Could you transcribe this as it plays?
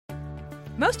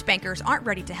Most bankers aren't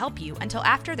ready to help you until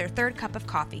after their third cup of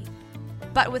coffee.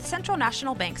 But with Central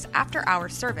National Bank's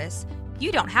after-hours service,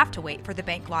 you don't have to wait for the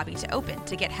bank lobby to open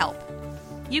to get help.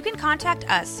 You can contact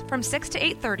us from 6 to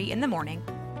 8:30 in the morning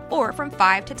or from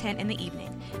 5 to 10 in the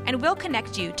evening, and we'll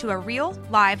connect you to a real,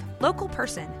 live, local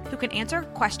person who can answer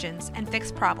questions and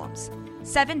fix problems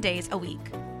 7 days a week.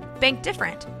 Bank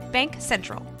different. Bank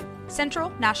Central. Central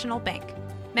National Bank.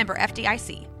 Member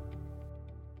FDIC.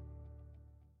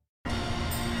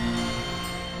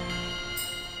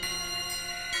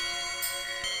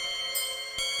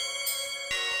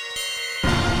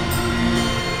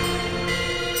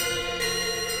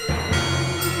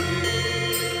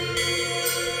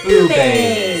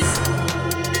 Boobies!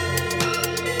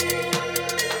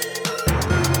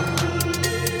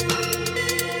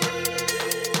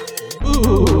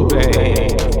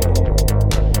 Boobies!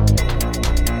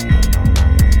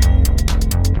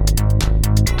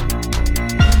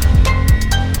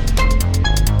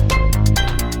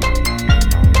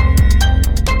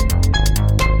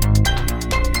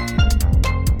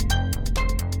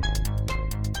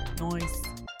 Nice.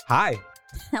 Hi,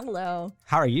 Hello.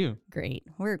 how are you? Great.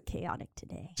 We're chaotic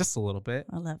today. Just a little bit.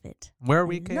 I love it. Where are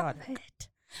we I chaotic? love it.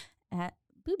 At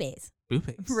Boobies,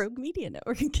 Boobies. Rogue Media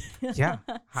Network. Yeah.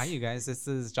 Hi, you guys. This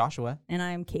is Joshua, And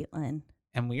I'm Caitlin.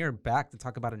 and we are back to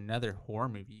talk about another horror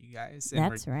movie, you guys. And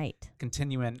That's we're right.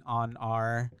 continuing on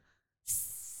our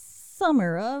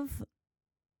Summer of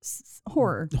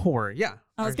horror. horror. Yeah.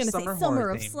 I was our going to say horror summer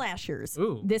of theme. slashers.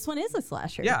 Ooh. This one is a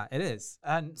slasher. Yeah, it is.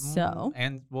 And So?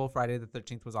 and well, Friday the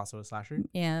 13th was also a slasher.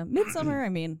 Yeah. Midsummer, I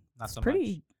mean, Not it's so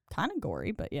pretty kind of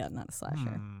gory, but yeah, not a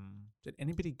slasher. Did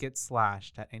anybody get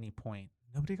slashed at any point?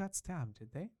 Nobody got stabbed,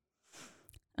 did they?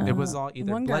 It was all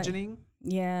either one guy- bludgeoning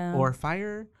Yeah. or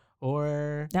fire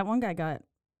or that one guy got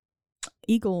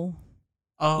eagle.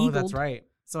 oh, that's eagled. right.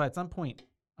 So at some point,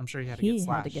 I'm sure he had to He get had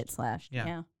slashed. to get slashed. Yeah.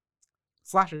 Yeah.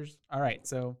 Slashers. All right.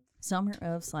 So Summer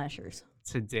of slashers.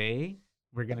 today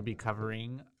we're going to be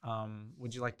covering.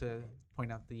 Would you like to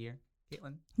point out the year,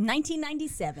 Caitlin?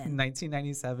 1997.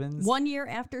 1997's. 1 year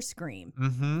after Scream.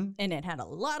 Mm-hmm. And it had a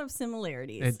lot of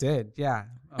similarities. It did, yeah.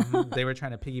 They were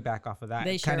trying to piggyback off of that.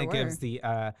 They It kind sure of gives were.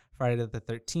 the Friday the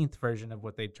 13th version of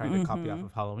what they tried to copy off Mhm.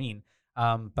 of Halloween.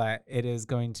 But it is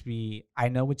going to be I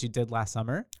Know What You Did Last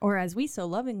Summer. Or as we so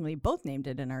lovingly both named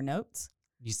it in our notes,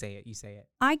 You say it. You say it.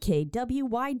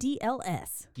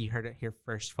 IKWYDLS. You heard it here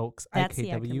first, folks. That's the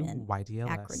IKWYDLS.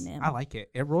 acronym. I like it.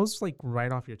 It rolls like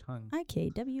right off your tongue.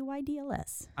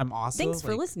 IKWYDLS. I'm also Thanks for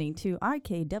like, listening to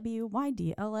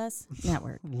IKWYDLS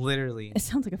Network. Literally. It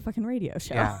sounds like a fucking radio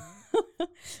show. Yeah.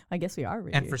 I guess we are a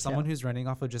radio And for someone show. who's running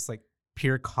off of just like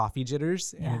pure coffee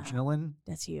jitters Yeah. and adrenaline,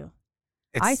 That's you.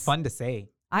 it's fun to say.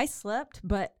 I slept,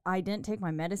 but I didn't take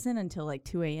my medicine until like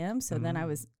 2 a.m. So then I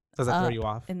was Does that throw up you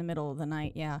off? in the middle of the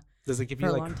night. Yeah. Does it give for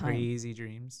you a like long time. crazy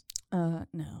dreams? No.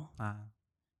 You're Well,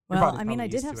 probably- I mean, probably I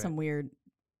did used have to some it. weird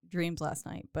dreams last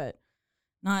night, but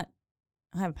not.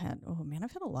 I've had. Oh man,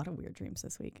 I've had a lot of weird dreams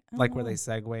this week. I don't Like where know. they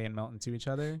segue and melt into each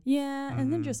other. Yeah,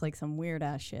 and then Mhm. just like some weird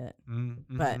ass shit.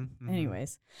 Mm-hmm, But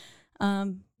anyways,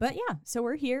 but yeah. So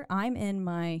we're here. I'm in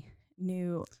my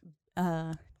new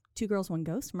Two Girls One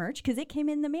Ghost merch because it came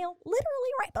in the mail literally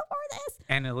right before this.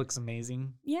 And it looks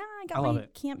amazing. Yeah, I got I love my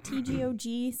it. Camp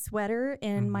TGOG sweater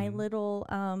and my Mhm. little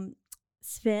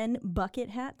Sven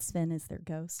bucket hat. Sven is their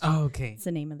ghost. Oh, okay. It's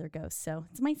the name of their ghost. So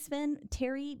it's my Sven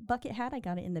Terry bucket hat. I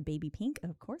got it in the baby pink,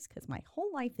 of course, because my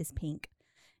whole life is pink.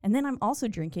 And then I'm also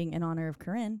drinking in honor of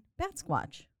Corinne Bat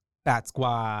Squatch, Bat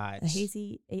Squatch. a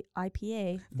hazy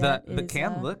IPA. The that the is,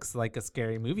 can looks like a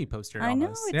scary movie poster. I know,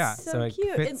 almost. it's yeah, so it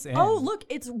cute. fits in. Oh, look,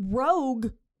 it's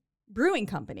Rogue Brewing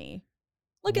Company.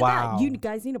 Look at Wow. that. You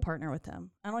guys need to partner with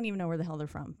them. I don't even know where the hell they're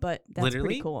from, but that's Literally?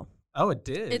 pretty cool. Oh, it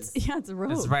did. It's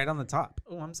Rogue. It's right on the top.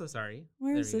 Oh, I'm so sorry.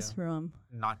 Where There is we this go. from?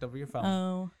 Knocked over your phone.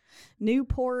 Oh,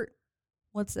 Newport.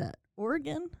 What's that?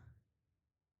 Oregon?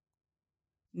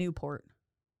 Newport.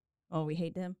 Oh, we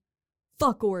hate them.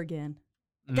 Fuck Oregon.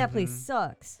 That place Mhm.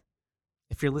 sucks.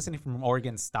 If you're listening from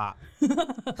Oregon, stop.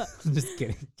 Just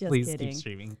kidding. Just Please kidding. keep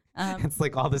streaming. Um, It's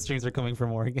like all the streams are coming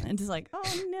from Oregon. and just like,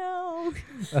 oh no.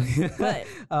 But-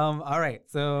 all right,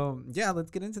 so yeah,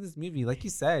 let's get into this movie. Like you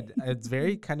said, it's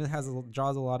very kind of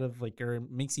draws a lot of like, or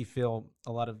makes you feel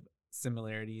a lot of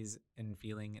similarities in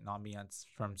feeling and ambiance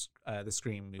from the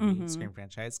Scream movie, Mhm. Scream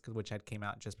franchise, which had came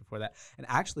out just before that. And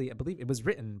actually, I believe it was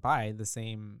written by the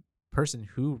same person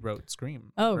who wrote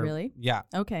Scream. Oh, really? Yeah.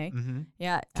 Okay. hmm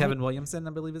Yeah. Kevin Williamson,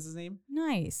 I believe is his name.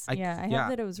 Nice. I- Yeah. I yeah. have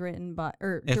that it was written by,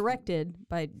 or If- directed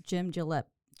by Jim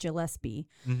Gillespie.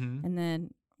 Mm-hmm. And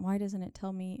then why doesn't it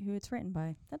tell me who it's written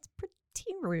by? That's pretty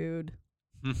rude.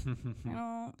 I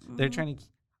don't, They're trying to.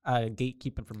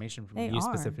 gatekeep information from They you are.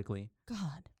 specifically.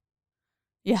 God.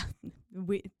 Yeah,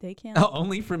 they can't. Oh,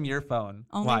 only from your phone.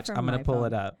 Only Watch, from I'm gonna my pull phone.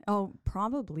 it up. Oh,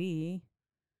 probably.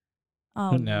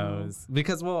 Oh, Who no. knows?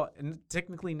 Because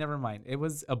technically, never mind. It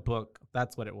was a book.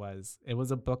 That's what it was. It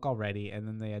was a book already, and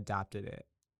then they adapted it.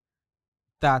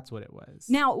 That's what it was.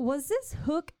 Now, was this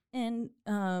Hook and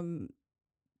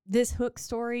this Hook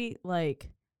story, like,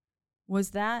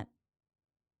 was that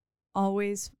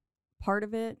always part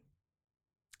of it?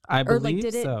 I Or believe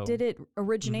like so. did it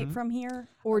originate Mhm. from here?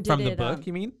 Or did From it the book,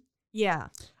 you mean? yeah.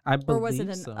 I Or believe was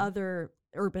it so. other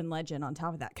urban legend on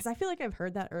top of that? Because I feel like I've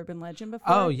heard that urban legend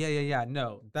before. Oh yeah.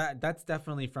 No, that's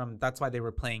definitely from. That's why they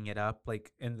were playing it up,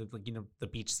 like in the the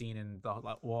beach scene and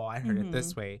the. Well, I heard it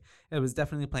this way. It was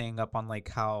definitely playing up on like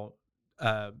how,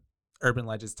 urban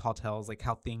legends, tall tales, like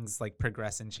how things like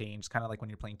progress and change, kind of like when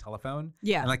you're playing telephone.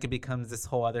 Yeah. And like it becomes this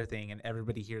whole other thing, and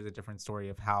everybody hears a different story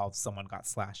of how someone got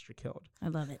slashed or killed. I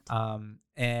love it.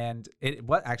 And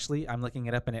what actually I'm looking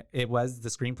it up, and it was the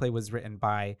screenplay was written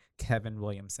by Kevin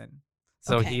Williamson.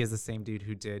 So Okay. he is the same dude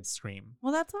who did Scream.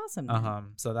 Well, that's awesome.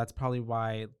 then. So that's probably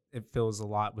why it feels a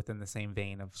lot within the same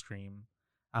vein of Scream.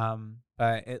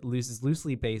 But it is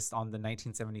loosely based on the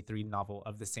 1973 novel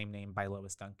of the same name by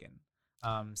Lois Duncan.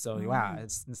 So wow,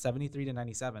 it's 73 to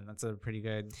 97. That's a pretty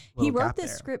good. He little wrote gap this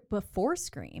there. script before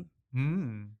Scream.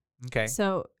 Okay.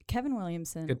 So Kevin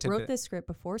Williamson Good wrote tidbit. this script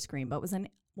before Scream, but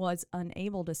was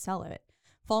unable to sell it.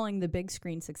 Following the big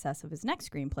screen success of his next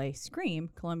screenplay, Scream,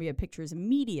 Columbia Pictures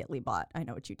immediately bought I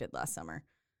Know What You Did Last Summer.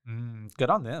 Good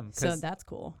on them. So 'Cause that's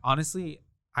cool. honestly,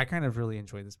 I kind of really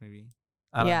enjoyed this movie.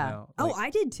 I don't know. Oh, like- I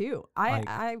did too. like-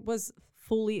 I was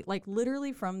fully like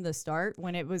literally from the start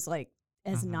when it was like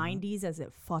as 90s as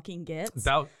it fucking gets.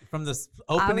 That from this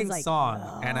opening like,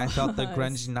 song, and I felt the yes.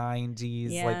 grunge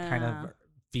 90s like kind Yeah. of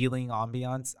feeling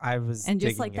ambiance. I was And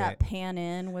just like digging that it. pan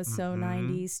in was so Mhm.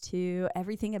 90s too.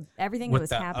 Everything that with was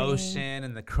the happening. ocean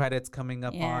and the credits coming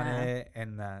up on Yeah. it,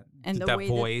 and the way that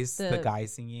voice, the the guy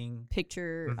singing.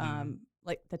 Picture Mhm.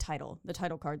 like the title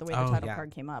card, the way Oh, the title yeah.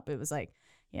 card came up, it was like,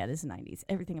 yeah, this is 90s.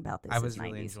 Everything about this I is was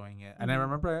 90s. really enjoying it, and I Mhm.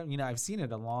 remember, I've seen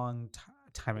it a long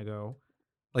time ago,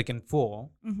 like in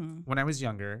full Mhm. when I was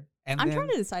younger. And I'm then trying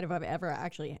to decide if I've ever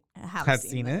actually have had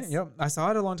seen seen this. it. Yep, I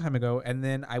saw it a long time ago, and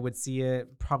then I would see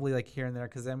it probably like here and there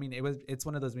because it's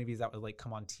one of those movies that would like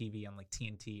come on TV on like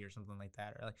TNT or something like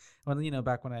that, or like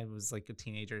back when I was like a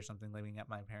teenager or something living at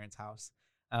my parents' house,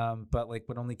 but like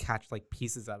would only catch like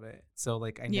pieces of it. So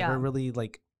like I Yeah. never really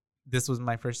like. This was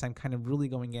my first time kind of really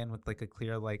going in with like a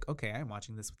clear like, okay, I'm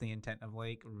watching this with the intent of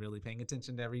like really paying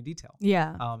attention to every detail.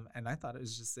 Yeah. And I thought it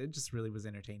just really was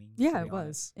entertaining. to Yeah, be it was.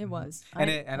 honest. It Mhm. was. And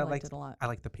I I liked it a lot. I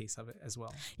like the pace of it as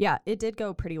well. Yeah, it did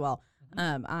go pretty well.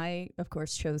 Mm-hmm. I of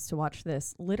course chose to watch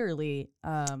this literally.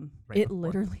 before.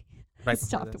 Literally Right I before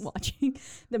stopped this. watching.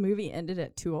 The movie ended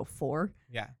at 2:04.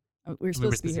 Yeah. We were We were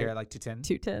supposed to be here at like 2:10.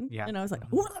 2:10. Yeah. And I was like,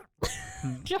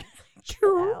 Mhm. get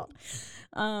out.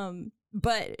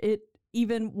 But it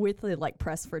even with the like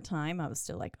press for time, I was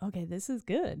still like, okay, this is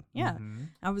good. Yeah. Mhm.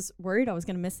 I was worried I was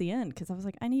gonna miss the end because I was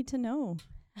like, I need to know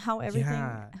how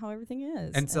everything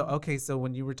is. And so, okay, so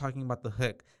when you were talking about The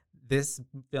Hook, this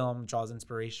film draws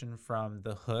inspiration from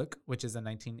The Hook, which is a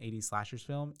 1980s slashers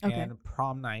film, Okay. and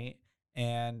Prom Night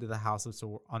and The House of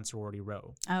on Sorority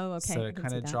Row. oh, okay. So I it can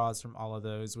kind see of that. draws from all of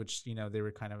those, which, they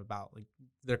were kind of about like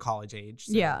their college age.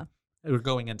 So Yeah, They were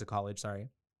going into college, sorry.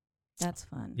 that's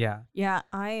fun. Yeah. Yeah,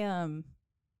 I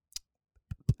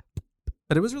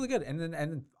But it was really good,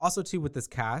 and also too with this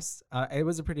cast, it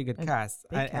was a pretty good A cast,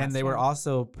 big and cast, they were yeah.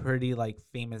 also pretty like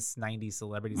famous '90s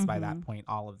celebrities by that Mhm. point,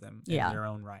 all of them Yeah. in their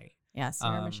own right. yeah,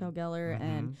 Sarah Michelle Gellar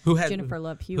and Mhm. Jennifer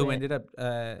Love Hewitt. who ended up,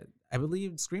 I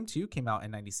believe Scream 2 came out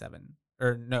in '97,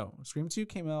 or no, Scream 2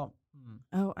 came out.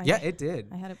 Oh, It did,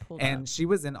 I had it pulled and up. she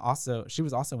was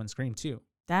also in Scream 2.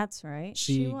 That's right.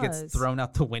 She gets was. thrown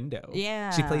out the window.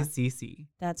 Yeah, she plays Cece.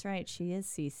 That's right. She is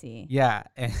Cece. Yeah,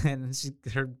 and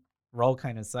her role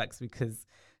kind of sucks because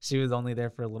she was only there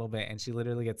for a little bit, and she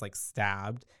literally gets like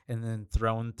stabbed and then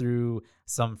thrown through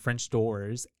some French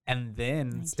doors, and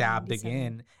then stabbed 1997.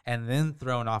 again, and then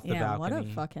thrown off the Yeah, balcony. what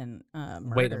a fucking murder.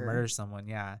 way to murder someone.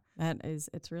 Yeah.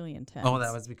 It's really intense. Oh,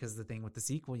 that was because the thing with the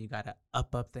sequel, you gotta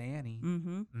up the ante.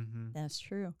 Mm-hmm. Mm-hmm. That's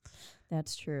true.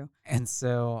 That's true. And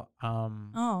so,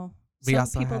 Oh, We some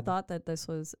also people had- thought that this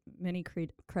was many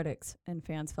critics and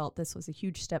fans felt this was a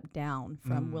huge step down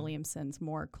from Mm. Williamson's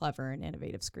more clever and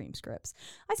innovative Scream scripts.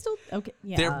 I still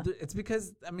it's it's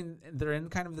because they're in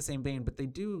kind of the same vein, but they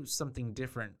do something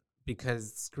different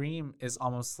because Scream is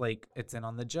almost like it's in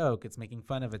on the joke. It's making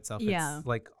fun of itself. Yeah. It's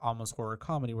like almost horror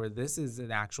comedy, where this is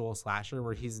an actual slasher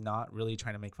where he's not really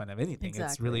trying to make fun of anything. It's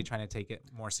Exactly. really trying to take it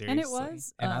more seriously. And it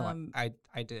was, And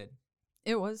I did.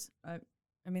 It was.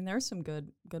 I mean, there's some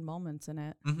good moments in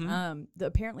it. Mhm.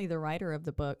 Apparently, the writer of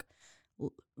the book,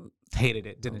 Hated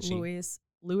it, didn't she?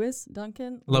 Lewis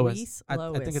Duncan. Lois. I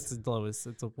Lois. think it's Lois.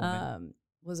 It's a woman.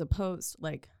 Was opposed,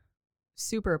 like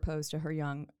super opposed to her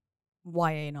young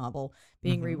YA novel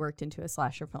being Mhm. reworked into a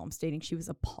slasher film, stating she was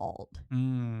appalled.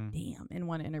 Mm. Damn, in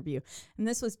one interview. And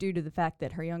this was due to the fact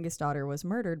that her youngest daughter was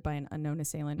murdered by an unknown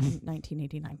assailant in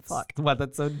 1989. Fuck. Wow,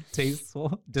 that's so tasteful.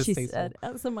 She Distasteful. said,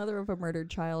 as the mother of a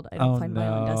murdered child, I don't Oh, find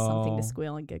violent death something to no.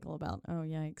 squeal and giggle about. Oh,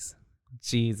 yikes.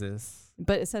 Jesus.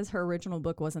 But it says her original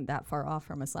book wasn't that far off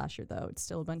from a slasher, though. It's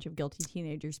still a bunch of guilty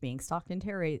teenagers being stalked and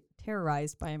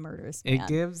terrorized by a murderous man. It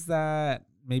gives that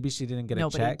maybe she didn't get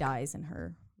Nobody a check dies in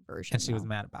her version. and she was though.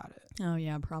 mad about it. Oh,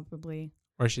 yeah, probably.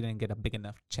 Or she didn't get a big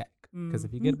enough check. Because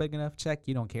if you get a big enough check,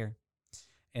 you don't care.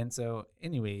 And so,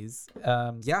 anyways,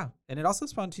 yeah. And it also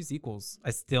spawned 2 sequels.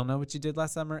 I Still Know What You Did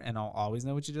Last Summer, and I'll Always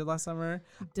Know What You Did Last Summer.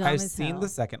 Dumb I've as seen hell. the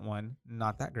second one,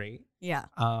 not that great. Yeah.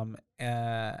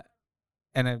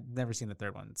 And I've never seen the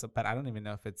third one. So, but I don't even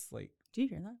know if it's like Do you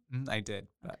hear that? I did,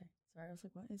 but Okay. Sorry, I was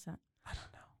like, what is that? I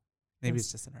don't know. Maybe Yes.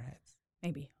 it's just in our heads.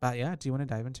 Maybe. But yeah, do you want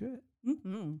to dive into it?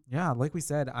 Mm-hmm. Yeah, like we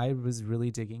said, I was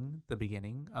really digging the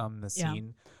beginning. The Yeah.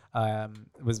 scene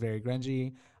was very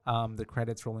grungy. The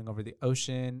credits rolling over the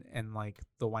ocean and like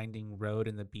the winding road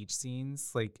and the beach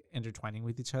scenes like intertwining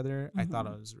with each other. I thought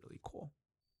it was really cool.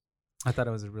 I thought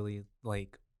it was a really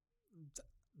like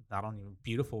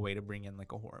beautiful way to bring in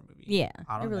like a horror movie. Yeah.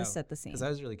 I don't it really know, set the scene. because I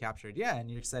was really captured. Yeah, and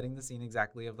you're setting the scene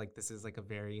exactly of like this is like a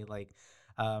very like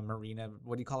marina.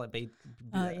 What do you call it?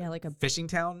 Yeah, like a fishing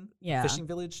town. Yeah. Fishing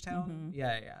village town.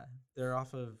 Yeah. They're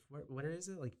off of what is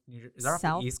it? Like is that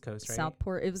off the East Coast, right?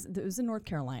 Southport. It was in North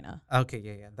Carolina. Okay,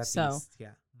 yeah. That's So, east.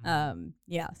 Yeah.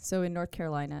 Yeah. So in North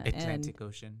Carolina, Atlantic and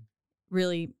Ocean.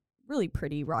 really, really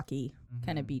pretty rocky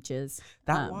kind of Mhm. beaches.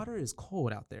 That water is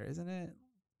cold out there, isn't it?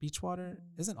 Beach water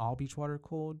isn't all beach water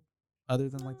cold, other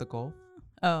than like the Gulf.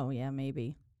 Oh yeah,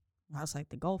 maybe. I was like,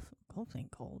 the Gulf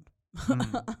ain't cold.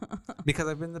 Because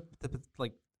I've been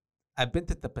I've been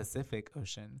to the Pacific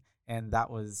Ocean, and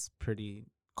that was pretty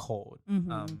cold.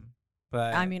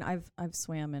 But I mean, I've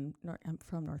swam in. I'm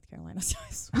from North Carolina, so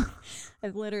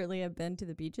I've literally have been to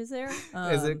the beaches there.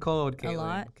 is it cold, Caitlin?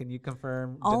 lot. Can you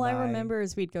confirm? All I deny? remember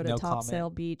is we'd go to no Topsail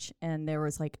comment? Beach, and there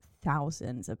was like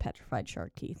thousands of petrified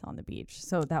shark teeth on the beach.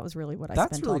 So that was really what I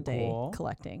That's spent all really day cool.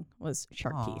 collecting was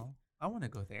shark teeth. Aw, I want to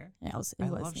go there. Yeah, it I was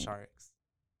love neat. sharks.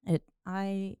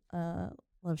 I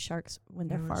love sharks when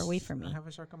they're far away from I me. have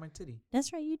a shark on my titty.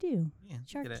 That's right, you do. Yeah,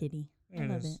 Shark look at it. kitty. There I it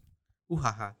love is. it. Ooh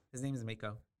ha ha. His name is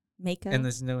Mako. Mako. And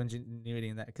there's no ingenuity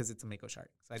in that because it's a Mako shark.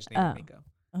 So I just named it Mako.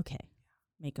 Okay.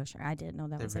 Mako shark. I didn't know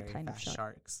that They're was a very kind of fast shark.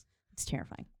 sharks. It's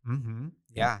terrifying. Mm-hmm.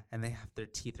 Yeah, and they have their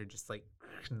teeth are just like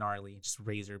gnarly, just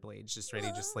razor blades, just ready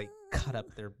to just like cut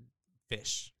up their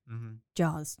fish. Mm-hmm.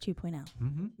 Jaws 2.0.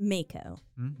 Mm-hmm. Mako.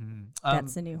 Mm-hmm.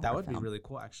 That's the new That horror would be film. really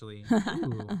cool, actually.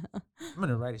 Ooh. I'm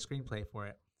gonna write a screenplay for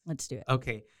it. Let's do it.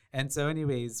 Okay, and so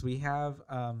anyways, we have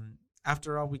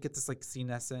after all, we get this like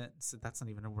senescent. That's not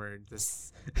even a word.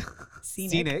 This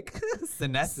Scenic.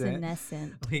 senescent.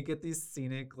 Senescent. We get these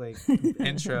scenic like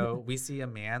intro. We see a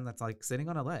man that's like sitting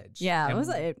on a ledge. Yeah, it and was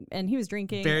and he was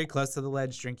drinking. very close to the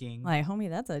ledge drinking. Like, homie,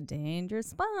 that's a dangerous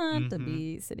spot to Mhm.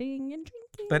 be sitting and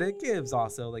drinking. But it gives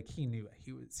also like he knew what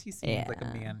he was. He seemed like a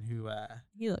Yeah. man who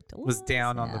He looked a was little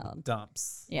down on the sad.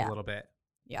 dumps Yeah. a little bit.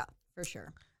 Yeah, for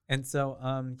sure. And so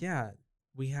yeah,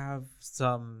 we have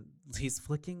some. He's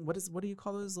flicking. What do you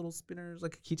call those little spinners?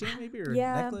 Like a keychain maybe or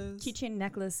necklace? keychain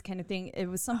necklace kind of thing. It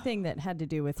was something that had to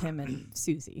do with him and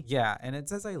Susie. Yeah, and it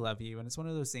says "I love you," and it's one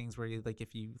of those things where you like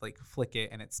if you like flick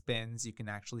it and it spins, you can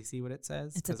actually see what it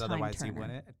says. It's a Because time otherwise you turner.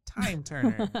 wouldn't. A time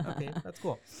turner. Okay, that's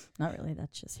cool. Not really.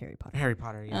 That's just Harry Potter. Harry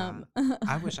Potter. Yeah, Um,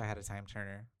 I wish I had a time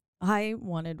turner. I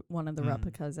wanted one of the Mm.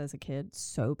 replicas as a kid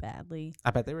so badly.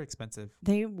 I bet they were expensive.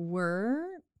 They were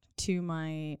to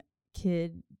my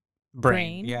kid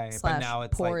Brain. Yeah, but slash now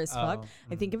it's poor like, as fuck. oh,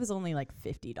 I think it was only like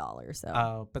 $50 though.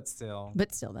 Oh, but still.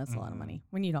 But still, that's a lot of Mhm. money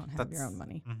when you don't have your That's- own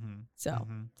money. Mm-hmm. So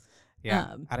Mm-hmm. Yeah,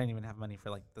 um, I didn't even have money for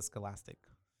like the Scholastic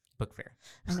book fair.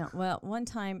 I know. Well, one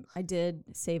time I did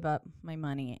save up my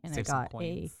money and Save I some got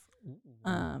coins.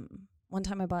 one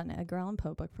time I bought an Edgar Allan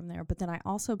Poe book from there, but then I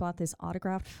also bought this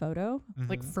autographed photo,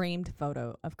 like Mhm. framed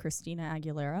photo of Christina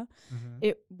Aguilera. Mhm.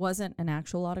 It wasn't an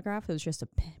actual autograph; it was just a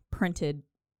printed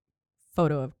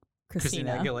photo of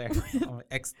Christina. Aguilera. Oh,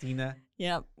 ex-Tina.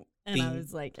 Yep. And I Ding.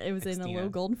 was like, it was in a Christina. little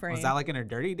gold frame. Was that like in her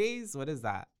dirty days? What is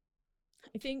that?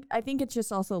 I think it's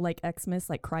just also like Xmas,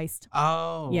 like Christ.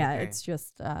 Oh, Yeah, okay. it's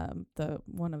just the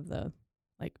one of the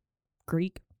like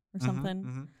Greek or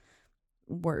something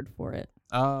word for it.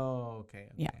 Oh, okay.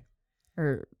 Yeah.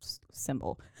 Or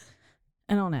symbol.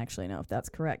 I don't actually know if that's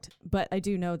correct, but I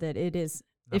do know that it is.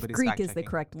 Nobody's if Greek is the fact-checking.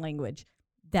 correct language,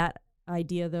 that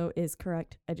idea though is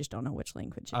correct. I just don't know which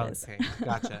language it is. Okay,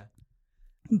 gotcha.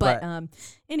 But But-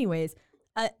 anyways,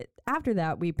 after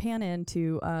that we pan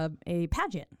into a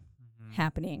pageant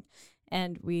happening,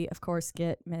 and we of course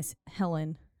get Miss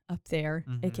Helen up there,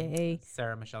 aka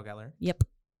Sarah Michelle Gellar. yep,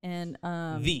 and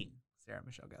The Sarah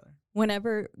Michelle Gellar.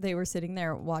 whenever they were sitting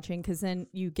there watching, because then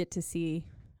you get to see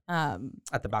At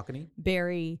the balcony.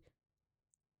 Barry,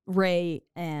 Ray,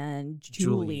 and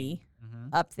Julie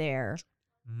up there.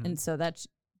 And so that's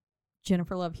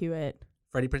Jennifer Love Hewitt.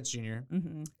 Freddie Prinze Jr.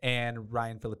 And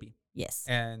Ryan Phillippe. Yes.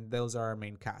 And those are our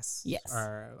main casts. Yes.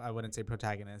 Or I wouldn't say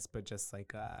protagonists, but just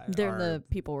like They're our the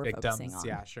people we're victims. focusing on.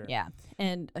 Yeah, sure. Yeah.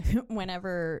 And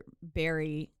whenever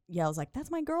Barry yells like,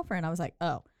 "That's my girlfriend," I was like,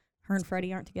 "Oh, her and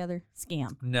Freddie aren't together?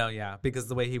 Scam." No, yeah, because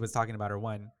the way he was talking about her,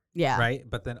 one, Yeah. right?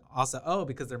 But then also,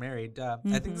 because they're married. I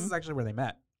think this is actually where they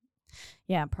met,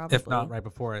 Yeah, probably. if not right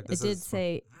before it. It did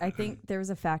say, I think there was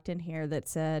a fact in here that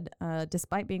said,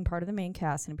 despite being part of the main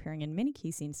cast and appearing in many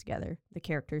key scenes together, the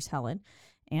characters Helen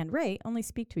and Ray only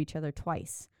speak to each other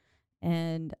twice.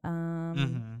 And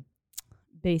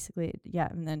basically, yeah,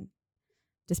 and then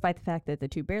despite the fact that the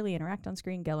two barely interact on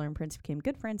screen, Gellar and Prince became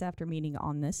good friends after meeting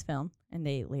on this film, and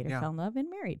they later fell in love and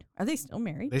married. Are they still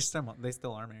married? They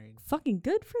still are married. Fucking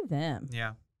good for them.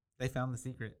 Yeah. They found the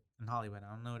secret in Hollywood. I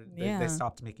don't know what Yeah. they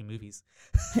stopped making movies.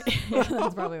 Yeah,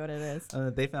 that's probably what it is.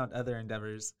 They found other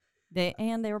endeavors. They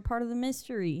were part of the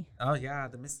mystery. Oh yeah,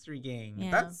 the mystery gang.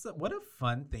 Yeah. That's what a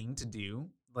fun thing to do,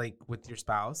 like with your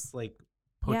spouse, like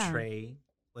portray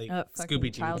like fucking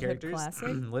Scooby Doo childhood characters. classic.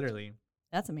 Literally.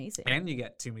 That's amazing. And you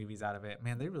get 2 movies out of it.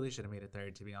 Man, they really should have made a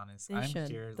third, to be honest. They I'm should.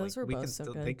 sure Those like, were we both can so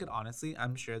still good. they could honestly,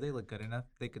 I'm sure they look good enough,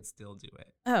 they could still do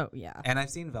it. Oh yeah. And I've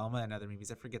seen Velma in other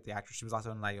movies. I forget the actress. She was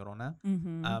also in La Llorona.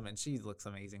 And she looks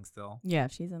amazing still. Yeah,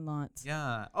 she's in lots.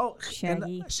 Yeah. Oh,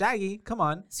 Shaggy. Shaggy, come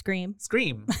on. Scream.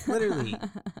 Scream. Literally.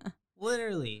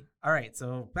 Literally. All right,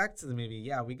 so back to the movie.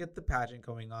 Yeah, we get the pageant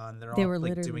going on. They all were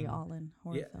like literally all in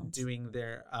horror films. doing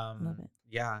their Love it.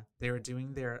 Yeah, they were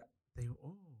doing their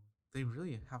they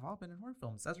really have all been in horror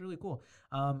films. That's really cool.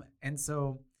 And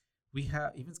so we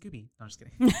have even Scooby. No, I'm just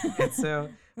kidding. And so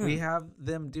we have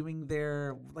them doing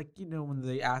their, like, you know, when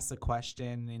they ask a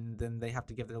question and then they have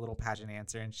to give their little pageant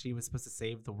answer, and she was supposed to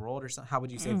save the world or something. How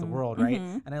would you save the world, right?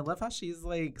 And I love how she's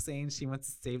like saying she wants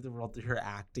to save the world through her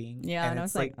acting. Yeah, and I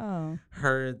it's was like, oh.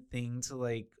 her thing to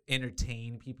like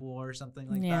entertain people or something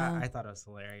like Yeah. that. I thought it was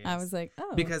hilarious. I was like,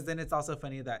 oh. Because then it's also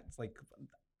funny that it's like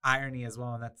irony as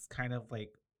well, and that's kind of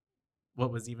like what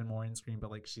was even more in Scream,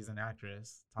 but like she's an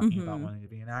actress talking about wanting to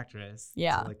be an actress.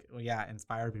 Yeah. To, like, well, yeah,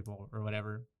 inspire people or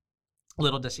whatever.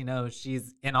 Little does she know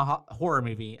she's in a horror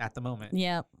movie at the moment.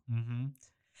 Yep.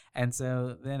 And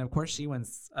so then, of course, she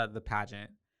wins the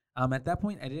pageant. At that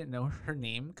point, I didn't know her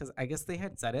name because I guess they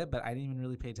had said it, but I didn't even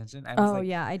really pay attention. I was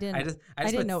I didn't. I just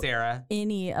didn't put know Sarah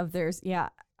any of theirs. Yeah,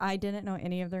 I didn't know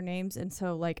any of their names, and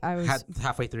so like I was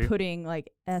halfway through. putting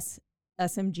like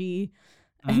SMG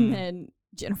and then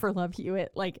Jennifer Love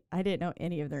Hewitt. Like I didn't know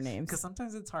any of their names Because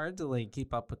sometimes it's hard to like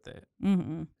keep up with it.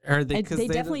 Or they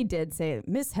definitely did say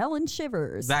Miss Helen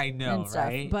Shivers. I know, and stuff,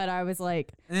 right? but I was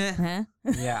like, huh?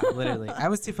 Yeah, literally. I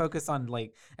was too focused on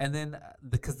like, and then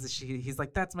because he's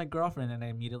like, "That's my girlfriend," and I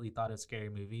immediately thought of Scary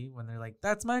Movie when they're like,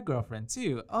 "That's my girlfriend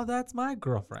too." Oh, that's my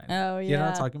girlfriend. Oh yeah, you know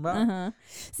what I'm talking about?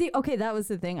 See, okay, that was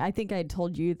the thing. I think I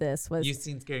told you this was You've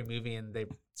seen Scary Movie, and they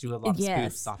do a lot of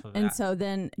spoofs off of that. And so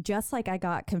then, just like I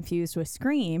got confused with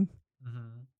Scream,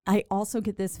 I also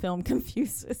get this film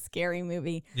confused with Scary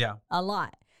Movie. Yeah, a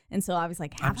lot. And so I was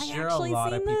like, have I'm I sure actually a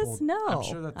lot seen of people, this? No. I'm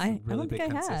sure that's I really don't big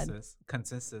think I had.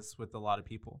 consensus with a lot of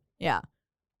people. Yeah.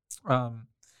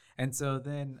 And so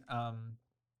then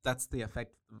that's the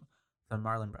effect of the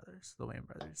Marlon brothers, the Wayans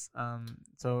brothers.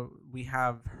 So we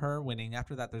have her winning.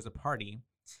 After that, there's a party,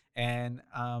 and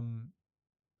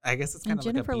I guess it's kind of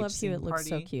Jennifer like a Love beach scene Hewitt looks so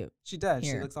party. cute. She does.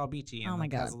 here. She looks all beachy. And Oh my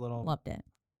like, God. has a little Loved it.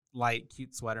 light,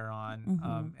 cute sweater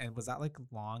on. And was that like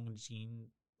long jean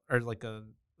or like a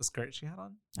skirt she had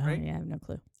on? Right? Oh, yeah, I have no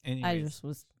clue. Anyways, I just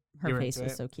was, you her were face into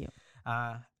was it? so cute.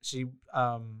 She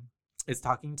is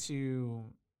talking to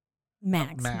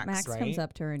Max. Max, Max right? comes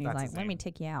up to her and he's That's like, his let me name.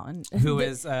 take you out. And who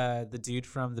is the dude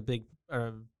from the Big Bang? Is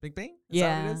that what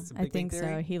yeah, it is? I Big Bang think so.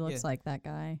 Theory? He looks Yeah. like that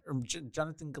guy. Or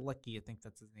Jonathan Galecki, I think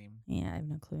that's his name. Yeah, I have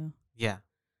no clue. Yeah.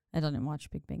 I didn't watch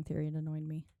Big Bang Theory. It annoyed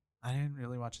me. I didn't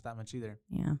really watch it that much either.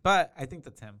 Yeah. But I think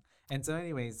that's him. And so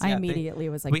anyways, I yeah, immediately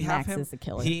was like, we have Max him- is the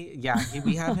killer.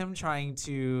 we have him trying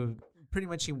to pretty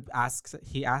much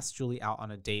he asks Julie out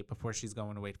on a date before she's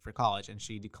going away for college, and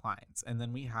she declines. And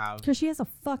then we have Because she has a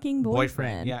fucking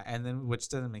boyfriend. Yeah, and then which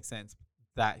doesn't make sense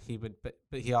that he would, but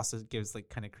he also gives like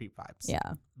kind of creep vibes.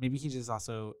 Yeah. Maybe he just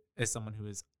also is someone who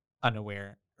is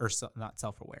unaware or not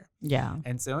self-aware. Yeah.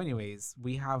 And so anyways,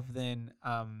 we have then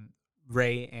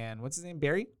Ray and what's his name,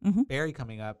 Barry? Mhm. Barry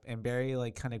coming up, and Barry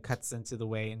like kind of cuts into the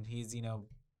way, and he's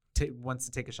wants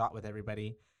to take a shot with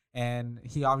everybody, and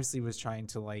he obviously was trying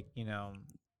to like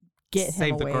Get him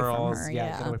save the away from girls, her, get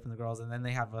yeah. away from the girls, and then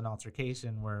they have an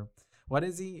altercation where what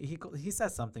is he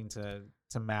says something to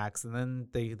Max, and then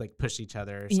they like push each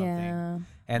other or something, Yeah.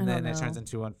 and I then don't it turns know.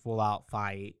 into a full out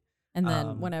fight. And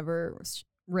then whenever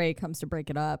Ray comes to break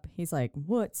it up, he's like,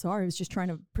 "What? Sorry, I was just trying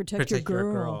to protect your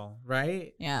girl."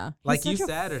 Right? Yeah. He's Like you such a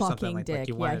said, or something fucking like dick.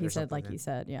 you Yeah, wanted he or said something like then. you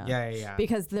said. Yeah. Yeah.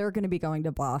 Because they're going to be going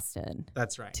to Boston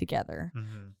That's right. together,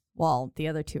 Mm-hmm. while the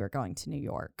other two are going to New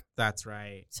York. That's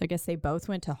right. So I guess they both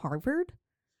went to Harvard.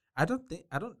 I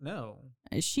don't know.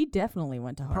 She definitely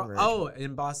went to Harvard. Oh,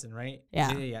 in Boston, right?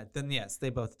 Yeah. Yeah. Then yes, they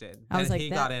both did. I was And like, he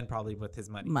that- got in probably with his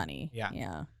money. Money. Yeah.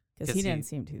 Yeah. Because 'Cause he he didn't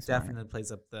seem too smart. Definitely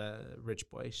plays up the rich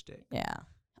boy shtick. Yeah.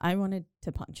 I wanted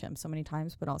to punch him so many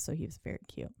times, but also he was very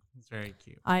cute. He's very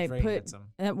cute. I very put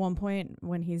handsome. at one point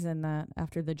when he's in that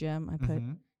after the gym, I put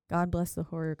Mhm. God bless the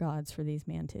horror gods for these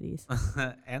man titties.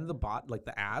 And the like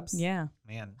the abs. Yeah.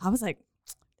 Man, I was like,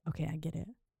 okay, I get it.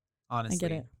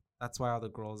 honestly, it. that's why all the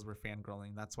girls were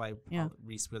fangirling. That's why Yeah.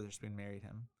 Reese Witherspoon married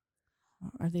him.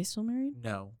 Are they still married?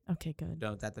 No, Okay, good.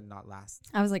 that did not last.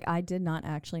 I was like, I did not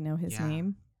actually know his Yeah.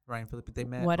 name. Ryan Phillippe, they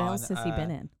met. What on, else has he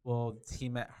been in? Well, he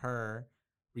met her,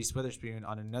 Reese Witherspoon,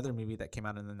 on another movie that came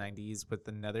out in the 90s with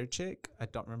another chick. I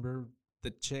don't remember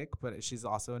the chick, but she's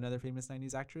also another famous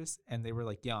 90s actress. And they were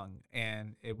like young.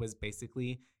 And it was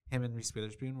basically him and Reese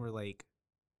Witherspoon were like,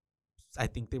 I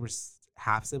think they were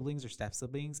half siblings or step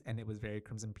siblings. And it was very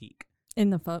Crimson Peak.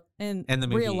 In the In the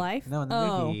movie. real life? No, in the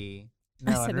Oh. movie.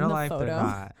 I No, said in in real the life, photo. they're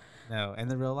not. No, in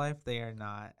the real life, they are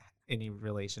not any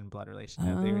blood relation.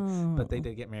 No, they were, but they Oh.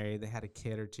 did get married. They had a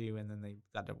kid or two, and then they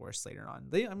got divorced later on.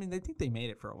 They think they made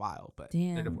it for a while, but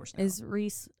they're Damn. divorced now. Is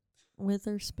Reese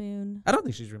Witherspoon I don't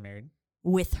think she's remarried.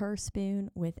 with her spoon,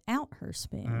 without her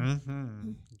spoon?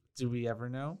 Mm-hmm. Do we ever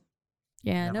know?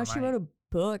 Yeah, Never no, she mind. wrote a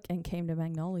book and came to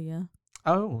Magnolia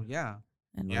Oh, yeah.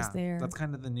 and Yeah. was there. That's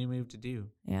kind of the new move to do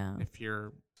Yeah. if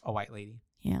you're a white lady.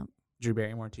 Yeah. Drew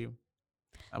Barrymore, too.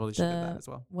 I believe she did that The- as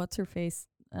well. What's her face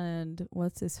and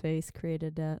what's his face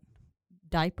created that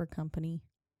diaper company?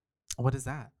 What is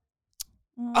that?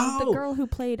 The Oh, girl who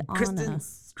played Anna.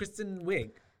 Kristen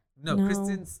Wiig. No, No.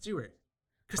 Kristen Stewart.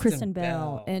 Kristen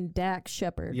Bell and Dax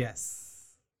Shepard.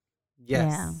 Yes.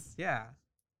 Yes. Yeah.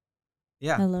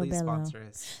 Yeah. Hello, please Bello. sponsor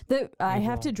us. I We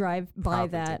have to will drive by probably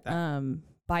that, take that.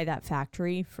 by that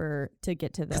factory to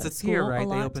get to the Because it's school here, a right? They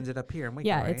lot. opened it up here in Waco,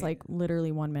 Yeah, right? it's like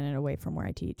literally 1 minute away from where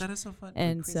I teach. That is so fun.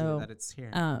 and Crazy so, that it's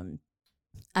here.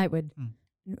 I would Mm.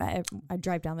 I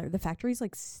drive down there. The factory's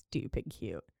like stupid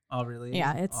cute. Oh, really?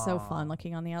 Yeah, it's so Aw. fun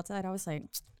looking on the outside. I was like,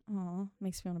 oh,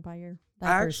 makes me want to buy your I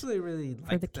diapers. actually really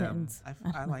like the them. kittens.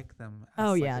 I like them.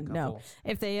 Oh, as, like, yeah, a no. couple.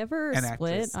 If they ever An split,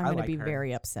 actress. I'm I going to like be her.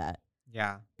 very upset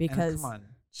Yeah. And because come on.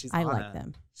 She's I Anna. like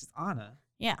them. She's Anna.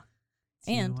 Yeah.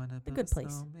 Do you And wanna The build Good a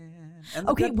Place. snowman? And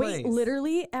The Okay, Good wait. Place.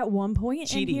 Literally, at one point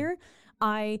Cheating. in here,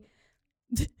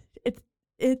 it's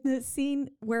in the scene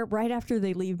where right after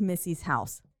they leave Missy's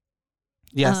house.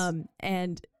 Yes.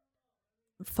 And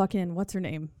fucking what's her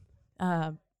name?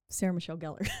 Sarah Michelle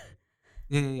Gellar.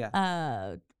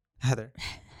 yeah. Heather.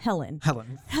 Helen.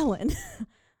 Helen.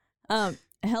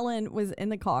 Helen was in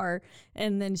the car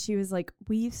and then she was like,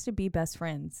 we used to be best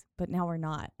friends, but now we're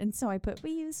not. And so I put,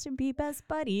 we used to be best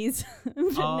buddies, but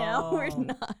now we're Oh.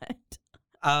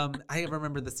 not. I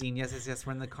remember the scene. Yes.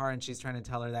 We're in the car and she's trying to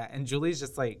tell her that. And Julie's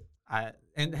just like,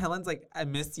 and Helen's like, I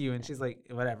miss you. And she's like,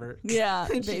 whatever. Yeah,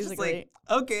 And she's just basically.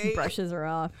 like, okay. Brushes her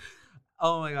off.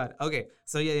 Oh my God. Okay.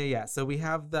 So yeah. So we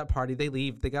have that party. They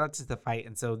leave. They got up to the fight.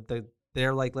 And so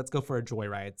they're like, let's go for a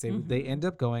joyride. So they end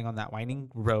up going on that winding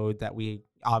road that we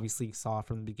obviously saw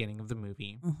from the beginning of the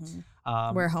movie.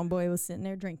 Where homeboy was sitting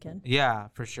there drinking. Yeah,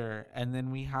 for sure. And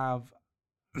then we have,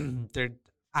 they're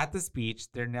at this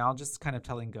beach. They're now just kind of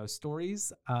telling ghost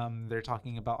stories. They're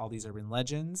talking about all these urban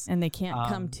legends. And they can't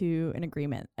come to an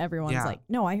agreement. Everyone's yeah. like,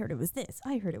 no, I heard it was this.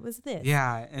 I heard it was this.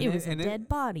 Yeah. And it was a dead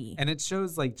body. And it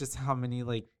shows like just how many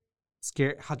like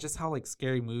how like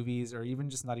scary movies, or even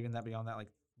just not even that beyond that, like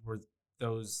were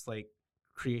those like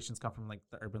creations come from like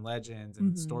the urban legends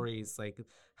and stories, like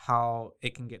how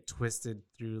it can get twisted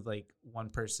through like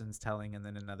one person's telling and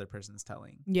then another person's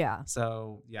telling. Yeah.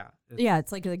 So Yeah,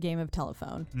 it's like a game of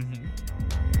telephone.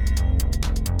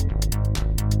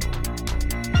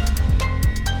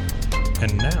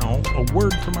 And now, a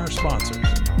word from our sponsors.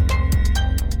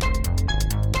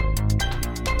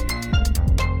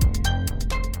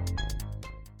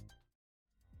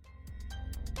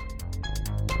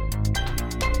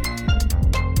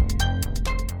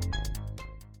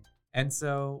 And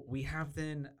so we have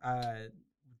then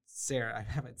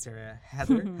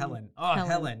Helen. Oh,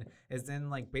 Helen is then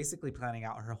like basically planning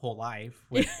out her whole life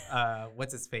with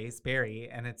what's his face, Barry,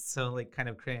 and it's so like kind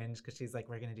of cringe because she's like,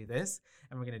 we're gonna do this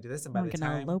and we're gonna do this, and by we're the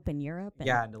gonna time elope in Europe.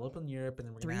 and elope in Europe, and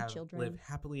then we're 3 gonna children. live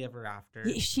happily ever after.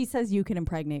 She says you can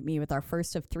impregnate me with our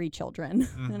first of 3 children,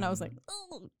 and I was like,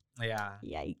 oh, yeah,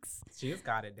 yikes. She just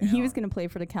got it down. He was gonna play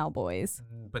for the Cowboys.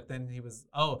 But then he was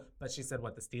but she said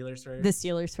what, the Steelers first? The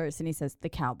Steelers first, and he says the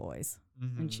Cowboys.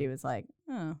 And she was like,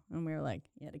 oh. And we were like,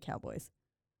 yeah, the Cowboys.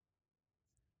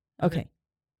 Okay.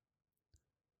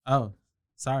 Oh,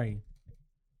 sorry.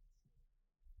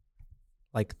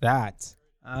 Like that.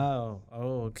 Oh,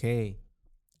 okay.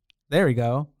 There we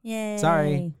go. Yay.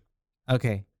 Sorry.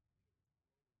 Okay.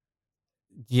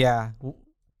 Yeah.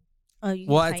 Oh, you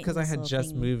Well, it's because I had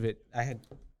just moved it. I had.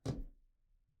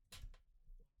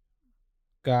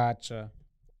 Gotcha.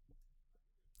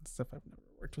 Stuff I've never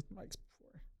worked with mics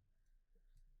before.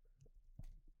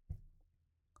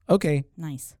 Okay.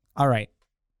 Nice. All right.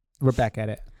 We're back at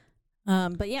it.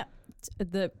 But yeah,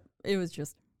 it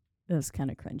was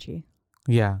kind of cringy.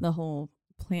 Yeah. The whole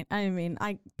plan. I mean,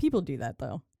 people do that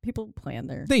though. People plan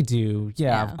their. They do,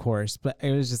 yeah, Yeah. of course. But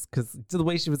it was just because the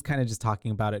way she was kind of just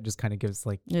talking about it just kind of gives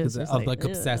like It was just like,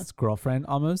 ugh. obsessed girlfriend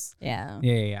almost. Yeah.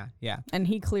 Yeah. And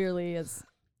he clearly is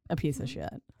a piece of shit.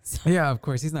 So. Yeah, of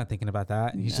course. He's not thinking about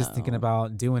that. He's just thinking No.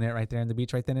 about doing it right there on the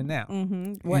beach right then and now.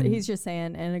 What And- he's just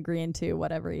saying and agreeing to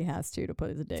whatever he has to put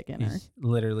his dick in her.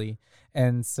 Literally.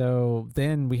 And so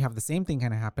then we have the same thing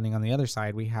kind of happening on the other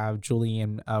side. We have Julie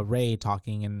and Ray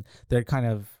talking, and they're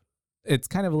it's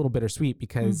kind of a little bittersweet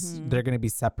because they're going to be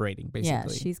separating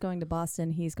basically. Yeah, she's going to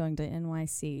Boston. He's going to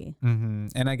NYC.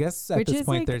 And I guess at Which this is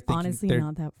point like, they're thinking honestly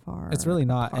not that far. it's really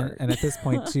not. apart. And at this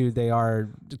point too,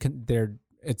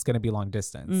 it's going to be long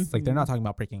distance. Like they're not talking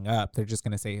about breaking up. They're just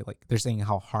going to say like, they're saying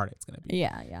how hard it's going to be.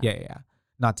 Yeah.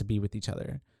 Not to be with each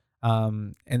other.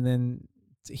 And then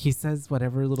he says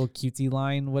whatever little cutesy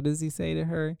line. What does he say to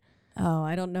her? Oh,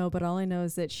 I don't know, but all I know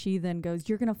is that she then goes,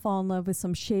 "You're gonna fall in love with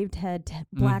some shaved head,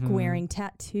 black wearing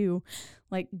tattoo,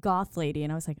 like goth lady."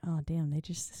 And I was like, "Oh, damn, they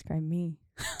just described me."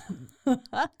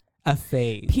 A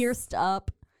face. Pierced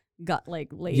up, got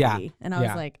like lady. Yeah, And I was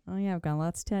yeah. like, "Oh yeah, I've got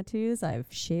lots of tattoos. I've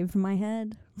shaved my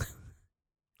head."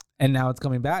 And now it's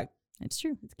coming back. It's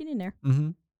true. It's getting there.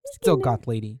 Still goth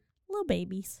lady. Little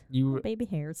babies. You Little baby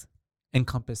hairs.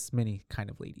 encompass many kind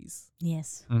of ladies.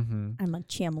 Yes. Mm-hmm. I'm a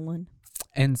chameleon.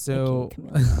 And so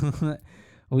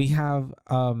we have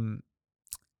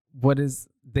what is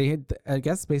they had, I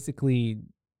guess basically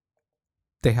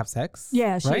they have sex.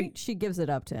 Yeah, right? she gives it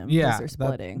up to him. Yeah, They're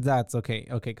splitting. that's okay.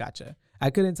 Okay, gotcha. I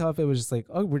couldn't tell if it was just like,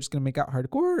 oh, we're just gonna make out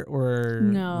hardcore, or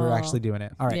No. we're actually doing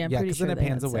it. All right, Yeah, I'm yeah, pretty because sure then it they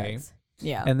pans had away. sex.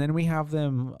 Yeah. And then we have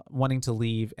them wanting to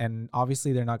leave, and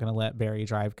obviously they're not going to let Barry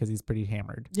drive because he's pretty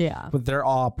hammered. Yeah. But they're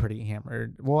all pretty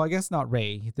hammered. Well, I guess not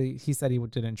Ray. He said he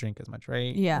didn't drink as much,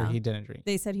 right? Yeah. Or he didn't drink.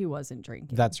 They said he wasn't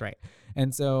drinking. That's right.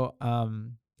 And so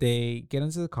they get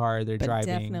into the car. They're but driving.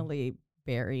 definitely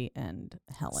Barry and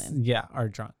Helen. Yeah, are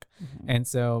drunk. And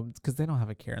so, because they don't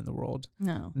have a care in the world.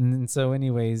 No. And so,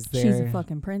 anyways, She's a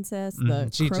fucking princess.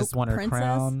 The she croak just won her princess.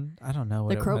 crown. I don't know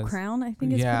what The it croak was. crown, I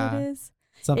think is Yeah. what it is.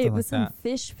 Something It was like some that.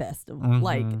 fish festival. Mhm.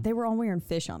 Like they were all wearing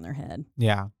fish on their head.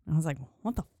 Yeah. I was like,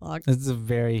 what the fuck? It's a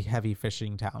very heavy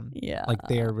fishing town. Yeah. Like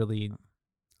they are really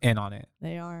in on it.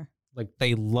 They are. Like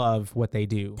they love what they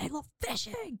do. They love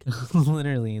fishing.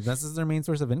 Literally, this is their main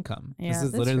source of income. Yeah, this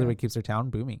is that's literally true. what keeps their town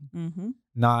booming. Mm-hmm.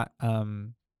 Not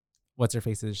what's her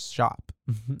face's shop,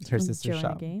 her sister's Joanna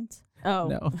shop. Gaines. Oh.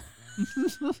 No,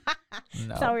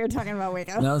 I thought we were talking about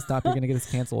Waco. no, stop! You're gonna get us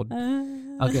canceled.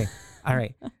 Okay, all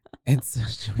right. And so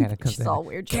Joanna comes Just in. all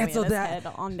weird. Cancel Joanna's that.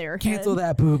 head on their Cancel head.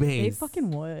 that, boobies. They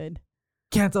fucking would.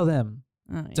 Cancel them.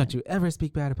 Oh, yeah. Don't you ever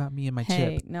speak bad about me and my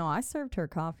Hey, chip. no, I served her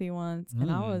coffee once,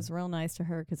 and I was real nice to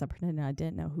her because I pretended I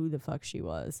didn't know who the fuck she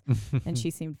was, and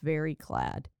she seemed very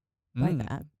glad by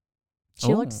that.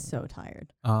 She looked Oh. so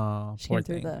tired. Oh, She poor came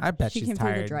through thing. the. I bet she she's came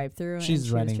tired. through the drive-through. She's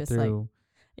and running she was just through.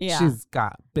 Yeah. She's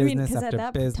got business because after at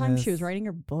that business. time she was writing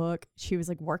her book. She was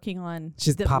like working on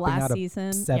She's the popping last out a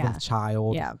season. seventh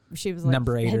child. Yeah, she was like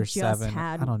number 8 had or just 7.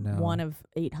 Had I don't know. one of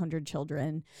 800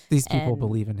 children. These people and,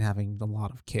 believe in having a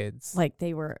lot of kids. Like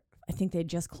they were, I think they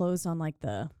just closed on like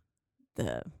the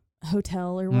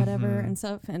hotel or whatever and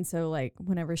stuff. And so like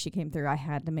whenever she came through, I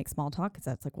had to make small talk because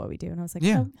that's like what we do. And I was like,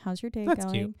 Yeah. how's your day That's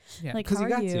going? cute. Yeah, Like, because how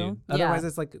you are got you? to. Yeah. Otherwise,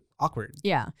 it's like awkward.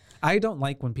 Yeah. I don't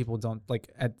like when people don't like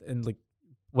and like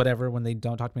whatever when they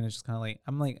don't talk to me. And it's just kind of like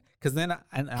I'm like because then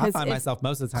I find myself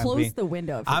most of the time Close being the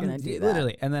window if you're I'm gonna do that.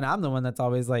 literally, and then I'm the one that's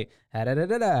always like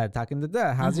talking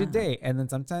to how's your day, and then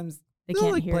sometimes They they'll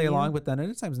can't like hear play you. along, but then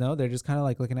other times no, they're just kind of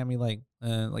like looking at me like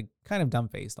kind of dumb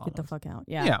faced Get the almost. fuck out.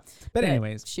 Yeah. Yeah, but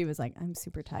anyways, she was like, I'm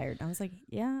super tired. I was like,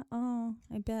 yeah, oh,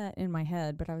 I bet in my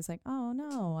head. But I was like, oh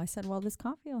no. I said, well, this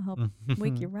coffee will help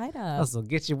wake you right up. also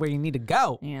get you where you need to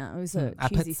go. Yeah, it was a I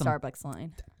put cheesy some Starbucks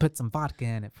line. Put some vodka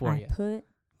in it for I you. put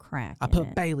crack. I in put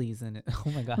it. Bailey's in it. Oh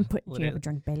my god! Do you Literally. ever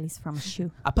drink Bailey's from a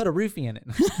shoe? I put a roofie in it.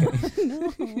 No, I'm just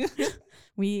kidding. No.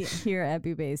 We here at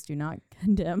Boo-Bays do not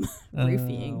condemn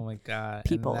roofing Oh my god!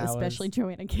 people, And that especially was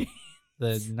Joanna K.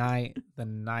 the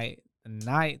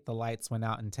night the lights went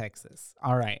out in Texas.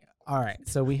 All right.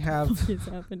 So we have What is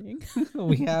happening?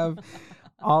 we have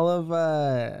all of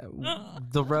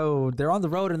the road. They're on the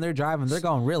road and they're driving. They're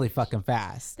going really fucking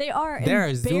fast. They are. and They're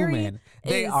Barry zooming.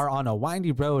 They is- are on a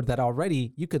windy road that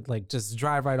already you could like just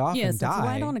drive right off Yes, and it's die.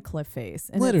 right on a cliff face.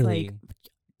 And Literally. It's like,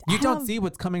 You don't have- see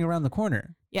what's coming around the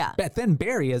corner. Yeah. But then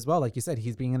Barry as well, like you said,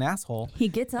 he's being an asshole. He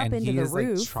gets up And into he the is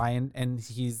roof. like trying, and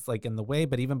he's like in the way.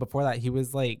 But even before that, he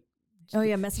was like, oh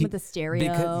yeah, messing with the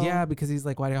stereo. because he's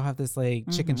like, why do y'all have this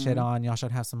like chicken shit on? Y'all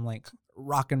should have some like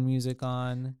rockin' music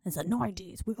on. It's the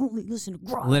 90s. We only listen to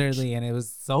grunge. Literally, and it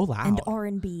was so loud. And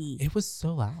R&B. It was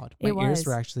so loud. My It ears was.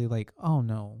 were actually like, oh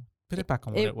no. Put it back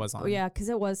on what it was on. Yeah, because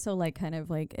it was so like kind of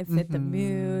like it fit the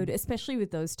mood, especially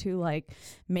with those two like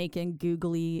making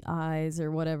googly eyes or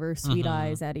whatever, sweet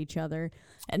eyes at each other.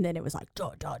 And then it was like, duh,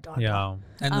 duh, duh, duh. Yeah.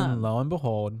 And then lo and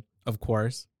behold, of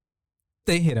course,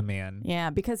 they hit a man. Yeah,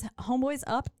 because Homeboy's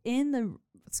up in the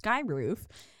sky roof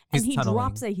and He's he tunneling.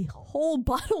 drops a whole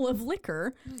bottle of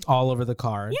liquor. All over the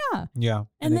car. Yeah. Yeah.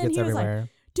 And it then gets he was like, everywhere.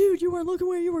 dude, you weren't looking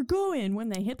where you were going when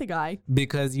they hit the guy.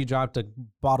 Because you dropped a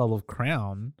bottle of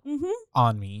Crown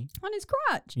on me. On his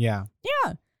crotch. Yeah.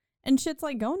 Yeah. And shit's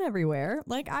like going everywhere.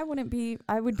 Like I would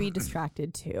be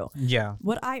distracted too. Yeah.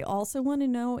 What I also want to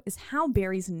know is how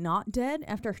Barry's not dead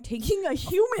after taking a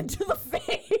human to the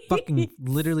face. Fucking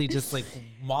literally just like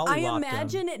mollywopped I him.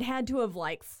 imagine it had to have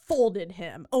like folded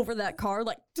him over that car,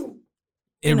 like.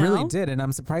 It you really know? did, and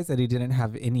I'm surprised that he didn't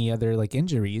have any other like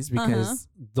injuries because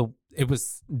it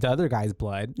was the other guy's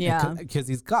blood. Yeah. because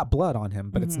he's got blood on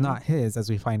him, but it's not his, as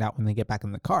we find out when they get back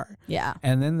in the car. Yeah.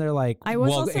 And then they're like, I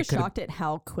was well, also it could've- shocked at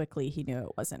how quickly he knew it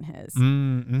wasn't his.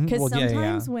 Mm-hmm. 'Cause Well,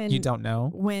 sometimes when- you don't know,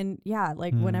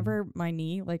 Whenever my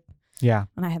knee, like yeah,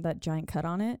 when I had that giant cut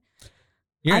on it,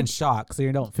 you're I- in shock, so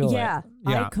you don't feel yeah, it.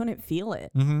 Yeah, I couldn't feel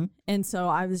it. mm-hmm. And so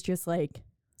I was just like,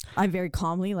 I very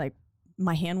calmly, like,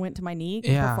 my hand went to my knee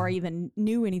Yeah. before I even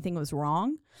knew anything was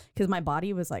wrong because my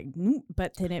body was like, "Nope,"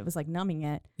 but then it was like numbing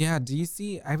it. Yeah. Do you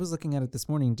see? I was looking at it this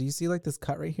morning. Do you see like this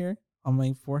cut right here on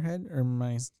my forehead or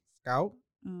my scalp?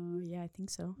 Yeah, I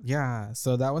think so. Yeah,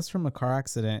 so that was from a car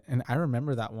accident, and I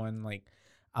remember that one like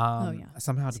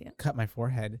somehow see it. cut my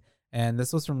forehead. And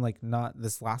this was from like not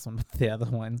this last one, but the other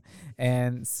one.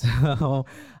 And so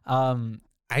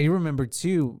I remember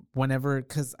too, whenever,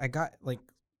 because I got like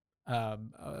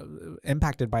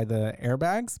impacted by the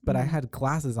airbags, but I had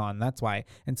glasses on, that's why.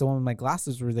 And so when my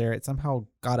glasses were there, it somehow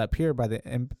got up here by the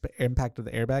impact of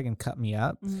the airbag and cut me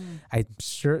up. I'm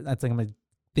sure that's like, I'm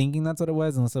thinking that's what it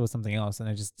was, unless it was something else, and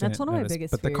I just That's didn't one of my notice.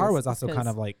 biggest But the car fears was also kind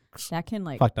of like That can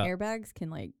like fucked up. airbags can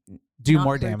like do not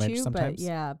more hurt damage you, sometimes. But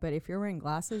yeah, but if you're wearing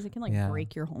glasses, it can like Yeah.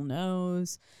 break your whole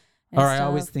nose. And Or I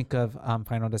always stuff. think of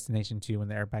Final Destination 2 when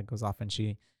the airbag goes off and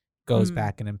she goes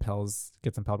back and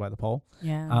gets impelled by the pole.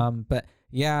 Yeah. But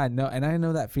yeah, no, and I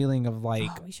know that feeling of like,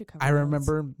 Oh, we should cover I those.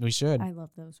 remember we should I love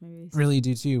those movies. really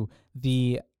do too.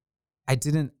 I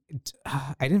didn't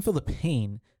feel the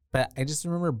pain, but I just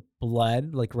remember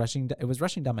blood like rushing. It was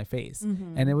rushing down my face,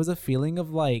 Mm-hmm. and it was a feeling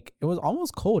of like it was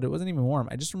almost cold. It wasn't even warm.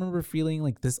 I just remember feeling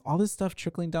like all this stuff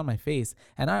trickling down my face,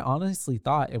 and I honestly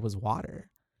thought it was water.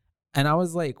 And I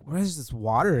was like, "Where's this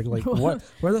water? Like, what?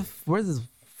 Where's this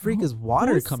freak is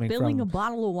water Who's coming spilling from?" a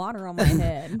bottle of water on my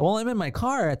head. Well, I'm in my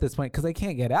car at this point because I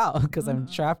can't get out because I'm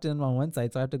trapped in on one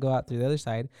side, so I have to go out through the other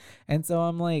side. And so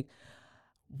I'm like,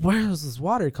 where is this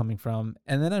water coming from?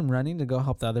 And then I'm running to go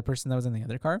help the other person that was in the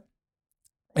other car.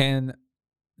 And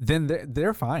then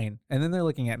they're fine. And then they're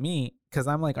looking at me because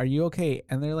I'm like, "Are you okay?"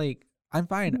 And they're like, "I'm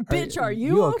fine." Bitch, are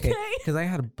you okay? Because I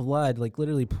had blood like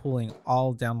literally pooling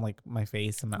all down like my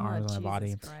face and my arms and my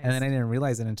body. Jesus And then I Christ. didn't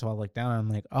realize it until I looked down and I'm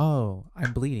like, "Oh,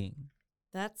 I'm bleeding."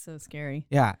 That's so scary.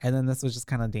 Yeah. And then this was just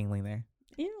kind of dangling there.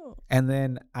 Ew. And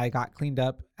then I got cleaned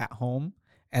up at home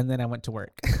and then I went to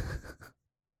work.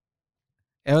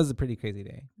 It was a pretty crazy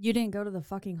day. You didn't go to the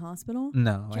fucking hospital?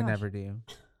 No, I Josh. never do.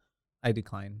 I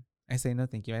decline. I say, no,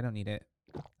 thank you. I don't need it.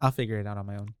 I'll figure it out on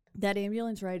my own. That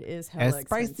ambulance ride is hella It's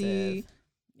pricey. expensive.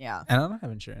 Yeah. And I don't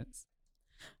have insurance.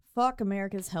 Fuck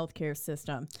America's healthcare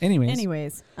system.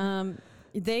 Anyways,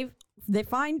 They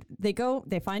find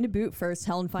a boot first.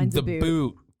 Helen finds the a boot.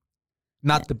 boot.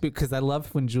 Not the boot, because I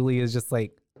love when Julie is just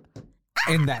like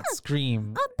in that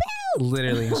scream. A boot.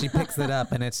 Literally. And she picks it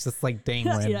up and it's just like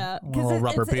dangling. Yeah, A little because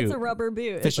rubber boot. it's a rubber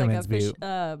boot. Fisherman's it's like boot.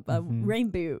 a Mhm. rain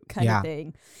boot kind Yeah. of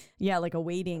thing. Yeah, like a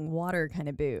wading water kind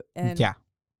of boot. And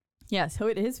Yeah. so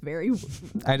it is very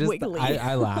wiggly.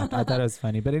 I laughed. I thought it was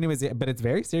funny. But anyways, but it's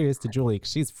very serious to Julie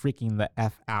because she's freaking the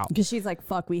F out. Because she's like,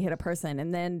 fuck, we hit a person.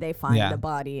 And then they find Yeah. a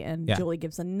body. And Yeah. Julie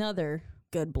gives another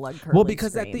good blood curdling Well,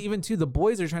 because scream. even too, the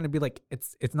boys are trying to be like,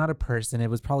 it's not a person. It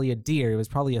was probably a deer. It was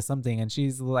probably a something. And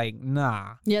she's like,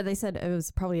 nah. Yeah, they said it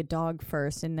was probably a dog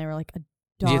first. And they were like, a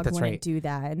dog Yeah, that's wouldn't right. do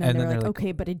that. And then they're like,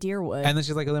 okay, but a deer would. And then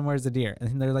she's like, well, then where's the deer?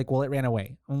 And they're like, well, it ran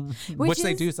away. Which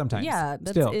they is- do sometimes. Yeah,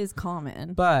 that still. is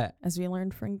common. But as we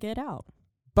learned from Get Out.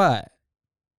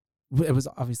 it was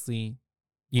obviously,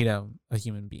 a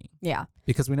human being. Yeah.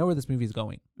 Because we know where this movie is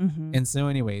going. Mm-hmm. And so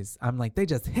anyways, I'm like, they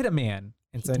just hit a man.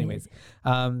 And He so anyways,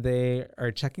 they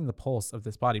are checking the pulse of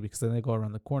this body because then they go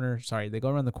around the corner. They go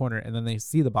around the corner and then they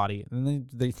see the body. And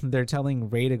then they're telling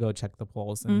Ray to go check the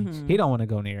pulse. And Mhm. he don't want to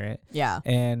go near it. Yeah.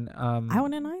 And I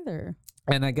wouldn't either.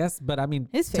 and I guess, but I mean,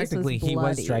 His face was technically he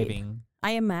was bloody. driving.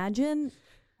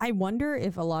 I wonder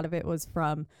if a lot of it was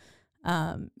from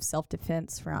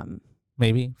self-defense from,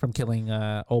 Maybe from killing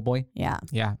old boy. yeah.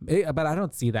 Yeah. But I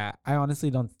don't see that. I honestly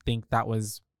don't think that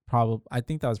was I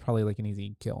think that was probably like an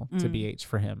easy kill to BH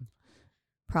for him.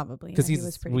 Probably. Because Yeah, he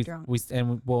was pretty drunk.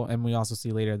 And we also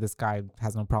see later this guy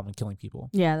has no problem killing people.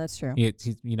 Yeah, that's true.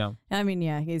 He's I mean,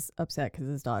 yeah, he's upset because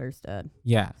his daughter's dead.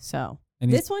 yeah. So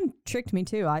And this one tricked me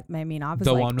too. I mean, I was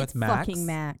The like, one with it's Max? fucking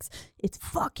Max. It's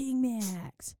fucking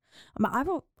Max.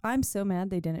 I'm so mad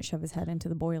they didn't shove his head into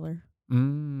the boiler.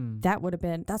 That would have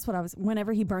been. That's what I was.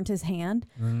 Whenever he burnt his hand,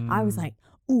 I was like,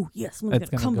 "Ooh, yes, someone's It's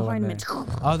gonna gonna come go in behind him."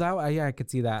 And Oh, yeah, I could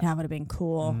see that. that would have been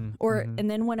cool. Mhm.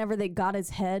 And then whenever they got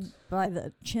his head by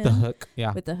the chin The hook.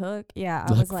 Yeah. with the hook, yeah,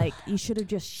 The I was hook. like, you should have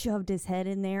just shoved his head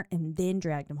in there and then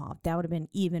dragged him off. That would have been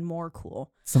even more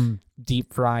cool. Some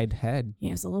deep fried head.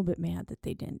 Yeah, I was a little bit mad that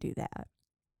they didn't do that.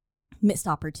 Missed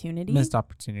opportunity. Missed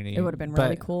opportunity. It would have been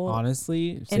really But cool.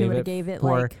 honestly, and it save would it have gave it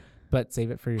for, like but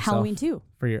save it for yourself. Halloween 2.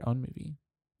 For your own movie.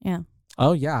 Yeah.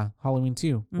 Oh yeah, Halloween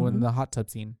 2 when Mhm. the hot tub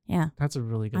scene. Yeah. That's a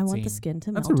really good I scene. want the skin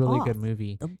to melt That's a really off. good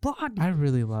movie. The body. I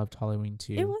really loved Halloween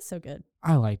 2. It was so good.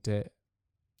 I liked it.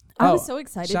 I was Oh, so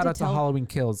excited Shout to out tell. to Halloween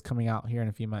Kills coming out here in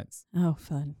a few months. Oh,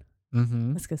 fun.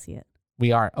 Mm-hmm. Let's go see it.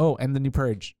 We are. Oh, and the new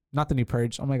Purge. Not the new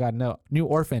Purge. Oh my God, no. New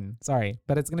Orphan. Sorry,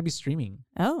 but it's gonna be streaming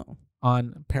Oh.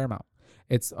 on Paramount.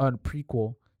 It's a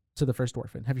prequel to the first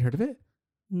Orphan. Have you heard of it?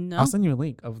 No. I'll send you a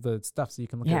link of the stuff so you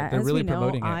can look Yeah, at it. They're as really we know,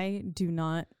 promoting it. I do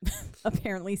not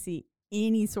apparently see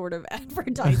any sort of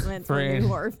advertisement for For new any-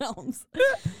 horror films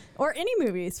or any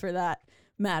movies for that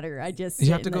matter. I just You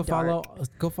sit have to in go the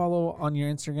dark. follow on your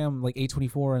Instagram like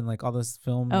A24 and like all this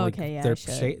film. Oh, like, okay, yeah, their I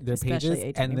should, their especially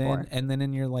pages, A24. and then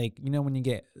in your like when you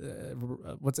get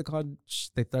what's it called?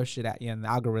 They throw shit at you and the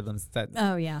algorithms that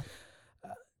Oh yeah.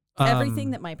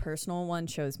 Everything that my personal one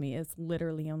shows me is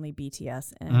literally only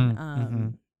BTS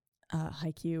and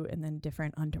Haikyuu and then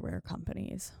different underwear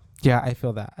companies Yeah, I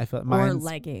feel that. I feel or mine's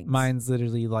leggings. mine's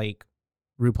literally like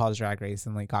RuPaul's Drag Race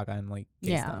and like Gaga and like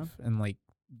gay Yeah. stuff and like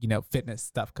fitness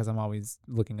stuff because I'm always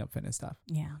looking up fitness stuff.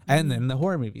 Yeah. And then the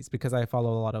horror movies because I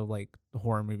follow a lot of like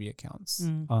horror movie accounts.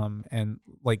 And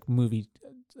like movie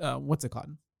what's it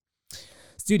called?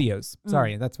 Studios.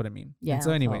 Sorry, that's what I mean. Yeah. And so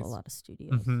I follow anyways. a lot of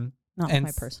studios. Mhm. Not And my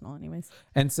s- personal, anyways.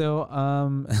 And so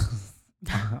on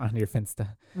your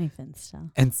Finsta. My Finsta.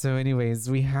 And so anyways,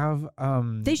 we have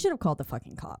They should have called the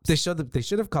fucking cops. they should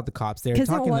have called the cops. They're 'Cause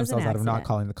it talking was an themselves out of not accident.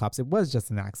 calling the cops. It was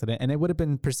just an accident, and it would have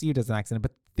been perceived as an accident.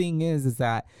 But the thing is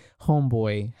that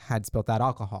homeboy had spilt that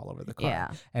alcohol over the car,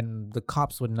 Yeah. and the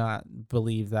cops would not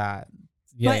believe that.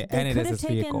 Yeah, but they and it could is have his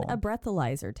taken vehicle. a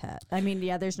breathalyzer test. I mean,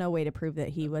 yeah, there's no way to prove that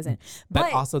he wasn't.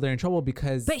 But also, they're in trouble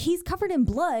because But he's covered in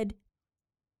blood.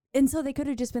 And so they could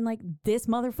have just been like, this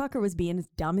motherfucker was being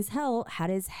dumb as hell, had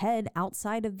his head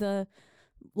outside of the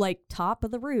like top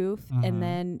of the roof, and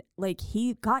then like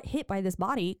he got hit by this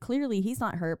body. Clearly he's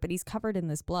not hurt, but he's covered in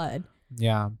this blood.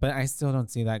 Yeah, but I still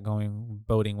don't see that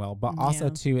boding well. But also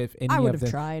too, if any I would of have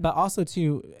them, tried. but also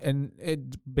too, and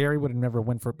Barry would have never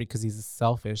went for it because he's a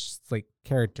selfish like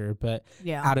character. But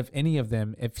out of any of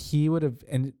them, if he would have,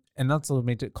 and also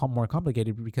made it more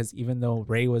complicated because even though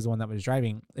Ray was the one that was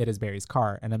driving, it is Barry's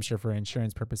car, and I'm sure for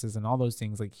insurance purposes and all those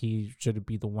things, like he should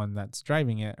be the one that's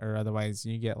driving it, or otherwise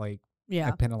you get like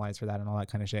penalized for that and all that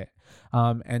kind of shit.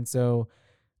 And so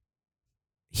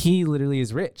he literally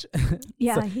is rich.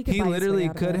 Yeah, so he literally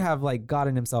could have like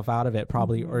gotten himself out of it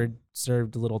probably, or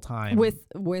served a little time with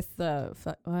the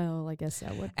well, I guess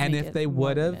that would. And if they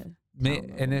would have,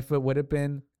 and if it would have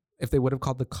been, if they would have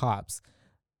called the cops,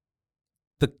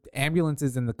 the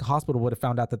ambulances in the hospital would have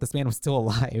found out that this man was still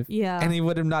alive. Yeah. And he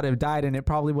would have not have died, and it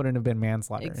probably wouldn't have been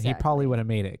manslaughter. Exactly. He probably would have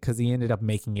made it because he ended up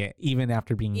making it even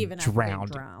after being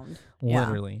drowned.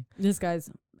 Literally. This guy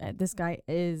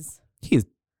is. He's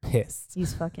pissed.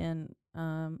 He's fucking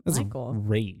That's Michael.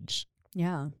 Rage.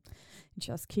 Yeah.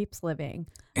 Just keeps living.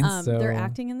 And so, their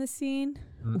acting in the scene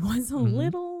was a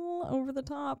little over the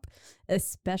top,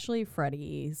 especially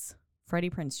Freddie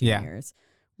Prinze Jr.'s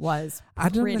was pretty bad. I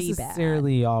don't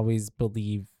necessarily always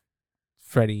believe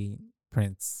Freddie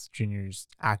Prinze Jr.'s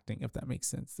acting, if that makes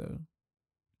sense, though.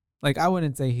 Like, I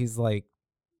wouldn't say he's like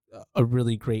a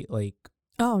really great, like.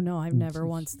 Oh no, I've never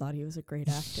once thought he was a great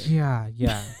actor. Yeah.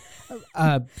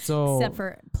 So except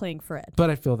for playing Fred. But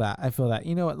I feel that.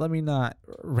 You know what? Let me not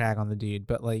rag on the dude,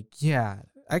 but like, yeah,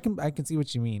 I can see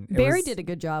what you mean. Barry did a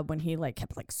good job when he like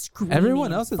kept like screaming.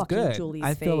 Everyone else is good. Julie's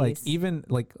I feel like face. even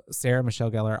like Sarah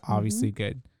Michelle Gellar, obviously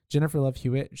good. Jennifer Love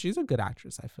Hewitt, she's a good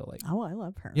actress. I feel like. Oh, I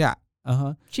love her. Yeah.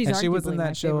 She was in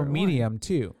that show Medium one.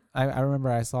 too. I remember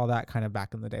I saw that kind of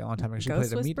back in the day, a long time ago. She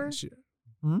Ghost played Whisperer?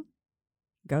 a medium.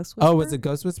 Ghost Whisperer. Oh, was it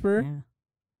Ghost Whisperer? Yeah.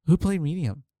 Who played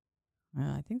Medium?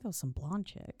 I think that was some blonde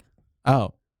chick.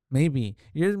 Oh, maybe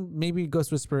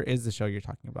Ghost Whisperer is the show you're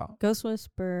talking about. Ghost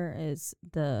Whisperer is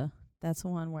that's the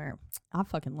one where I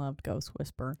fucking loved Ghost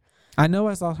Whisperer. I know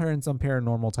I saw her in some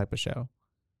paranormal type of show.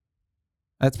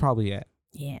 That's probably it.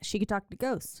 Yeah, she could talk to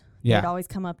ghosts. Yeah. They'd always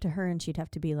come up to her and she'd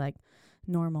have to be like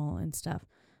normal and stuff.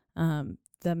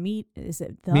 The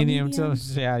medium? So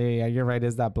yeah, you're right.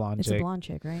 Is that blonde chick? It's a blonde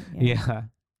chick, right? Yeah.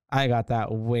 I got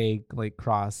that way like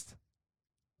crossed.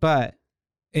 But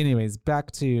anyways,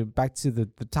 back to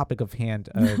the topic of hand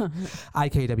of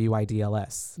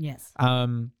IKWIDLS. Yes.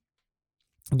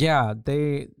 Yeah,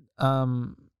 they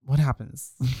what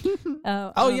happens?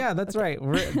 Yeah, that's right.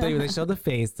 They show the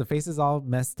face. The face is all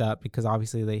messed up because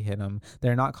obviously they hit him.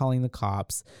 They're not calling the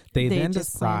cops. They then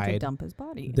just plan to decide dump his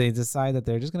body. They decide that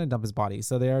they're just going to dump his body.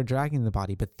 So they are dragging the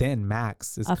body, but then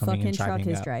Max is coming and driving up. A fucking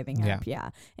truck is driving up. Yeah.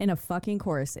 In a fucking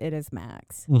course, it is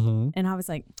Max. Mm-hmm. And I was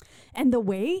like, and the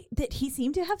way that he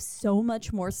seemed to have so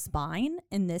much more spine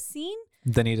in this scene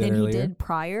than he did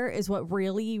prior is what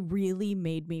really, really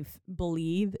made me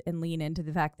believe and lean into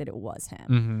the fact that it was him.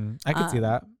 Mm-hmm. I could see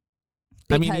that.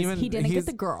 Because he didn't get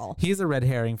the girl. He's a red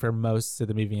herring for most of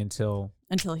the movie until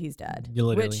he's dead.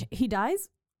 Which he dies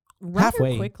rather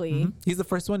halfway quickly. Mm-hmm. He's the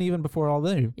first one even before all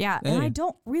them. Yeah, and I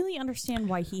don't really understand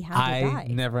why he had to die. I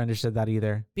never understood that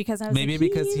either. Because I was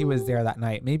because he was there that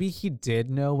night. Maybe he did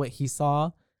know what he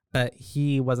saw, but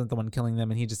he wasn't the one killing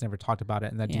them, and he just never talked about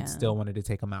it. And that dude still wanted to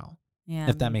take him out. Yeah,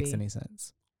 if that makes any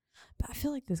sense. But I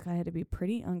feel like this guy had to be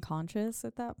pretty unconscious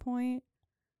at that point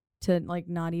to like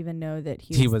not even know that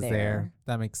he was there.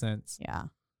 That makes sense. Yeah.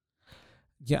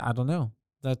 Yeah, I don't know.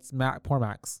 That's Poor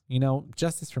Max. You know,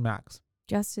 justice for Max.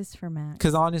 Justice for Max.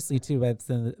 Because honestly, too, at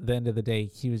the end of the day,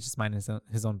 he was just minding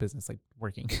his own business, like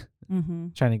working,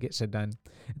 trying to get shit done.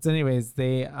 So, anyways,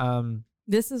 they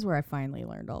This is where I finally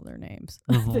learned all their names.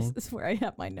 This is where I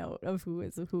have my note of who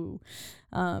is who.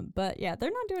 But yeah,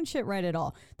 they're not doing shit right at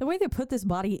all. The way they put this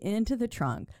body into the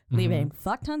trunk, leaving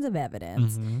fuck tons of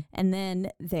evidence, and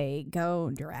then they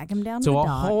go drag him down to a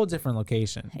dock. whole different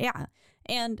location. Yeah.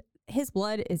 And his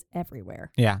blood is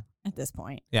everywhere. Yeah. At this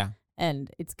point. Yeah.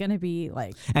 And it's going to be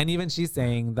like. And even she's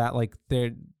saying that like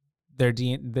there's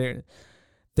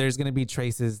going to be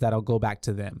traces that'll go back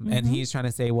to them. And he's trying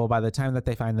to say, well, by the time that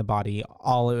they find the body,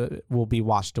 all of it will be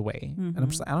washed away. And I'm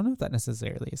just like, I don't know if that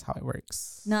necessarily is how it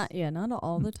works. Not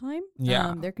all the time.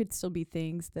 Yeah. There could still be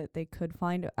things that they could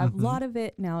find. A lot of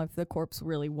it now, if the corpse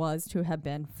really was to have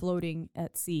been floating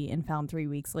at sea and found 3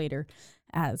 weeks later,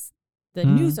 as the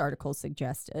news article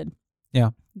suggested.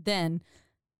 Yeah. Then,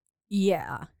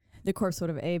 yeah, the corpse would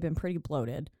have been pretty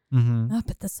bloated.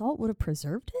 But the salt would have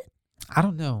preserved it. I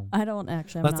don't know. I don't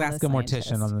actually. Let's ask a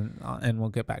mortician and we'll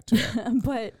get back to it.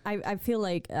 But I feel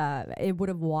like it would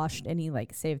have washed any,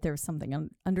 like, say if there was something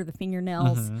under the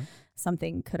fingernails,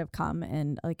 something could have come,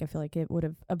 and like I feel like it would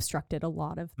have obstructed a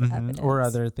lot of the evidence. Or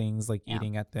other things like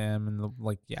eating at them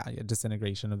and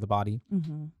disintegration of the body.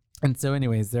 And so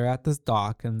anyways, they're at this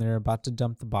dock and they're about to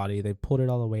dump the body. They pulled it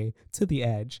all the way to the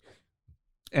edge.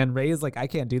 And Ray is like, I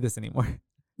can't do this anymore.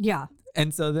 Yeah.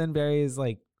 And so then Barry is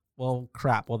like, well,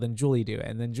 crap. Well, then Julie do it.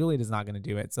 And then Julie is not going to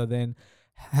do it. So then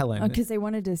Helen. Because they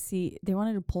wanted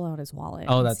to pull out his wallet.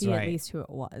 Oh, and that's see right. At least who it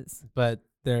was. But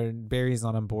Barry's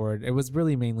not on board. It was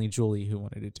really mainly Julie who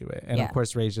wanted to do it. And of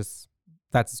course, Ray's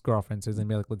that's his girlfriend. So he's going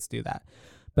to be like, let's do that.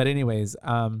 But anyways,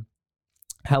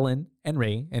 Helen and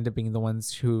Ray end up being the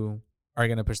ones who are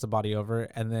going to push the body over.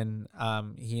 And then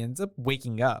he ends up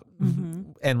waking up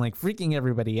and like freaking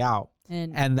everybody out.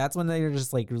 And that's when they're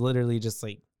just like literally just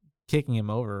like kicking him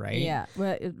over, right? Yeah.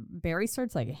 Well, Barry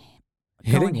starts like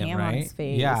hitting him, right? on his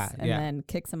face. Yeah. And then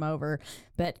kicks him over,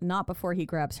 but not before he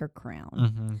grabs her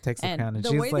crown. Takes the crown. And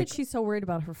the way that she's so worried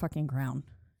about her fucking crown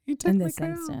in this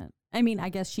instant. I mean, I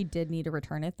guess she did need to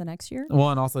return it the next year. Well,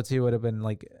 and also too would have been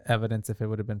like evidence if it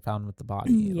would have been found with the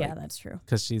body. Yeah, like, that's true.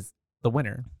 Because she's the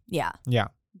winner. Yeah. Yeah.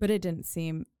 But it didn't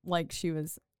seem like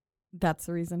that's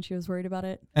the reason she was worried about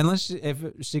it. Unless if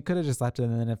she could have just left it,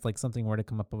 and then if like something were to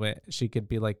come up of it, she could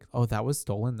be like, oh, that was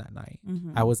stolen that night.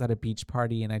 I was at a beach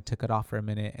party and I took it off for a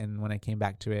minute, and when I came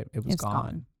back to it, it was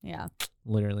gone. Yeah.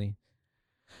 Literally.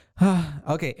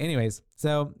 Okay, anyways,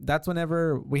 so that's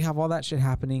whenever we have all that shit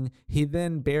happening.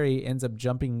 Barry ends up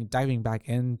diving back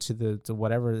into the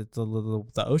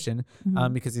ocean,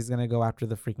 because he's gonna go after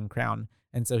the freaking crown.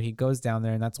 And so he goes down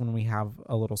there, and that's when we have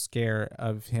a little scare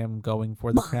of him going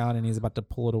for the crown, and he's about to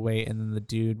pull it away, and then the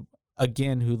dude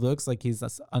again, who looks like he's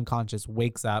unconscious,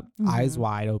 wakes up, eyes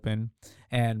wide open,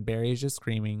 and Barry is just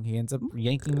screaming. He ends up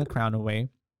yanking the crown away,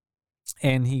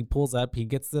 and he pulls up, he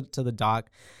gets to the dock,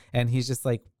 and he's just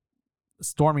like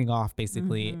storming off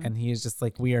basically. And he is just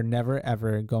like, we are never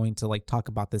ever going to like talk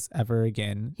about this ever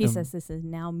again. He says this is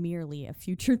now merely a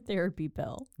future therapy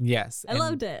bill. Yes. I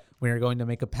loved it. We are going to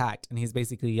make a pact, and he's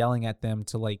basically yelling at them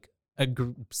to like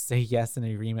say yes in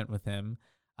agreement with him.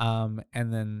 And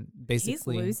then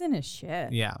basically he's losing his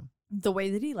shit. Yeah. The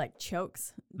way that he like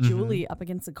chokes Julie up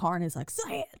against the car and is like,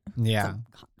 say it. Yeah. Like,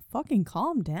 fucking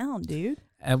calm down, dude.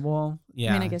 And well, yeah,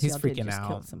 I mean, I guess he's y'all freaking did just out.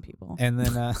 kill some people. And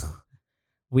then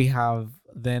we have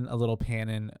then a little pan,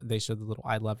 and they show the little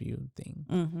 "I love you" thing.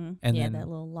 And yeah, then that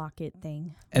little locket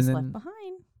thing and was then left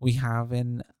behind. We have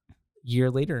an year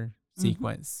later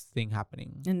sequence thing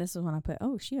happening. And this is when I put,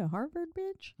 oh, she a Harvard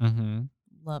bitch?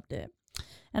 Loved it.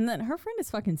 And then her friend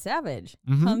is fucking savage.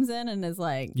 Comes in and is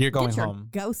like, you're going get your home.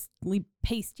 Ghostly,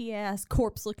 pasty ass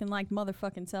corpse looking like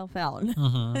motherfucking self out.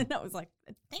 And I was like,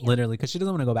 damn. Literally, because she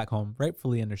doesn't want to go back home.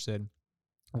 Rightfully understood.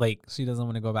 Like, she doesn't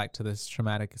want to go back to this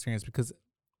traumatic experience, because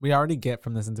we already get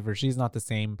from this interview, she's not the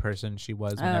same person she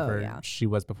was whenever she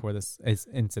was before this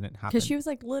incident happened. Because she was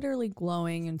like literally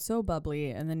glowing and so bubbly,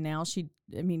 and then now she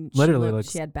literally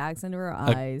she had bags under her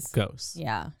eyes. Ghost.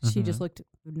 Yeah, she just looked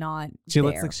not. She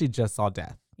looks like she just saw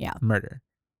death. Yeah, murder.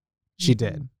 She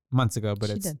did months ago, but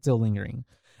it's still lingering.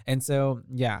 And so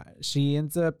she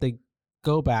ends up. They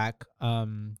go back.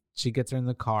 She gets her in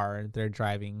the car. They're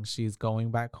driving. She's going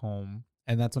back home.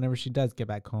 And that's whenever she does get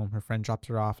back home, her friend drops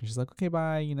her off, and she's like, okay,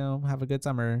 bye, have a good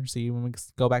summer. See you when we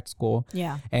go back to school.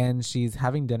 Yeah. And she's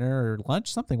having dinner or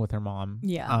lunch, something with her mom.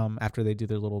 Yeah. After they do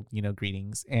their little,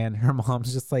 greetings. And her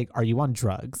mom's just like, are you on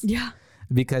drugs? Yeah.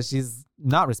 Because she's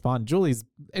not responding.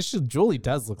 Julie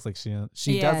does look like she does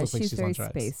look like she's on drugs. She's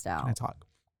very spaced out. Can I talk?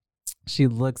 She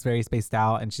looks very spaced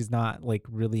out, and she's not like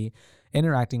really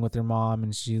interacting with her mom,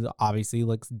 and she obviously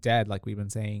looks dead, like we've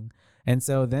been saying. And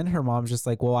so then her mom's just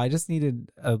like, well, I just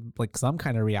needed some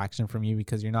kind of reaction from you,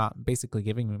 because you're not basically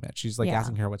giving me much. She's like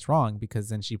asking her what's wrong, because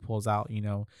then she pulls out,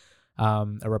 a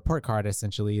report card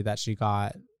essentially that she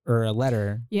got, or a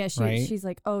letter. Yeah, she's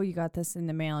like, oh, you got this in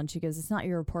the mail. And she goes, it's not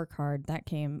your report card. That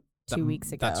came 2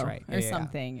 weeks ago. That's right. Or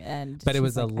something. But it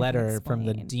was a letter from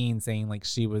the dean saying like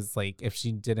she was like, if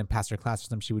she didn't pass her class or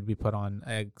something, she would be put on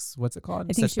what's it called? I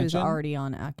think suspension? She was already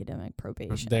on academic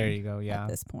probation. There you go. Yeah. At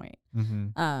this point.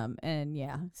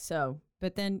 And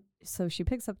so she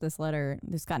picks up this letter.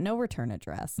 It's got no return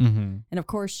address. And of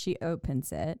course she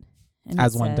opens it. And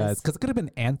as one does. Because it could have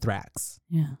been anthrax.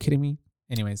 Yeah. Kidding me?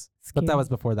 Anyways. But that was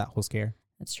before that whole scare.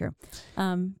 That's true.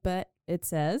 But it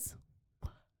says,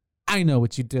 I know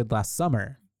what you did last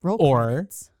summer. Or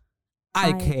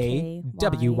IKWYDLS.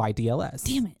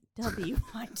 Damn it.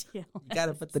 WYDLS. You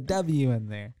gotta put the W in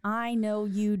there. I know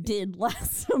you did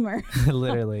last summer.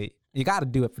 Literally. You got to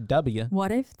do it for W.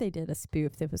 What if they did a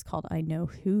spoof that was called I Know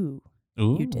Who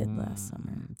You Did Last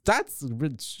Summer? That's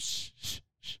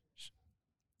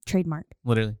Trademark.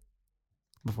 literally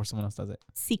before someone else does it.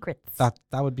 Secrets. That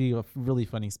would be a really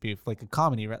funny spoof, like a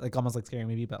comedy, right? Like almost like Scary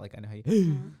Movie, but like I know how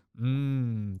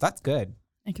you. That's good.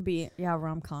 It could be,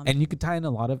 rom-com. And you could tie in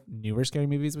a lot of newer scary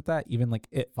movies with that, even like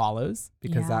It Follows,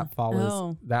 because that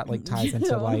follows that like ties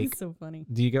into like. So funny.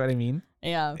 Do you get what I mean?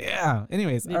 Yeah. Yeah.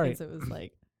 Anyways, all right. Because it was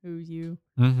like who you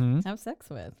Mm-hmm. have sex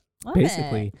with. Love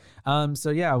Basically. it. So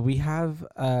yeah, we have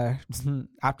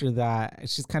after that,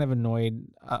 she's kind of annoyed.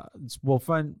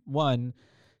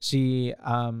 She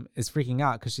is freaking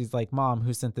out because she's like, Mom,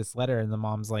 who sent this letter? And the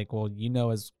mom's like, well, you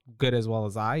know as good as well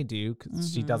as I do,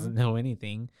 because she doesn't know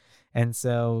anything. And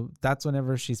so that's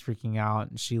whenever she's freaking out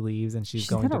and she leaves and she's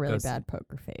going got to a really go bad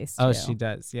poker face. Oh, too. she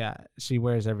does. Yeah. She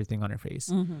wears everything on her face.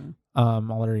 Mm-hmm.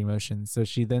 All her emotions. So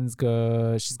she's going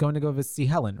to go see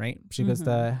Helen, right? She goes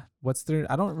to,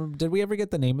 did we ever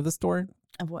get the name of the store?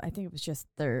 Well, I think it was just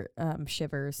their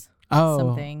Shivers. Oh,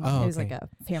 something. Oh, it was okay. like a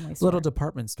family store. Little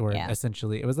department store, Yeah.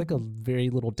 essentially. It was like a very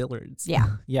little Dillard's. Yeah.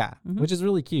 Yeah. Mhm. Which is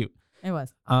really cute. It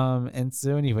was. And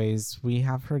so anyways, we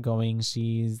have her going.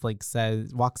 She's like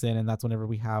walks in, and that's whenever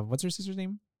we have, what's her sister's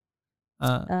name?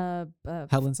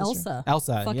 Helen's sister?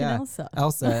 Elsa. Fucking Yeah.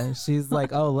 Elsa. She's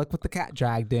like, oh, look what the cat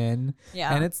dragged in.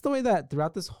 Yeah. And it's the way that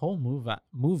throughout this whole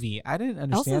movie, I didn't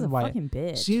understand Elsa's a why fucking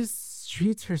bitch. she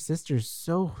treats her sister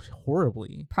so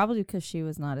horribly. Probably because she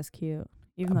was not as cute,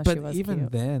 even though she was even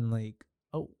cute. then, like,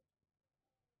 oh,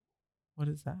 what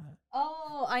is that?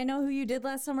 Oh, I Know Who You Did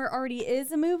Last Summer already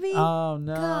is a movie? Oh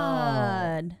no!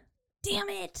 God. Damn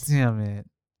it. Damn it!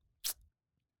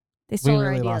 They stole our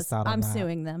really ideas. lost out on I'm that.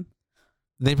 suing them.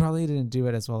 They probably didn't do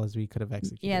it as well as we could have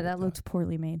executed. Yeah, with that looked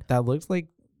poorly made. That looks like,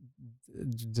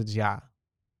 yeah.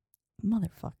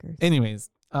 Motherfuckers.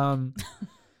 Anyways, well,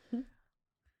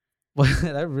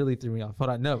 that really threw me off.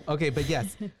 Hold on, no, okay, but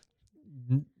yes,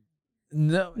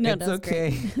 no, it's that's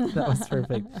okay. great. That was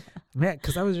perfect, man.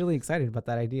 Because I was really excited about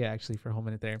that idea actually for a whole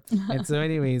minute there. And so,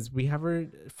 anyways, we have her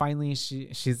finally.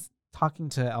 She's talking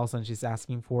to Elsa and she's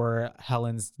asking for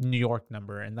Helen's New York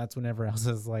number, and that's whenever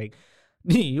Elsa's like,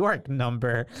 New York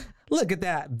number. Look at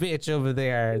that bitch over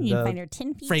there. You the find her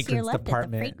 10 feet to fragrance your left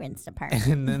department. at the fragrance department.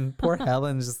 And then poor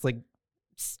Helen's just like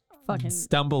Fucking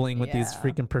stumbling with these yeah.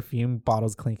 freaking perfume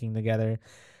bottles clinking together.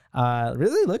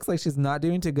 Really looks like she's not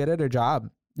doing too good at her job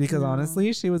because No.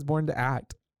 honestly, she was born to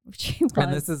act. She was.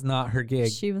 And this is not her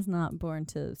gig. She was not born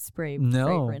to spray No.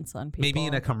 fragrance on people. Maybe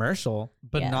in a commercial,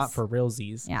 but not Yes. for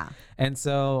realsies. Yeah. And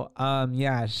so,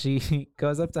 yeah, she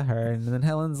goes up to her, and then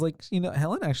Helen's like,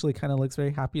 Helen actually kind of looks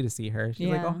very happy to see her. She's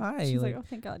like, oh, hi. She's like, oh,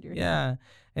 thank God you're here. yeah.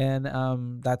 And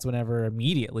that's whenever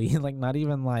immediately, like, not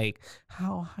even like,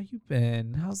 how you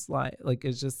been? How's like,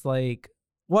 it's just like,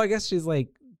 well, I guess she's like,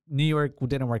 New York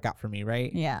didn't work out for me,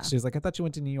 right? Yeah. She was like, I thought you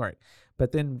went to New York.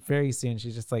 But then very soon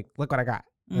she's just like, look what I got.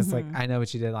 And it's like, I know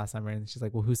what you did last summer. And she's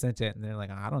like, well, who sent it? And they're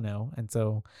like, I don't know. And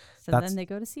so that's then they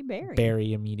go to see Barry.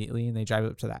 Barry immediately, and they drive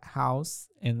up to that house.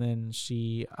 And then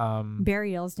she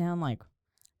Barry yells down like,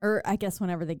 or I guess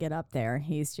whenever they get up there,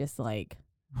 he's just like,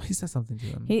 he says something to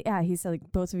him. he said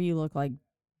like, both of you look like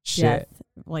Shit. death,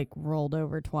 like rolled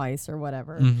over twice or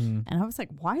whatever. Mhm. And I was like,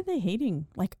 why are they hating?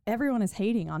 Like everyone is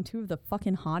hating on two of the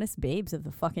fucking hottest babes of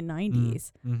the fucking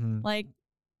 90s. Mhm. Like,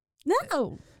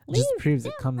 no. Just leave proves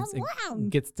them it comes, alone. it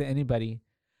gets to anybody.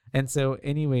 And so,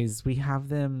 anyways, we have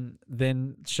them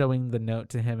then showing the note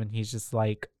to him, and he's just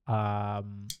like,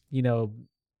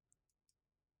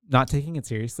 not taking it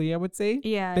seriously, I would say.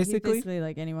 Yeah, basically. basically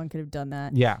like anyone could have done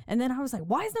that. Yeah. And then I was like,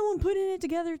 why is no one putting it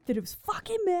together that it was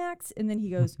fucking Max? And then he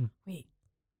goes, wait,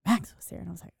 Max was there. And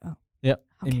I was like, oh, Yep.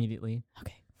 Okay. Immediately.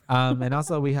 okay. And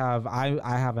also we have, I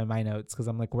have in my notes, because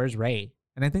I'm like, where's Ray?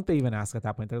 And I think they even ask at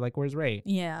that point, they're like, where's Ray?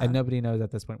 Yeah. And nobody knows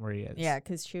at this point where he is. Yeah,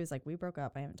 because she was like, we broke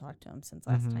up. I haven't talked to him since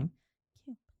last Mhm. time.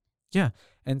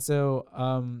 And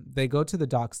so they go to the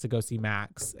docks to go see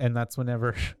Max, and that's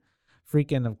whenever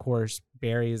freaking, of course,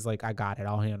 Barry is like, I got it,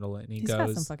 I'll handle it. And He's goes, got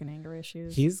some fucking anger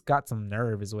issues. he's got some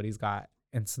nerve is what he's got.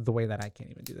 And so the way that I can't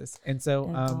even do this. And so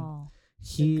That doll.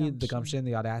 the gumption,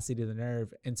 the audacity, the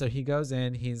nerve. And so he goes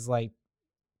in, he's like,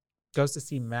 goes to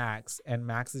see Max, and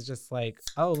Max is just like,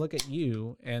 oh, look at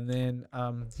you. And then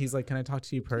he's like, can I talk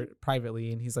to you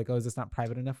privately? And he's like, oh, is this not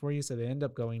private enough for you? So they end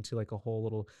up going to like a whole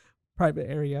little private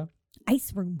area,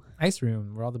 Ice room. ice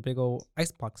room, where all the big old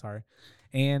ice blocks are,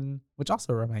 and which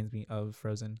also reminds me of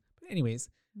Frozen. But anyways,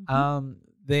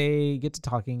 they get to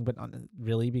talking, but not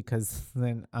really, because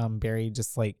then Barry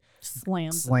just like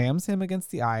Slams. slams him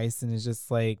against the ice and is just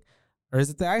like, Or is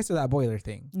it the ice or that boiler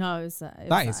thing? No, it was The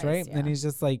ice, right? Yeah. And he's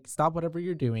just like, stop whatever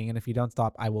you're doing, and if you don't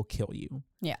stop, I will kill you.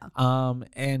 Yeah.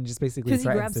 And just basically Because he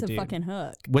threatens grabs the the dude fucking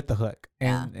hook. with the hook,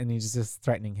 Yeah. and he's just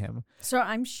threatening him. So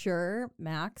I'm sure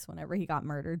Max, whenever he got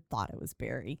murdered, thought it was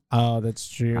Barry. Oh, that's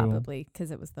true. Probably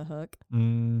because it was the hook.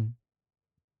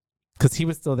 Because he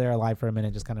was still there alive for a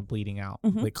minute, just kind of bleeding out,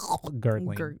 like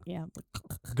gurgling. Yeah.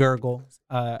 Gurgle.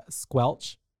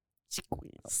 Squelch.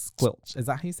 Squelch. Is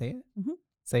that how you say it? Mhm.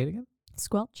 Say it again.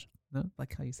 Squelch. No,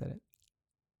 like how you said it.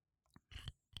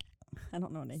 I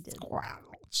don't know what I did.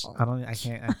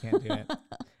 I can't do it.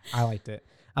 I liked it.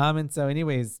 And so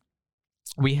anyways,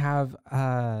 we have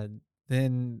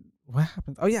then what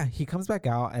happens? Oh yeah, he comes back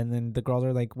out, and then the girls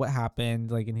are like, what happened?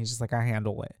 Like, and he's just like, I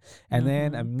handle it. And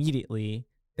then immediately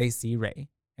they see Ray,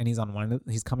 and he's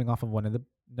coming off of one of the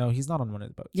no, he's not on one of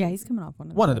the boats. Yeah, he's coming off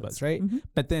one of the boats, right?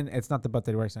 But then it's not the boat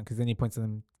that he works on, because then he points to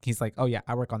them. He's like, oh yeah,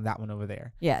 I work on that one over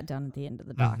there. Yeah, down at the end of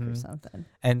the dock or something.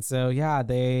 And so yeah,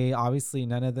 they obviously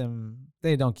none of them,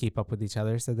 they don't keep up with each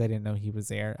other, so they didn't know he was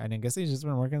there. And I guess he's just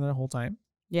been working there the whole time.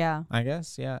 Yeah, I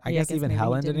guess. Yeah, I guess even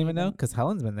Helen didn't even know, because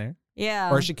Helen's been there.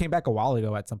 Yeah, or she came back a while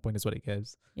ago at some point is what it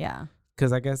gives. Yeah,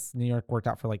 because I guess New York worked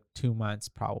out for like 2 months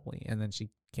probably, and then she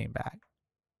came back.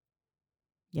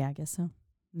 Yeah, I guess so.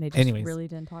 They just really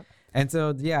didn't talk. And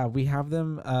so, yeah, we have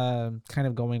them kind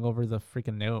of going over the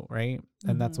freaking note, right?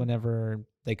 And that's whenever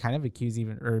they kind of accuse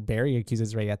Barry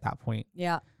accuses Ray at that point.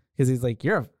 Yeah. Because he's like,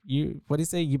 what do you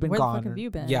say? You've been gone. Where the fuck have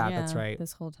you been? Yeah, that's right.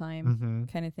 This whole time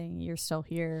kind of thing. You're still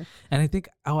here. And I think,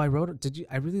 I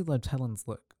really loved Helen's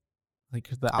look. Like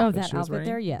the outfit that outfit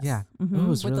there? Yes. Yeah. Mm-hmm. It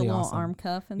was with really the little awesome. arm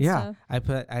cuff and stuff.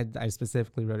 I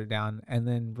specifically wrote it down. And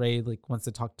then Ray like wants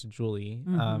to talk to Julie.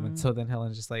 And so then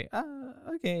Helen's just like,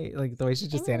 okay. Like the way she's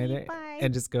just standing there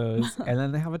and just goes. And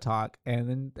then they have a talk. And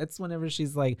then that's whenever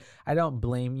she's like, I don't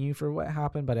blame you for what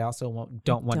happened, but I also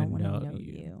don't want to know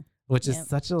you. Which is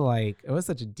such a it was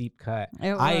such a deep cut.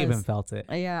 I even felt it.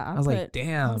 Yeah. I was like,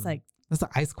 damn. I was like, that's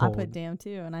ice cold. I put damn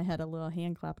too, and I had a little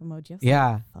hand clap emoji.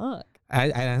 Yeah. Like, fuck.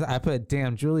 I put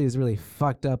damn. Julie is really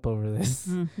fucked up over this.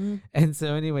 And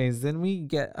so, anyways, then we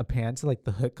get a pan to like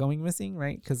the hook going missing,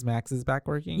 right? Because Max is back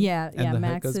working. Yeah, and the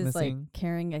Max hook goes is missing. like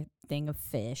carrying a thing of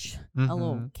fish, a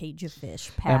little cage of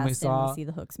fish. Past, and we see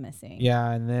the hooks missing.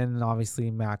 Yeah, and then obviously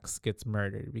Max gets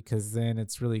murdered, because then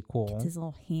it's really cool. Gets his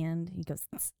little hand. He goes,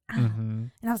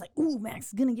 and I was like, ooh, Max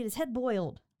is gonna get his head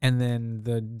boiled. And then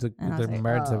the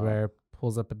murderer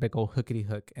pulls up a big old hookity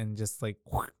hook and just like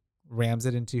rams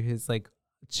it into his like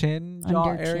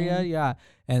jaw area. Yeah.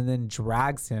 And then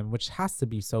drags him, which has to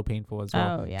be so painful as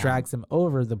well. Drags him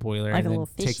over the boiler and then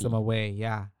takes him away.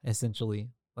 Yeah. Essentially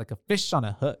like a fish on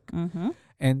a hook.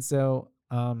 And so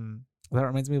that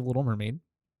reminds me of Little Mermaid.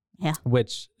 Yeah.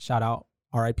 Which shout out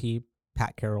R.I.P.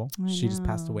 Pat Carroll. She just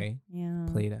passed away. Yeah.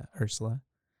 Played Ursula.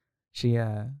 She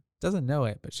doesn't know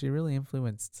it, but she really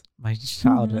influenced my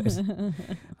childhood.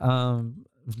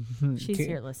 She's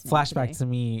here listening. Flashback today. to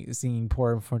me singing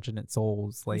Poor Unfortunate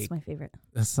Souls. Like, that's my favorite.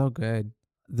 That's so good.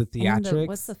 The theatrics.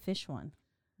 What's the fish one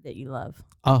that you love?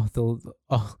 Oh,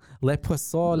 Le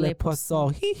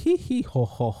Poisson, hee hee hee ho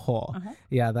ho ho.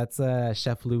 Yeah, that's a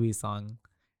Chef Louis song.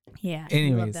 Yeah,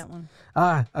 anyways, I love that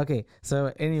one. Okay.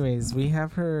 So, anyways, we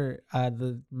have her.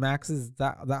 The Max is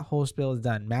that whole spiel is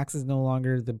done. Max is no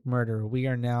longer the murderer.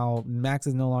 Max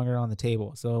is no longer on the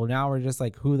table. So now we're just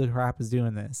like, who the crap is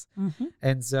doing this?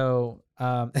 And so,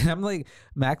 and I'm like,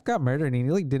 Max got murdered and he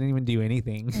like didn't even do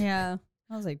anything. Yeah.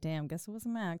 I was like, damn, guess it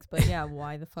wasn't Max. But yeah,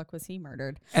 why the fuck was he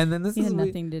murdered? And then he had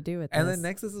nothing to do with and this. then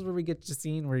next, this is where we get to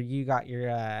scene where you got your,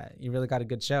 you really got a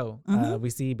good show. We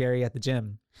see Barry at the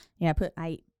gym. Yeah,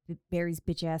 Barry's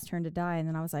bitch ass turned to die, and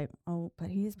then I was like, oh, but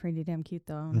he is pretty damn cute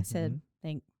though. And I said,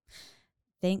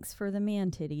 thanks for the man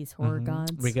titties, horror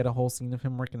gods. We get a whole scene of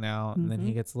him working out, and then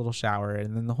he gets a little shower,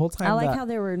 and then the whole time I like how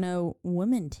there were no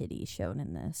woman titties shown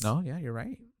in this. No, yeah, you're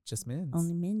right, just men's.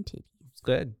 Only men titties.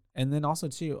 Good. And then also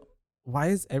too, why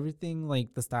is everything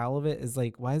like the style of it is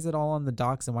like, why is it all on the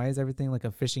docks, and why is everything like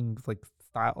a fishing like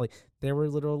style? Like there were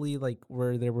literally like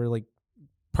where there were like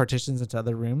partitions into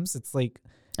other rooms. It's like,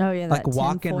 oh yeah, like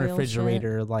walk-in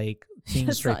refrigerator shit. Like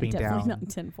things stripping down. Not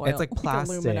tinfoil. It's like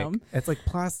plastic. Aluminum. It's like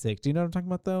plastic. Do you know what I'm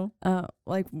talking about though?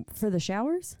 Like for the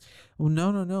showers? Well, no.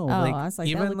 Oh, like, I was like,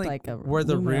 even that like a where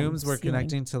the rooms were ceiling.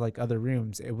 connecting to like other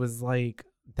rooms, it was like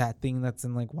that thing that's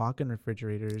in like walk-in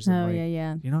refrigerators. And, like,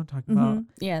 yeah. You know what I'm talking about?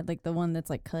 Yeah, like the one that's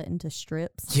like cut into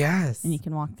strips. Yes. And you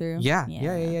can walk through. Yeah.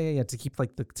 To keep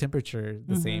like the temperature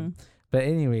the same. But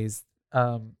anyways,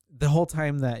 the whole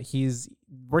time that he's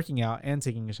working out and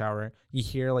taking a shower, you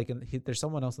hear like there's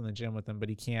someone else in the gym with him, but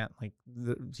he can't like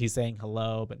he's saying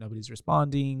hello, but nobody's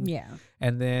responding. Yeah.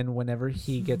 And then whenever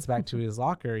he gets back to his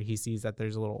locker, he sees that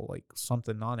there's a little like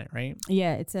something on it, right?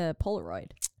 Yeah, it's a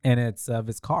Polaroid. And it's of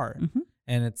his car. Mm-hmm.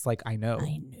 And it's like, I know.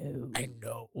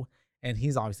 And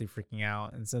he's obviously freaking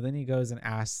out. And so then he goes and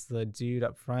asks the dude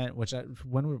up front,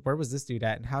 where was this dude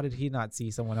at? And how did he not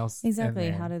see someone else? Exactly.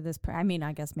 How did this, I mean,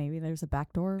 I guess maybe there's a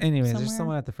back door. Anyways, there's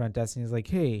someone at the front desk and he's like,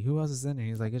 hey, who else is in there?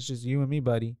 He's like, it's just you and me,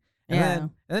 buddy.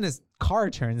 And then his car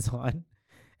turns on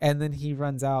and then he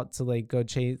runs out to like go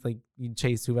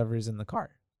chase whoever's in the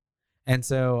car. And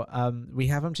so we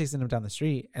have him chasing him down the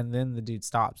street, and then the dude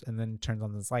stops and then turns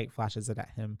on this light, flashes it at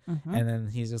him. Mm-hmm. And then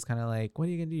he's just kind of like, what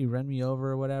are you going to do? Run me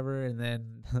over or whatever? And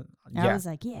then I was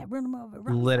like, yeah, run him over.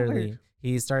 Literally,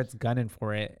 he starts gunning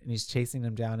for it, and he's chasing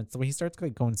him down. And so he starts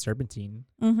like going serpentine.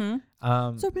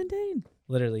 Mm-hmm. Serpentine.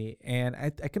 Literally. And I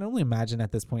can only imagine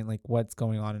at this point, like what's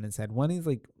going on in his head. One, he's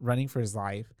like running for his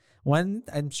life. One,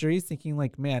 I'm sure he's thinking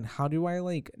like, man, how do I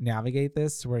like navigate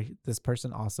this to where this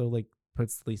person also like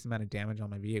puts the least amount of damage on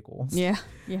my vehicle. Yeah.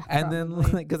 And probably.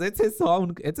 Then like, cause it's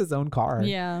his own car.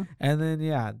 Yeah. And then,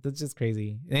 that's just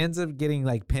crazy. It ends up getting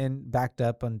like backed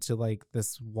up onto like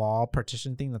this wall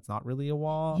partition thing. That's not really a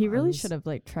wall. He really should have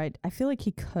like tried. I feel like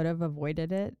he could have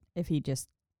avoided it if he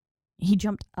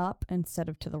jumped up instead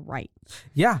of to the right.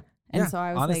 Yeah. And so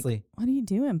I was honestly, like, what are you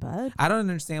doing, bud? I don't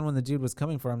understand when the dude was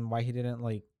coming for him, why he didn't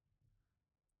like,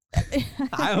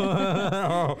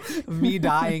 me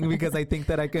dying because I think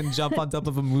that I can jump on top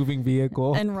of a moving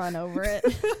vehicle and run over it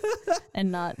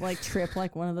and not like trip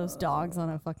like one of those dogs on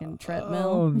a fucking treadmill.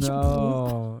 Oh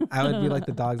no. I would be like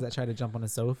the dogs that try to jump on a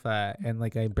sofa and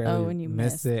like I barely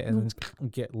miss it and then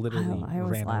get literally I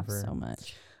always ran laugh over. so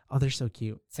much. Oh, they're so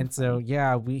cute. So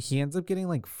he ends up getting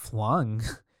like flung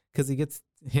because he gets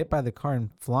hit by the car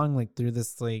and flung like through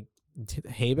this like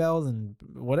hay bales and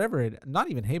whatever not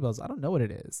even hay bales. I don't know what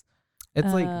it is.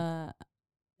 It's like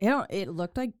it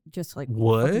looked like just like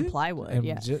wood plywood.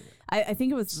 Yeah. I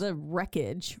think it was the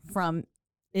wreckage from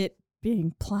it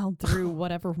being plowed through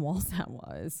whatever walls that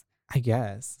was. I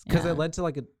guess because it led to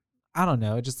like I don't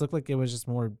know. It just looked like it was just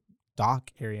more dock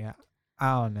area.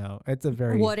 I don't know. It's a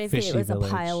very what if it was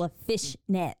village. A pile of fish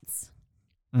nets?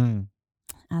 I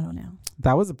don't know.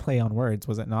 That was a play on words,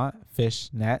 was it not? Fish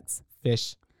nets.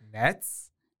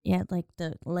 Yeah, like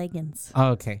the leggings.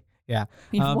 Oh, okay. Yeah. I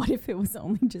mean, what if it was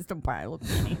only just a pile of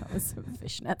pantyhose of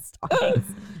fishnet stockings?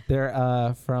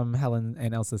 They're from Helen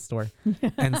and Elsa's store.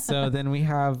 And so then we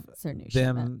have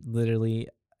them literally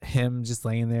him just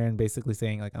laying there and basically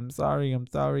saying like, I'm sorry.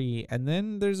 And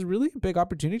then there's really a big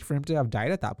opportunity for him to have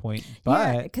died at that point.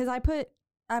 But because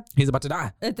he's about to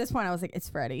die. At this point, I was like, it's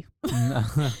Freddy.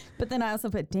 But then I also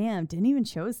put, damn, didn't even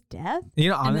show his death. You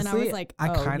know, honestly, and then I was like, I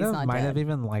kind of might have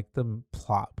even liked the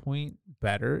plot point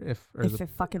better if it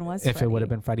fucking was if Freddy. it would have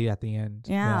been Freddy at the end.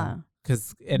 Yeah.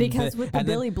 Because with the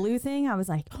Billy Blue thing, I was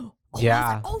like, oh, fucking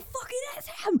that's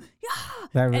him. Yeah.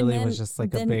 That really was just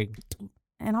like a big.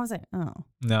 And I was like, oh.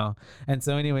 No. And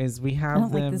so anyways, we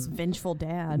have them like this vengeful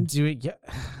dad. Do it. Yeah.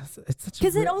 It's such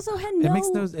because it also had no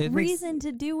reason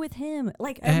to do with him.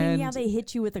 Like, I mean, they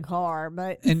hit you with a car,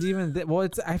 but. And even,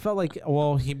 I felt like,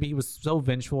 he was so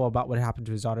vengeful about what happened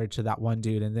to his daughter to that one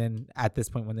dude. And then at this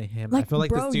point when they hit him, I feel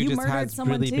like this dude just has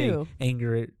really big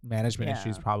anger management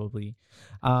issues probably.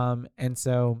 And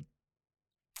so,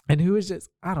 and who is just,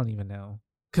 I don't even know.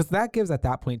 Because that gives at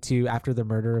that point too, after the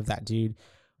murder of that dude,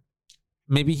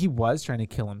 maybe he was trying to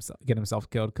kill himself, get himself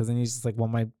killed, because then he's just like, well,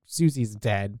 my Susie's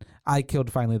dead. I killed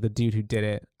finally the dude who did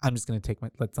it. I'm just gonna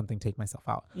let something take myself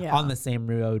out on the same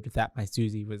road that my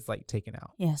Susie was like taken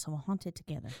out. Yeah, so we'll haunt it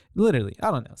together. Literally, I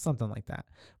don't know, something like that.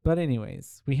 But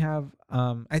anyways, we have.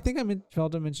 I think I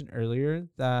failed to mention earlier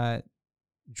that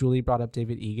Julie brought up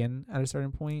David Egan at a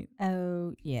certain point.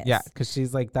 Oh, yes. Yeah, because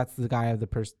she's like, that's the guy of the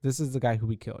person. This is the guy who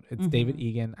we killed. It's David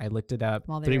Egan. I looked it up.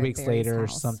 3 weeks later or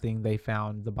something, they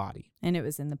found the body. And it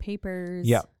was in the papers.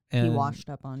 Yep. And he washed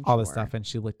up on all the stuff, and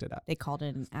she looked it up. They called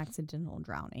it an accidental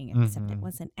drowning, except it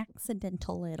wasn't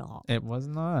accidental at all. It was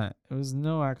not. It was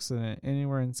no accident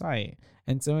anywhere in sight.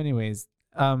 And so anyways,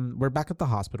 we're back at the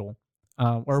hospital.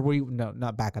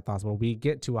 Not back at the hospital. We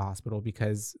get to a hospital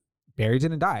because Barry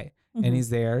didn't die. And he's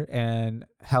there, and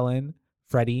Helen,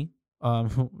 Freddie,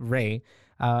 Ray,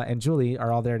 and Julie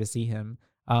are all there to see him.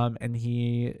 And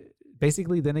he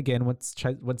basically then again once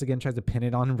again tries to pin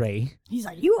it on Ray. He's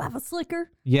like, "You have a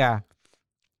slicker." Yeah.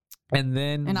 And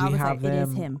then we have them it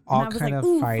is him. all kind of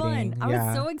fighting. Fun. I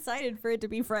was so excited for it to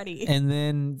be Freddie. And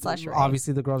then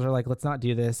obviously the girls are like, "Let's not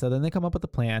do this." So then they come up with a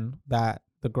plan that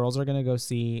the girls are gonna go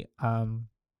see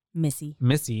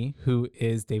Missy, who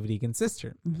is David Egan's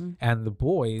sister. And the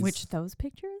boys, which those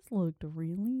pictures looked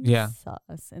really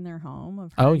sus in their home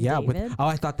of her oh and yeah, David.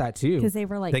 I thought that too, because they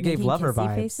were like they gave lover kissy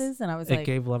vibes faces, and I was it like,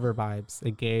 gave lover vibes.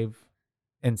 It gave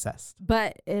incest,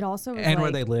 but it also was and like,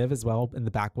 where they live as well in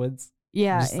the backwoods.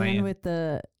 yeah, Just saying. and with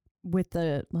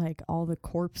the like all the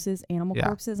corpses, animal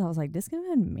corpses, I was like, this could have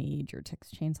been major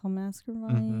Texas Chainsaw Massacre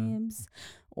vibes,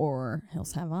 or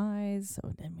Hills Have Eyes.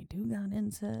 So then we do got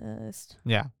incest.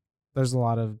 Yeah, there's a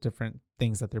lot of different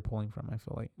things that they're pulling from. I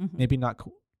feel like maybe not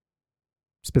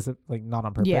specific, like not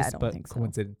on purpose, Yeah, I don't but think so.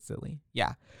 coincidentally.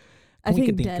 Yeah, I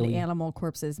think dead Coinkydingly. animal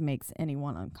corpses makes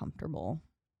anyone uncomfortable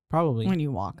Probably. when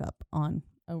you walk up on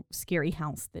a scary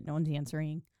house that no one's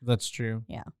answering. That's true.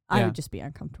 Yeah, I Yeah. would just be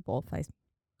uncomfortable if I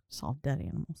saw dead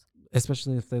animals.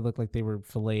 Especially if they look like they were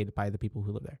filleted by the people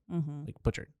who live there, Mm-hmm. like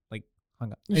butchered, like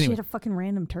hung up. She Anyway, had a fucking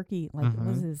random turkey. Like, what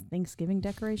was Mhm. his Thanksgiving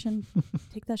decoration?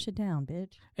 Take that shit down,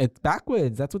 bitch. it's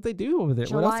backwoods. That's what they do over there.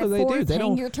 July what else do they 4th, do? They hang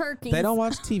don't. your turkeys. They don't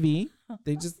watch TV.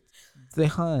 They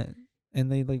hunt,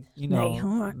 and they like They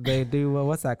hunt. they do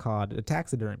what's that called? A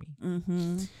taxidermy.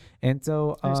 Mm-hmm. And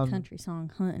so There's a country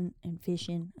song, hunting and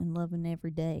fishing and loving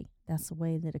every day. That's the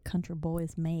way that a country boy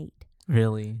is made.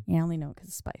 really. Yeah, I only know it because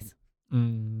of Spice.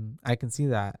 I can see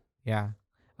that. Yeah.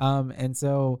 And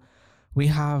so we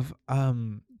have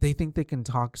they think they can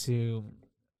talk to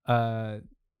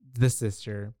the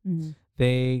sister. Mm-hmm.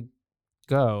 They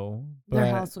go, but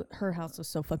Her house was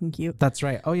so fucking cute. that's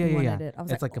right. Oh yeah, I yeah, yeah. wanted it. I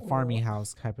was It's like a farmy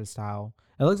house type of style.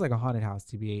 It looks like a haunted house,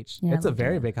 TBH. Yeah, It's I a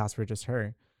very looked at it. big house for just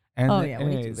her. And Oh the- yeah,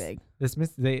 way too anyways,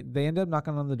 big. they end up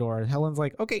knocking on the door. Helen's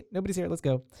like, okay, nobody's here, let's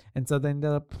go. And so they end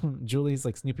up Julie's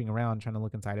like snooping around trying to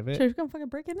look inside of it. She's gonna fucking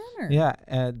break it in her. Yeah,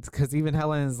 and because even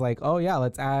Helen is like, oh yeah,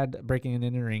 let's add breaking and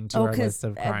entering to our list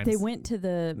of crimes. they went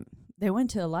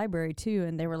to a library too,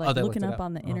 and they were like they looked looking it up up.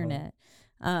 on the internet.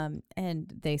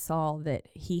 And they saw that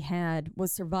he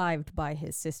was survived by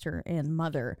his sister and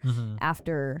mother Mhm.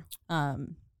 after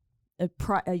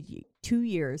 2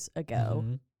 years ago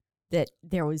Mhm. that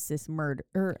there was this murder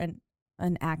or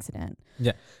an accident.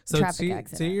 So traffic 2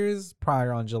 accident. years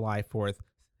prior on July 4th,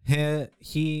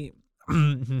 he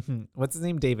what's his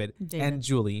name? David and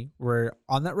Julie were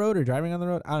on that road or driving on the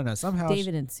road. I don't know. Somehow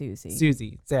David and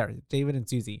Susie. David and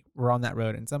Susie were on that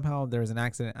road, and somehow there was an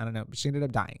accident. I don't know, but she ended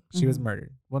up dying. She was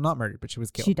murdered. Well, not murdered, but she was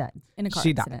killed. She died in a car She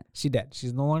accident. died. She dead.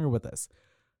 She's no longer with us.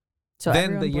 So then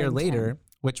everyone the year blames later, him.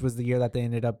 which was the year that they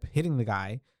ended up hitting the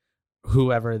guy,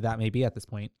 whoever that may be at this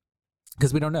point,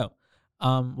 because we don't know.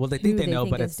 Well, they think Who they know,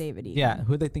 but is it's David Egan. yeah,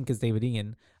 who they think is David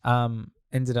Egan.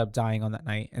 Ended up dying on that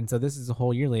night, and so this is a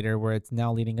whole year later, where it's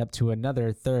now leading up to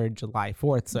another third July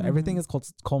 4th. So everything is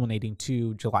culminating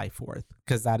to July 4th,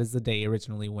 because that is the day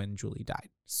originally when Julie died.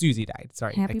 Susie died.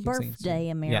 Sorry. I Happy keep saying birthday, Susie.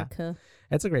 America.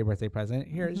 Yeah, it's a great birthday present.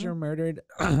 Here's your murdered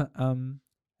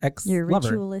ex Your lover.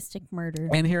 ritualistic murder.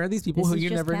 And here are these people This who is you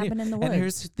just never knew. Cabin in the And Woods.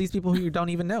 here's these people who you don't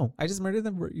even know. I just murdered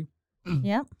them for you.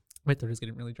 Yep. My throat is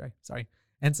getting really dry. Sorry.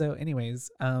 And so, anyways,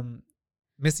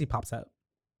 Missy pops up.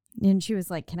 And she was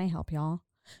like, "Can I help y'all?"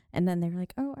 And then they were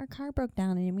like, "Oh, our car broke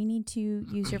down and we need to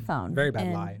use your phone." Very bad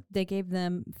And lie. They gave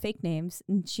them fake names,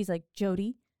 and she's like,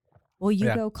 "Jody, will you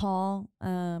Yeah. go call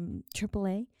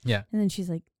AAA?" Yeah. And then she's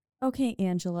like, "Okay,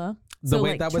 Angela." The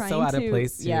way like, that was so trying out of to,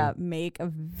 place, too. Yeah, make a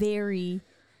very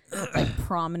like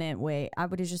prominent way. I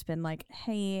would have just been like,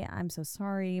 "Hey, I'm so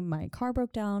sorry. My car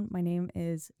broke down. My name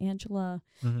is Angela.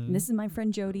 And this is my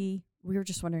friend Jody. We were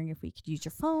just wondering if we could use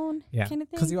your phone." Yeah. Kind of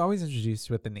thing. Because you always introduce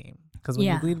with the name. Because when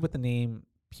Yeah. you lead with the name,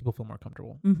 people feel more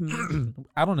comfortable. Mm-hmm.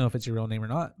 I don't know if it's your real name or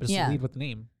not, but just Yeah. lead with the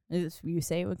name. You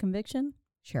say it with conviction?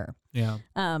 Sure. Yeah.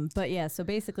 But yeah, so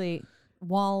basically,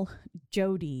 while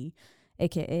Jody,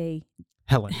 aka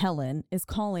Helen. Helen, is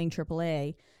calling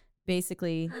AAA,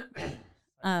 basically,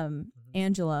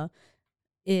 Angela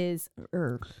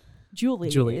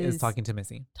Julie is talking to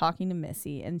Missy. talking to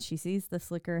Missy, and she sees the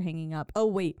slicker hanging up. Oh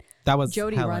wait, That was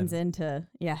Jody Helen.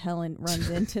 Helen runs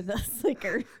into the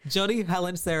slicker. Jody,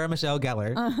 Helen, Sarah, Michelle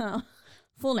Gellar.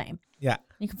 Full name. Yeah.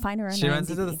 You can find her on She runs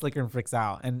into the IMDb. slicker and freaks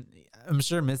out. And I'm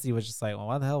sure Missy was just like, well,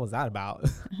 what the hell was that about?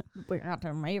 We're not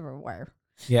them everywhere.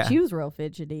 Yeah. She was real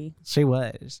fidgety. She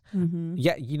was. Mm-hmm.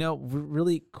 Yeah,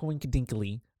 really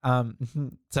coinkydingly.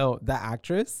 So the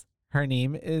actress, her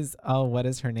name is what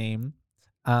is her name?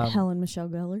 Helen Michelle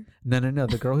Gellar. No.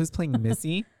 The girl who's playing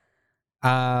Missy.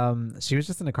 She was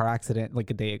just in a car accident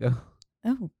like a day ago.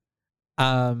 Oh,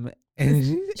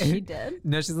 And she did.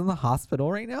 No, she's in the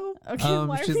hospital right now. Okay,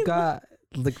 why are she's we- got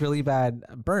like really bad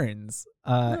burns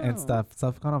and Oh.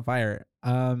 stuff caught on fire.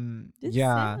 It's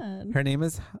Yeah, sad. her name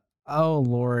is. Oh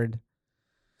Lord.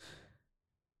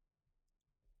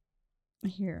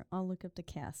 Here, I'll look up the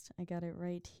cast. I got it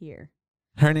right here.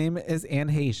 Her name is Anne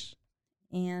Heche.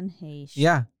 Anne Heche.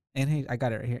 Yeah, Anne Heche. I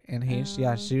got it right here. Anne Heche.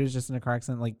 Yeah, she was just in a car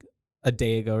accident like a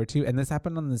day ago or two, and this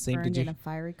happened on the same. Burned in a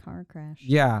fiery car crash.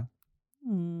 Yeah.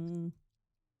 Hmm.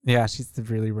 Yeah, she's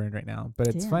severely burned right now. But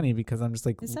it's funny because I'm just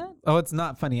like, oh, it's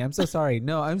not funny. I'm so sorry.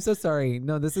 No, I'm so sorry.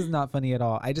 No, this is not funny at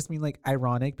all. I just mean like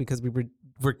ironic because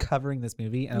we're covering this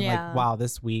movie and I'm like, wow,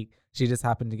 this week she just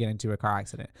happened to get into a car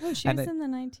accident. Oh, she was in the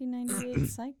 1998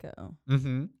 Psycho.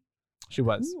 Mm-hmm. She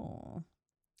was. Cool.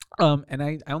 And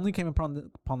I only came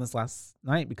upon this last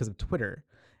night because of Twitter,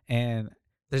 and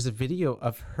there's a video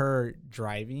of her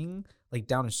driving like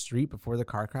down a street before the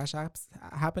car crash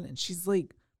happened, and she's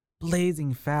like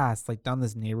blazing fast like down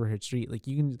this neighborhood street. Like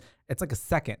it's like a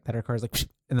second that her car's like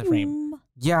in the frame.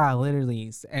 Yeah,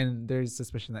 literally. And there's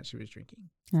suspicion that she was drinking.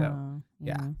 So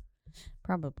yeah.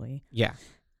 Probably. Yeah.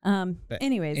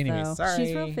 Anyways, though, sorry.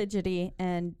 she's real fidgety,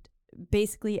 and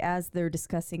basically as they're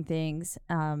discussing things,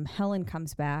 Helen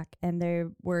comes back and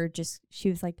she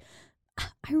was like,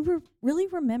 I really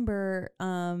remember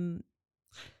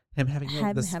him having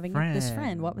this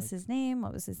friend. What was his name?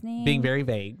 Being very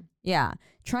vague. Yeah.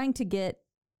 Trying to get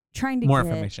more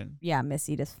information. Yeah,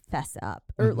 Missy to fess up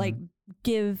or like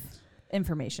give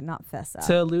information, not fess up.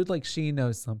 To allude like she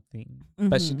knows something,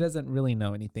 but she doesn't really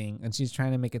know anything. And she's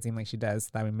trying to make it seem like she does.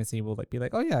 That way Missy will like be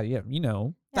like, oh yeah, you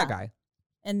know, that guy.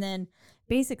 And then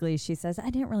basically she says,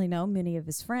 I didn't really know many of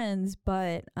his friends,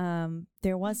 but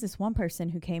there was this one person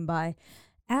who came by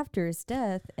after his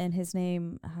death, and his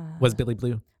name was Billy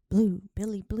Blue.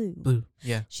 Billy Blue. Blue,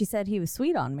 yeah. She said he was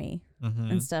sweet on me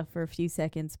and stuff for a few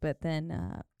seconds, but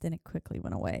then it quickly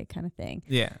went away, kind of thing.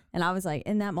 Yeah. And I was like,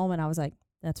 in that moment, I was like,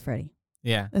 that's Freddie.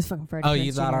 Yeah. That's fucking Freddie. Oh,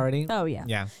 you thought already? Oh, yeah.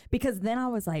 Yeah. Because then I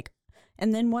was like,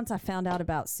 and then once I found out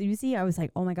about Susie, I was like,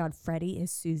 oh my God, Freddie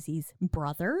is Susie's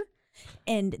brother.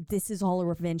 And this is all a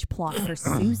revenge plot for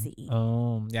Susie.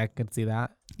 Oh, yeah, I could see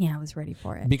that. Yeah, I was ready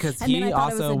for it. Because he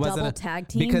also wasn't a tag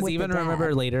team. Because with even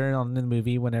remember later on in the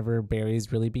movie, whenever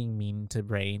Barry's really being mean to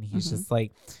Ray, and he's just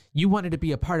like, "You wanted to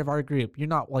be a part of our group. You're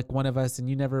not like one of us, and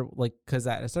you never like." Because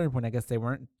at a certain point, I guess they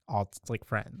weren't all like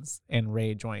friends, and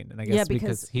Ray joined, and I guess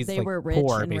because he's they like were rich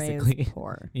poor, and basically. Ray was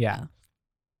poor. Yeah.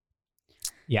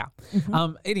 Yeah.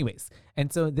 Anyways,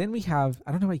 and so then we have,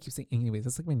 I don't know why I keep saying anyways.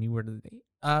 That's like my new word of the day.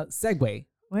 Segue.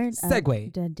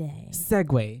 Segue.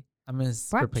 Segue. I'm going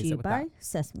to replace it with that.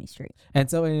 Sesame Street. And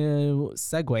so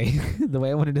segue, the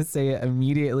way I wanted to say it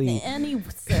immediately. Any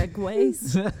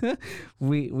segues.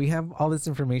 we have all this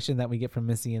information that we get from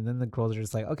Missy, and then the girls are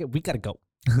just like, okay, we got to go.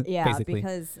 Yeah, basically.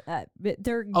 Because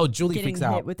they're Julie getting freaks hit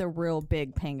out with a real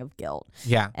big pang of guilt.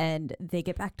 Yeah. And they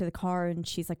get back to the car, and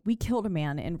she's like, we killed a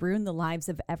man and ruined the lives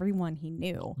of everyone he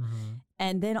knew.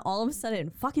 And then all of a sudden,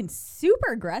 fucking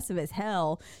super aggressive as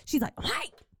hell, she's like, hey!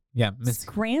 Yeah,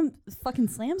 fucking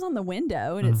slams on the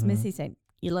window, and it's Missy saying,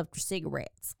 "You left your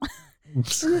cigarettes." And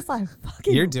it's like,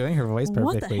 fucking. You're doing her voice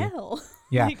perfectly. What the hell?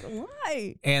 Yeah. Like,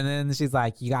 why? And then she's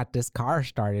like, "You got this car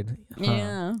started."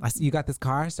 Yeah. I see you got this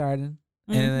car started.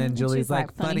 And then Julie's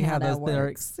like, "Funny how those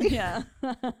lyrics." Yeah.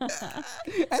 And then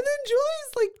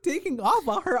Julie's like taking off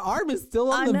while her arm is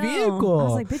still on the vehicle. I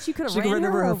was like, "Bitch, you could have ran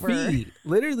her over." Her feet,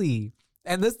 literally.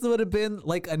 And this would have been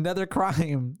like another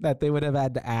crime that they would have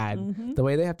had to add. The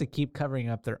way they have to keep covering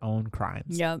up their own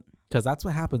crimes. Yep. Because that's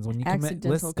what happens when you commit.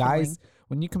 Listen, guys,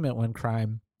 when you commit one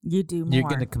crime, you do more. You're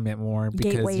going to commit more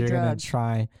because you're going to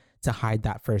try to hide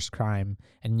that first crime,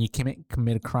 and you can't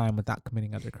commit a crime without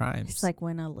committing other crimes. It's like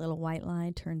when a little white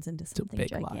lie turns into something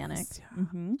gigantic. Lies,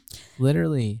 yeah.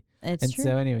 Literally. It's true.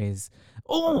 So, anyways,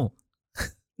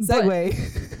 segue.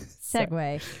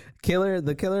 Segue.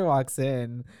 The killer walks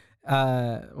in.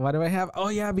 What do I have? Oh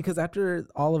yeah, because after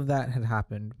all of that had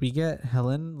happened, we get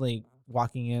Helen like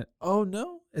walking in. Oh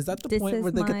no, is that the point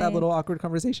where they get that little awkward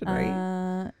conversation,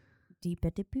 right? Deep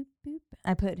boop boop.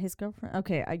 I put his girlfriend.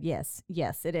 Okay, yes,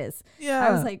 it is. Yeah,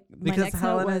 I was like, my because next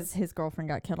note was his girlfriend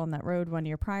got killed on that road 1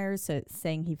 year prior. So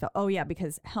saying he felt. Oh yeah,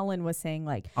 because Helen was saying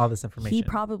like all this information. He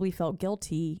probably felt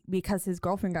guilty because his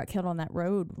girlfriend got killed on that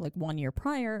road like 1 year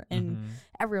prior, and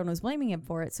everyone was blaming him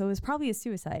for it. So it was probably a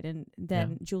suicide. And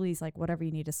then Julie's like, whatever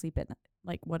you need to sleep at night,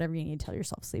 like whatever you need to tell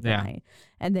yourself sleep at night.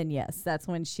 And then that's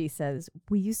when she says,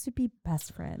 we used to be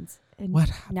best friends. And what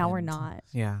happened? Now we're not.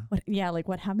 Yeah. Like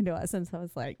what happened to us? And so I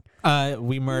was like,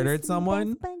 we murdered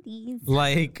someone.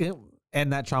 Like,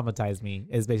 and that traumatized me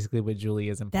is basically what Julie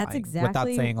is implying. That's exactly without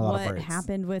saying a lot of words. What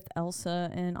happened with Elsa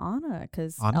and Anna,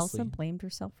 because Elsa blamed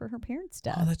herself for her parents'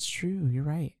 death. Oh, that's true. You're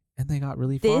right. And they got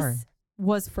really far. This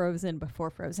was Frozen before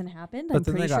Frozen happened. But I'm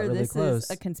pretty sure really this close.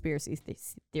 is a conspiracy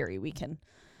theory we can.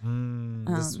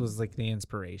 This was like the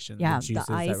inspiration. Yeah, the juices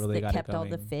the ice that really that got kept it all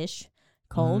going. the fish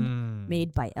Cold,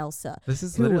 made by Elsa, This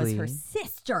is who literally was her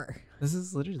sister. This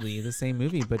is literally the same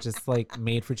movie, but just like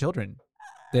made for children.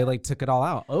 They like took it all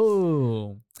out.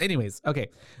 Oh, anyways, okay.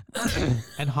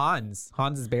 And Hans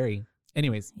is Barry.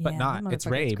 Anyways, but Yeah, not. that It's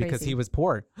motherfucker's Ray because crazy. he was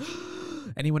poor,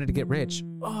 and he wanted to get rich.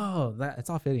 Mm. Oh, it's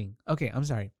all fitting. Okay, I'm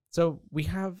sorry. So we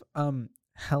have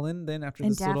Helen then after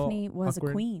And this Daphne little was awkward,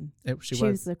 a queen. She She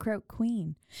was. was the croak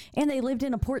queen. And they lived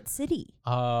in a port city.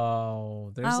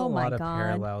 Oh, there's a Oh my lot of God.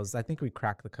 parallels. I think we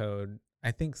cracked the code. I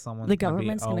think someone The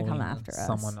government's gonna come after us.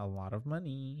 someone a lot of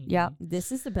money. Yeah,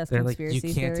 this is the best They're like, conspiracy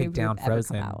you can't theory take down we've ever come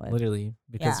Frozen, out with. literally,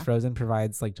 because Yeah. Frozen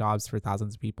provides like jobs for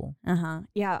thousands of people.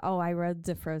 Yeah. Oh, I rode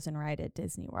the Frozen ride at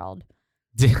Disney World.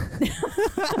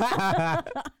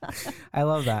 I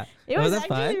love that. It was it actually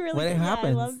fun? really What good. happens?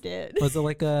 Yeah, I loved it. Was it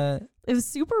like a It was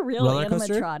super real roller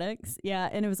coaster? animatronics. Yeah,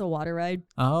 and it was a water ride.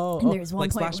 and there's one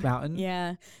like point Splash where- Mountain?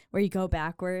 Yeah, where you go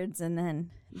backwards and then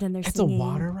there's It's a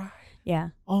water ride. Yeah,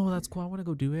 Oh, that's cool. I want to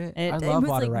go do it. I it love was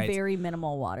water like rides. very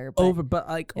minimal water. But But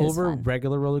it was over fun.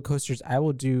 regular roller coasters, I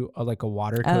will do like a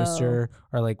water Oh. coaster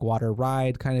or like water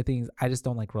ride kind of things. I just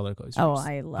don't like roller coasters. Oh,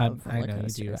 I love I roller know you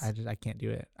do. coasters. I can't do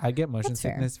it. I get motion That's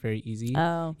fair. sickness very easy.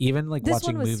 Oh, Even like this watching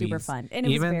one was movies. super fun, and it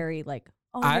was Even- very like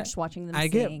I- you're just watching them I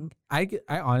get- sing. I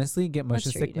honestly get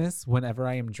motion sure you do. sickness whenever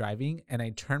I am driving and I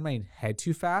turn my head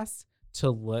too fast to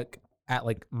look at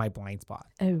like my blind spot,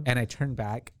 Oh, and I turn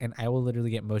back and I will literally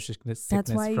get motion sickness that's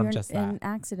why from you're just in that.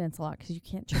 accidents a lot because you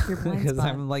can't check your blind Because spot.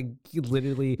 I'm like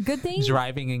literally Good thing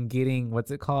driving and getting what's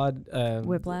it called?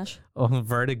 whiplash.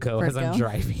 Vertigo as I'm Vertigo.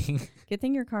 driving. Good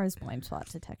thing your car has blind spot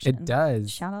detection. It does.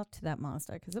 Shout out to that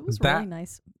Mazda because it was That- really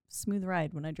nice, smooth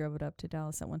ride when I drove it up to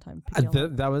Dallas at one time. to pick y'all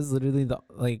up. That was literally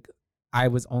I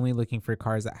was only looking for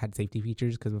cars that had safety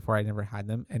features because before I never had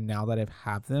them, and now that I've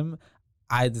have them,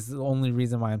 this is the only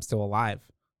reason why I'm still alive.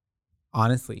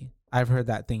 Honestly, I've heard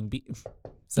that thing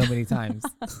so many times,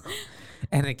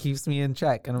 and it keeps me in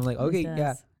check. And I'm like, It okay, does.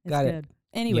 yeah, It's got it. good.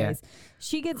 Anyways,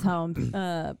 she gets home.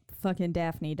 Fucking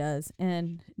Daphne does,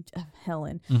 and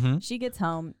Helen. Mm-hmm. She gets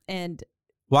home, and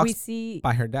we Walks see.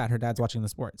 by her dad. Her dad's watching the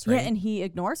sports, right? Yeah, and he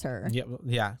ignores her.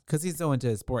 yeah, because he's so into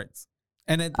his sports.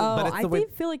 And but Oh, it's I the way.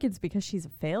 feel like it's because she's a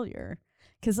failure.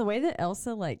 Because the way that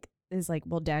Elsa is like,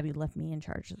 well, Daddy left me in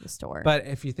charge of the store. But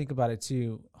if you think about it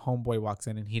too, homeboy walks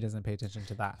in and he doesn't pay attention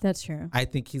to that. That's true. I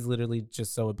think he's literally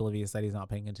just so oblivious that he's not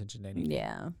paying attention to anything.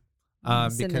 Yeah.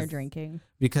 Sitting there Because drinking.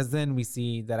 because then we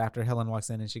see that after Helen walks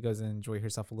in and she goes and enjoy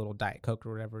herself a little Diet Coke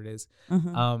or whatever it is,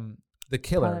 Mhm. the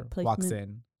killer Product walks placement.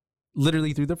 in,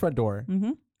 literally through the front door,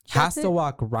 Mm-hmm. has to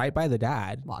walk right by the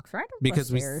dad walks right up because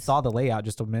the we stairs. saw the layout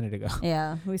just a minute ago,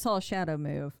 Yeah, we saw a shadow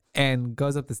move. and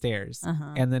goes up the stairs.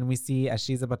 Uh-huh. And then we see as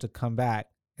she's about to come back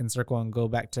and circle and go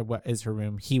back to what is her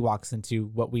room, he walks into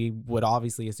what we would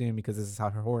obviously assume, because this is how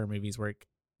her horror movies work,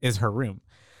 is her room.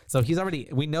 So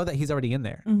we know that he's already in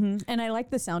there. Mm-hmm. And I like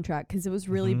the soundtrack because it was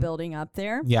really Mhm. building up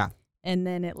there, Yeah. and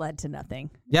then it led to nothing.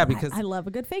 Yeah, And because I love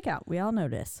a good fake out. We all know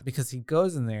this. because he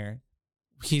goes in there.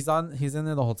 He's in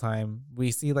there the whole time.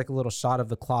 We see like a little shot of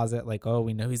the closet, like, oh,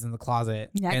 we know he's in the closet.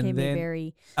 That and gave me then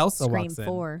very Elsa Scream walks in.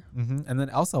 4. And then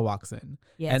Elsa walks in.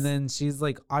 Yes. And then she's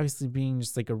like obviously being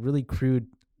just like a really crude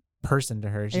person to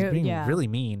her. She's being yeah. really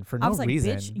mean for I no was like,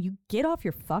 reason. bitch, you get off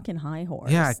your fucking high horse.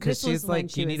 Yeah, because This was she's when like,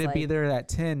 she you was need to be like- there at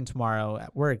 10 tomorrow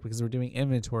at work because we're doing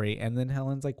inventory. And then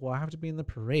Helen's like, well, I have to be in the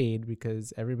parade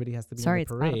because everybody has to be Sorry, in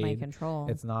the it's out parade. of my control.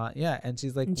 It's not. Yeah. And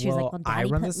she's like, and she's well, like, well, I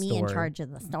Daddy run put the me store in charge of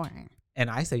the store. and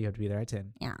I say you have to be there at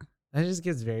 10. Yeah. That just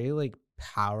gives very like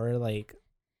power, like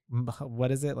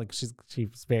what is it? Like she's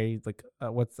very like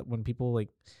when people like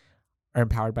are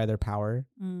empowered by their power.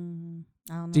 I don't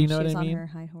know. Do you know she what was I on mean? her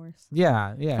high horse.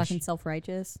 Yeah, yeah. Fucking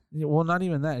self-righteous. Well, not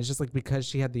even that. It's just like because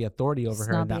she had the authority over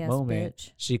her in that Snobby-ass moment,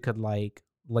 bitch. she could like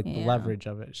the Yeah. leverage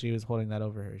of it. She was holding that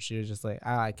over her. She was just like,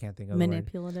 I can't think of the word.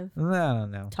 Manipulative. I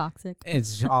don't know. Toxic.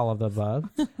 It's all of the above.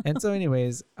 And so,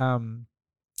 anyways,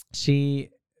 she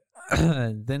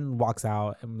then walks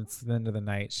out, and it's the end of the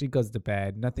night. She goes to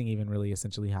bed. Nothing even really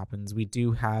essentially happens. We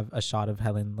do have a shot of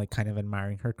Helen like kind of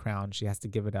admiring her crown. She has to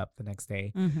give it up the next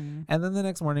day. Mm-hmm. And then the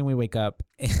next morning we wake up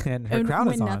and her And crown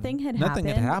when is on. nothing had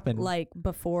happened. like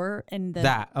before, and the,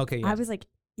 that okay. Yeah. I was like,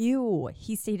 ew,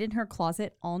 he stayed in her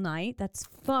closet all night. That's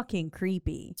fucking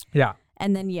creepy. yeah.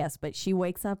 And then yes, but she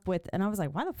wakes up with, and I was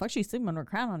like, why the fuck is she sleeping with her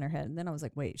crown on her head? And then I was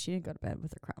like, wait, she didn't go to bed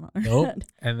with her crown on her Nope. head.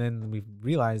 And then we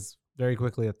realized very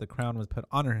quickly that the crown was put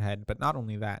on her head. But not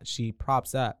only that, she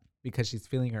props up because she's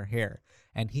feeling her hair,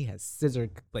 and he has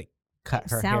cut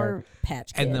her Sour hair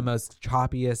Patch Kid. in the most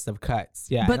choppiest of cuts.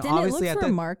 Yeah, But and then it obviously looks at the,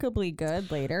 remarkably good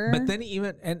later. but then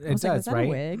even and I it was like, does was that a right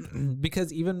wig?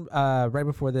 because even right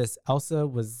before this, Elsa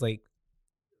was like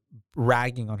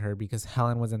ragging on her because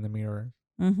Helen was in the mirror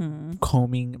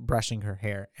combing, brushing her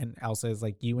hair. And Elsa is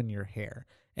like, you and your hair.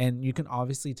 And you can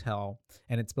obviously tell,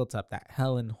 and it's built up, that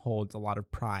Helen holds a lot of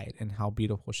pride in how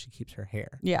beautiful she keeps her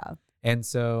hair. Yeah. And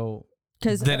so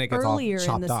because earlier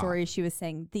in the off. story, she was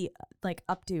saying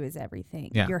updo is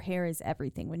everything. Yeah. Your hair is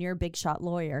everything. When you're a big shot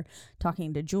lawyer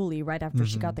talking to Julie right after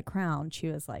she got the crown, she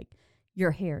was like,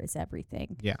 your hair is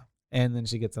everything. Yeah. And then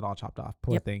she gets it all chopped off.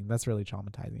 Poor thing. That's really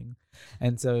traumatizing.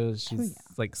 And so she's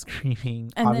like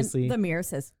screaming. And obviously, then the mirror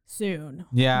says soon.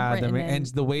 Yeah. And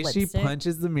the way she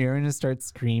punches the mirror and just starts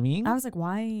screaming. I was like,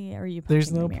 why are you punching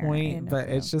There's no the mirror? point, but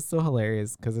it's just so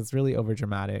hilarious because it's really over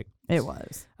dramatic. It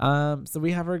was. So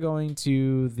we have her going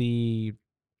to the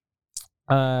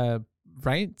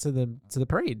right to the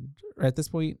parade at this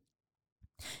point.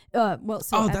 That's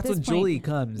when Julie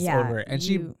comes over and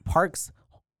she parks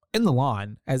in the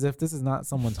lawn as if this is not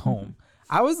someone's home.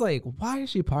 I was like, why is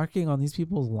she parking on these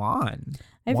people's lawn?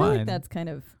 I feel like that's kind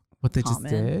of what they common.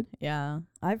 just did. Yeah,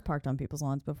 I've parked on people's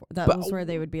lawns before. That was where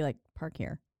they would be like, park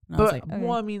here. And I was like, okay.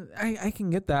 Well, I mean, I can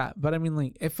get that, but I mean,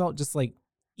 like, it felt just like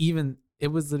it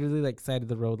was literally like side of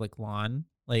the road, like lawn.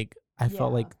 Like I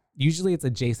felt like usually it's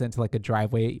adjacent to like a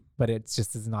driveway, but it's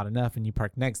just is not enough, and you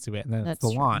park next to it, and then it's the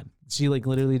lawn. She like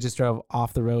literally just drove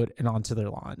off the road and onto their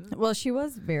lawn. Well, she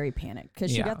was very panicked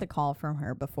because she got the call from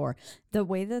her before. The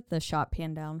way that the shot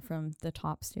panned down from the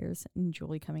top stairs and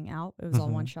Julie coming out, it was all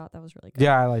one shot. That was really good.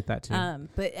 Yeah, I like that too.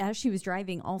 But as she was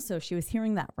driving, also she was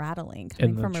hearing that rattling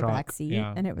coming from her back seat,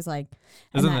 and it was like,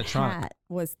 and that hat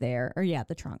was there, or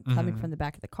the trunk coming from the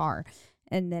back of the car,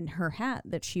 and then her hat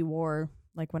that she wore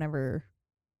like whenever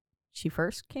she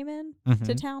first came in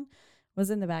to town was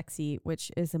in the back seat,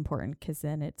 which is important because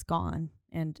then it's gone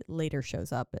and later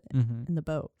shows up in the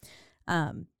boat.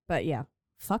 But yeah,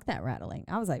 fuck that rattling.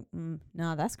 I was like,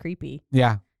 no, that's creepy.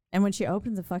 Yeah. And when she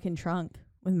opens a fucking trunk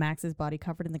with Max's body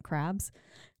covered in the crabs,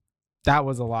 that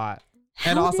was a lot.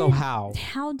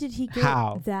 How did he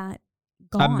get that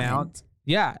gone? Amount?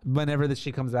 Yeah. Whenever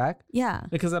she comes back. Yeah.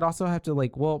 Because I'd also have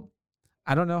to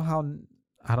I don't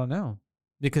know.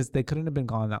 Because they couldn't have been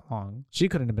gone that long. She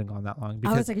couldn't have been gone that long.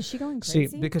 Because I was like, is she going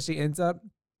crazy? Because she ends up,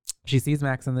 she sees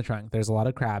Max in the trunk. There's a lot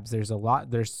of crabs. There's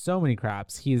so many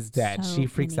crabs. He's dead. She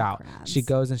freaks out. Crabs. She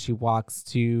goes and she walks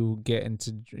to get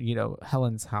into,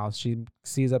 Helen's house. She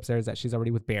sees upstairs that she's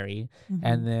already with Barry.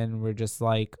 And then we're just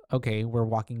like, okay, we're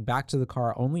walking back to the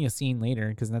car. Only a scene later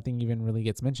because nothing even really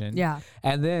gets mentioned. Yeah.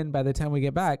 And then by the time we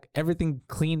get back, everything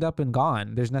cleaned up and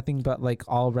gone. There's nothing but like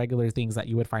all regular things that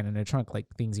you would find in a trunk, like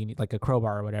things you need, like a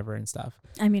crowbar or whatever and stuff.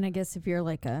 I mean, I guess if you're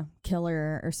like a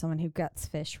killer or someone who guts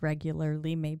fish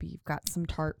regularly, maybe you've got some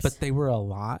tarps. But they were a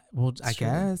lot. Well, I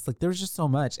guess like there's just so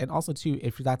much. And also too,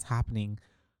 if that's happening,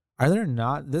 are there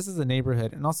not? This is a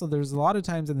neighborhood. And also there's a lot of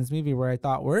times in this movie where I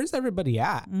thought, where's everybody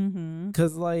at?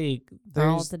 Because like they're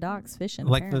all at the docks fishing.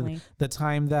 Like apparently. the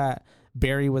time that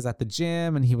Barry was at the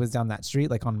gym and he was down that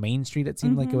street, like on Main Street, it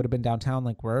seemed like it would have been downtown.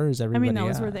 Like, where is everybody? I mean, that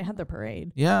was where they had the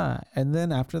parade. Yeah. And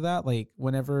then after that, like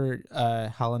whenever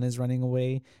Helen is running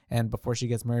away and before she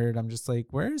gets murdered, I'm just like,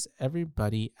 where's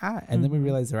everybody at? And then we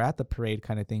realize they're at the parade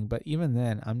kind of thing. But even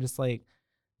then, I'm just like,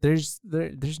 there's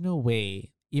no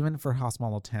way, even for how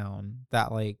small a town,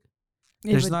 that like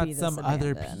there's not some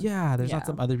other there's not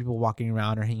some other people walking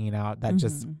around or hanging out that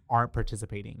just aren't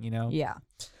participating, Yeah.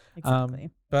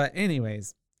 Exactly. But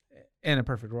anyways, in a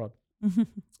perfect world,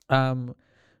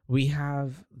 we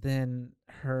have then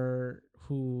her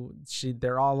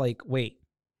they're all like, wait,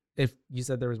 if you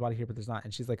said there was body here, but there's not.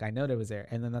 And she's like, I know it was there.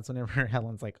 And then that's whenever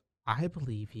Helen's like, I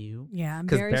believe you. Yeah.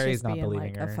 Because Barry's not being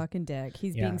believing like her. a fucking dick.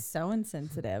 He's being so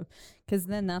insensitive. Because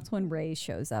then that's when Ray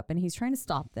shows up and he's trying to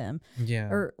stop them. Yeah.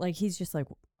 Or like, he's just like,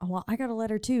 oh, well, I got a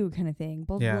letter too, kind of thing.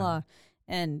 Blah, blah, blah.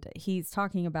 And he's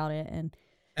talking about it.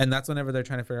 And that's whenever they're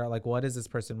trying to figure out, like, what does this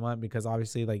person want? Because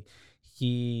obviously, like,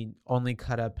 he only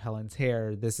cut up Helen's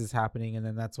hair. This is happening. And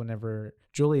then that's whenever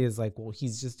Julie is like, well,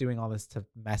 he's just doing all this to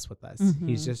mess with us.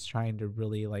 He's just trying to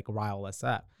really, like, rile us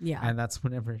up. Yeah. And that's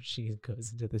whenever she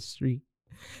goes into the street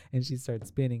and she starts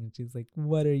spinning. And she's like,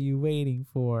 what are you waiting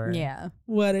for? Yeah.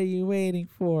 What are you waiting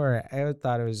for? I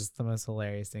thought it was just the most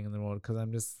hilarious thing in the world because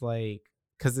I'm just like,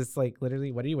 because it's like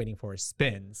literally, what are you waiting for?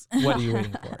 Spins. What are you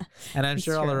waiting for? And I'm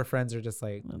sure all of her friends are just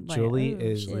like, Julie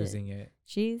is losing it.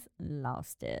 She's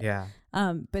lost it. Yeah.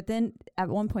 But then at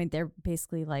one point they're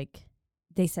basically like,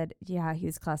 they said, yeah, he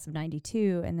was class of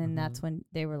 92. And then that's when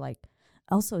they were like,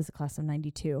 Elsa is a class of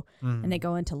 92. And they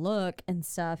go in to look and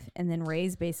stuff. And then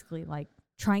Ray's basically like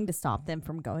trying to stop them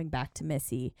from going back to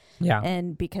Missy. Yeah.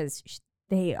 And because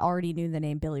they already knew the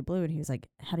name Billy Blue. And he was like,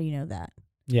 how do you know that?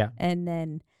 Yeah. And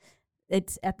then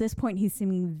it's at this point he's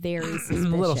seeming very suspicious. A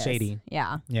little shady.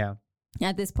 Yeah. Yeah.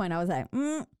 At this point I was like,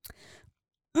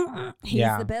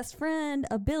 He's the best friend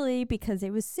of Billy because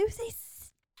it was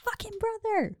Susie's fucking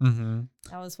brother.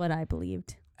 That was what I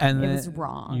believed. And it was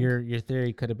wrong. Your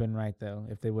theory could have been right, though,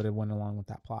 if they would have went along with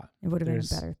that plot. It would have been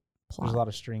a better plot. There's a lot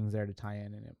of strings there to tie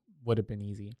in, and it would have been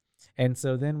easy. And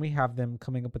so then we have them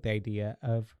coming up with the idea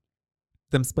of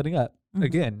them splitting up.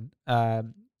 Again,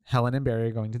 Helen and Barry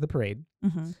are going to the parade.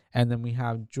 And then we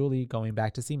have Julie going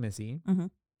back to see Missy.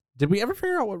 Did we ever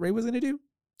figure out what Ray was going to do?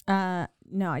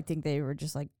 No, I think they were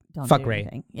just like, don't fuck do Ray.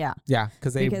 Anything. Yeah. Yeah,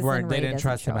 because they didn't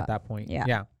trust him up. at that point.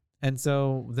 Yeah. And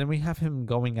so then we have him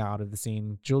going out of the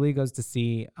scene. Julie goes to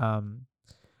see,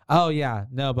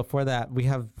 before that, we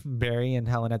have Barry and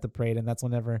Helen at the parade. And that's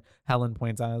whenever Helen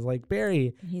points out, I was like,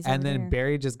 Barry. And then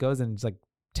Barry just goes and just like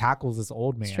tackles this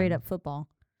old man. Straight up football.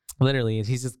 Literally,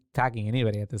 he's just attacking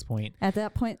anybody at this point. At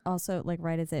that point, also, like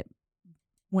right as it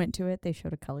went to it, they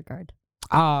showed a color guard.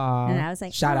 And I was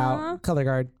like, shout out, color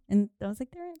guard. And I was like,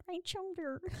 they're in right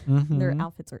shoulder. Their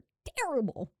outfits are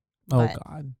terrible. Oh,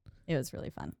 God. It was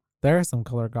really fun. There are some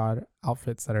color guard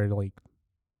outfits that are like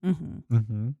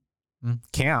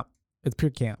camp. It's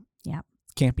pure camp. Yeah.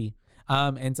 It's campy.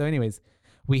 And so anyways,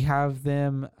 we have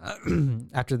them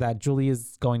after that. Julie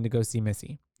is going to go see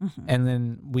Missy. And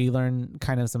then we learn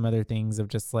kind of some other things of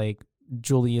just like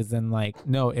Julie is then like,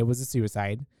 no, it was a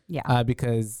suicide. Yeah.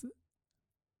 Because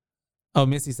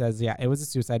Missy says, yeah, it was a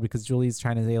suicide because Julie's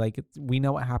trying to say, like, we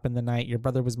know what happened the night your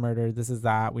brother was murdered. This is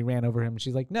that. We ran over him.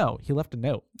 She's like, no, he left a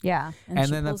note. Yeah. And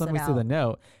then that's when we see the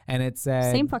note. And it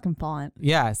said, same fucking font.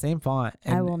 Yeah, same font.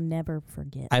 And I will never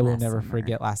forget.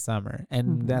 Forget last summer.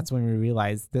 And that's when we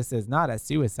realized this is not a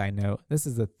suicide note. This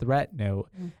is a threat note.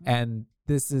 And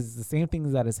this is the same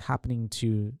thing that is happening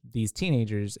to these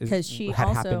teenagers. Because she had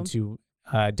happened to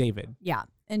David. Yeah.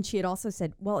 And she had also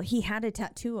said, well, he had a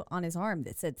tattoo on his arm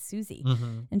that said Susie.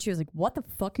 And she was like, what the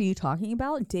fuck are you talking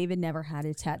about? David never had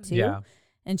a tattoo. Yeah.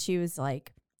 And she was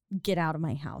like, get out of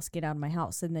my house. Get out of my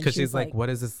house. And then because she's like, what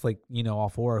is this like, all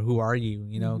for? Who are you?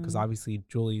 Because obviously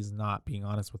Julie's not being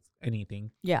honest with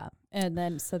anything. Yeah. And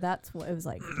then so that's what it was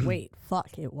like, wait,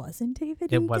 fuck, it wasn't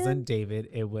David. It wasn't David.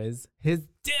 It was his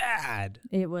dad.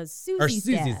 It was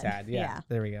Susie's dad. Yeah.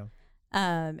 There we go.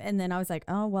 And then I was like,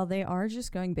 oh, well, they are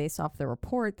just going based off the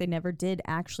report. They never did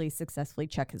actually successfully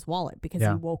check his wallet because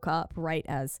he woke up right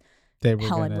as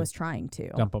Helen was trying to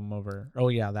dump him over. Oh,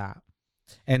 yeah, that.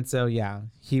 And so, yeah,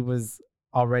 he was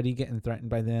already getting threatened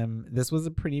by them. This was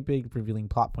a pretty big revealing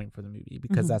plot point for the movie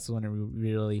because that's when we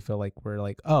really feel like we're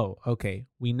like, oh, okay,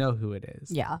 we know who it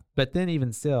is. Yeah. But then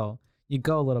even still, you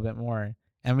go a little bit more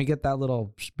and we get that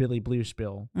little Billy Blue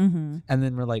spiel. And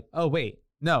then we're like, oh, wait,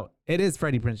 no, it is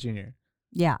Freddie Prinze Jr.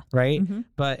 Yeah. Right.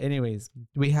 But anyways,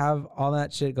 we have all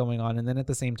that shit going on. And then at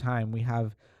the same time, we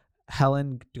have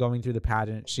Helen going through the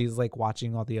pageant. She's like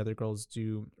watching all the other girls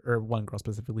or one girl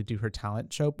specifically do her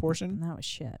talent show portion. And that was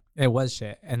shit. It was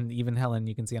shit. And even Helen,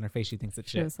 you can see on her face, she thinks it's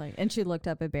shit. She was like, and she looked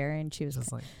up at Barry and she was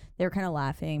just like, they were kind of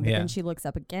laughing. But then she looks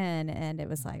up again and it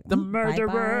was like, the murderer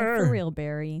bye-bye, for real,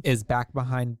 Barry is back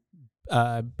behind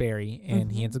Barry and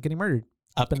he ends up getting murdered.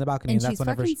 Up in the balcony, and that's she's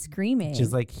whenever fucking screaming.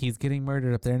 She's like, he's getting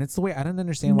murdered up there, and it's the way I don't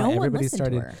understand why everybody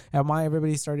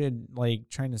started like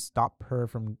trying to stop her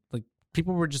from like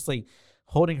people were just like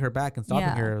holding her back and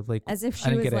stopping her like as if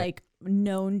she was like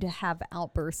known to have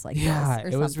outbursts like this. Yeah,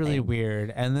 it was really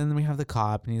weird. And then we have the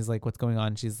cop, and he's like, "What's going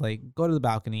on?" She's like, "Go to the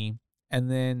balcony,"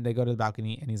 and then they go to the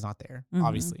balcony, and he's not there,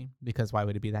 obviously, because why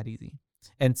would it be that easy?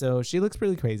 And so she looks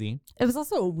really crazy. It was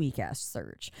also a weak ass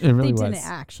search. It really was. They didn't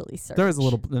actually search. There was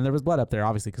and there was blood up there,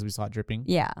 obviously, because we saw it dripping.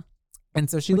 Yeah. And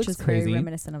so she looks crazy. Very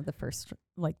reminiscent of the first,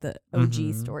 like the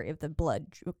OG story of the blood,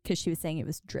 because she was saying it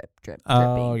was drip, dripping.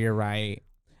 Oh, you're right.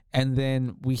 And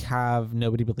then we have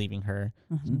nobody believing her.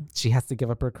 She has to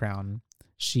give up her crown.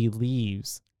 She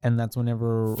leaves. And that's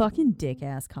whenever fucking dick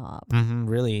ass cop.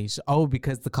 Really?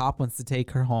 Because the cop wants to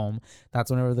take her home. That's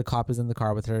whenever the cop is in the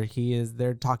car with her.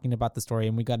 They're talking about the story,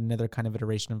 and we got another kind of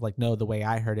iteration of like, no, the way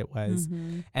I heard it was.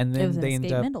 And then it was they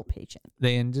ended up mental patient.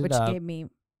 Which gave me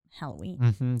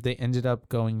Halloween. They ended up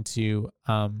going to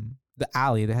the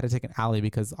alley. They had to take an alley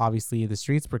because obviously the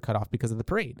streets were cut off because of the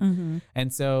parade.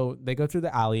 And so they go through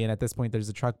the alley, and at this point there's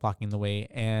a truck blocking the way.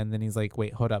 And then he's like,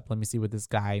 wait, hold up, let me see what this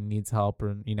guy needs help,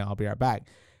 or I'll be right back.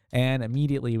 And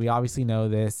immediately we obviously know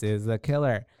this is the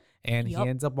killer. And he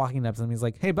ends up walking up to him. He's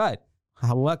like, hey, bud,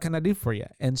 what can I do for you?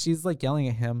 And she's like yelling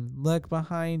at him, look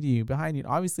behind you, behind you.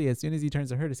 Obviously, as soon as he turns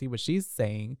to her to see what she's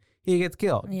saying, he gets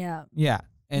killed. Yeah. Yeah.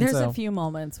 And there's a few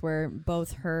moments where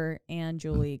both her and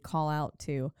Julie call out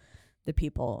to the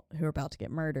people who are about to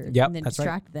get murdered and then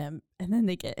distract them, and then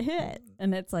they get hit.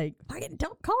 And it's like, fucking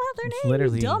don't call out their name,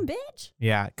 literally, you dumb bitch.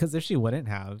 Yeah, because if she wouldn't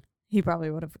have, He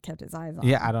probably would have kept his eyes on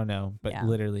Yeah, him. I don't know, but Yeah.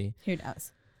 literally, Who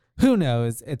knows? who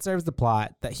knows? It serves the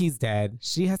plot that he's dead.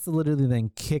 She has to literally then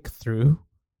kick through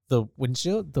the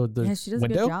windshield, the Yeah, she does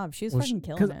window. a good job. She was fucking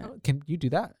killing it. Can you do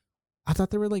that? I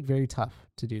thought they were like very tough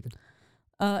to do,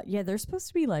 Yeah, they're supposed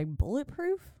to be like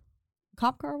bulletproof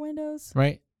cop car windows,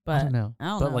 right? but I don't know. I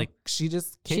don't but know. like she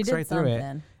just she kicks did right through it.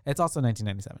 something. It's also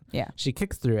 1997. Yeah. She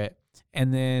kicks through it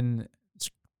and then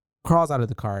crawls out of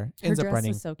the car, Her ends up dress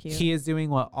running. was so cute. He is doing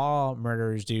what all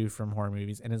murderers do from horror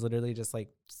movies and is literally just like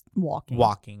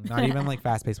Walking. not even like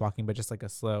fast paced walking, but just like a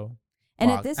slow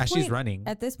And walk at this as point, she's running.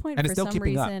 At this point, And for it's still some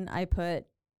keeping up. reason, I put,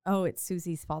 oh, it's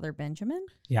Susie's father, Benjamin.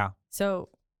 Yeah. So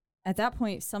at that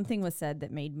point, something was said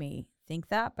that made me think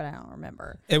that, but I don't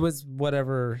remember. It was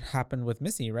whatever happened with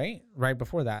Missy, right? Right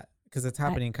before that. Because it's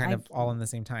happening kind of all in the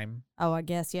same time. Oh, I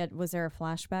guess. Yeah. Was there a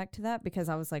flashback to that? Because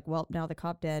I was like, well, now the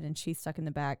cop dead and she's stuck in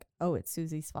the back. Oh, it's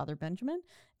Susie's father, Benjamin.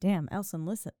 Damn, Elsa,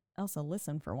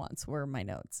 listen for once were my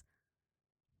notes.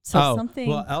 So something.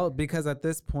 Well, because at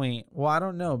this point, well, I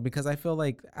don't know. Because I feel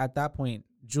like at that point,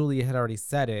 Julia had already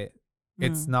said it.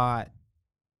 It was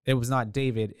not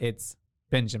David. It's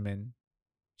Benjamin.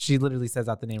 She literally says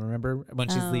out the name. Remember when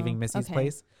she's leaving Missy's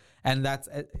place? And that's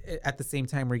at the same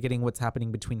time we're getting what's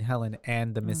happening between Helen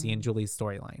and the Missy and Julie's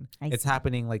storyline. It's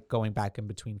happening like going back and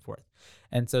between forth.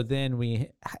 And so then we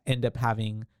end up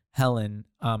having Helen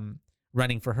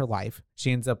running for her life.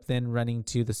 She ends up then running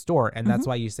to the store. And that's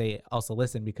why you say, Elsa,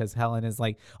 listen, because Helen is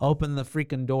like, open the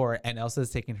freaking door. And Elsa's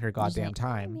taking her goddamn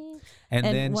time. And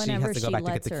then she has to go back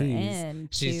to get the keys.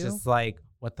 She's just like,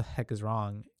 what the heck is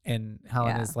wrong? And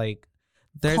Helen is like,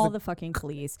 call the fucking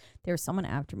police. There's someone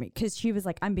after me. Because she was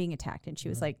like, I'm being attacked. And she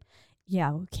was like,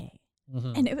 yeah, okay.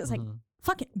 And it was like,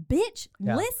 fucking bitch,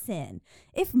 listen.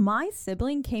 If my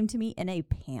sibling came to me in a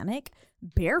panic,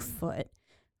 barefoot,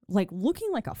 like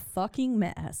looking like a fucking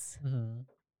mess,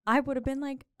 I would have been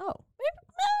like, oh,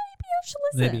 maybe I should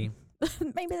listen.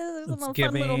 Maybe this is a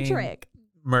fun little trick.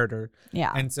 Murder.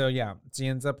 Yeah. And so, she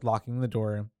ends up locking the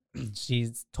door.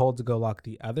 She's told to go lock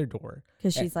the other door.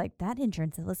 Because she's like, that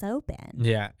entrance is open.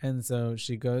 Yeah. And so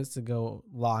she goes to go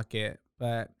lock it.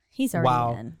 But he's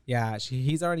already in. Yeah,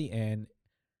 he's already in.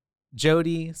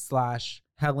 Jody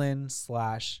 / Helen /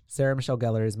 Sarah Michelle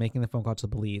Gellar is making the phone call to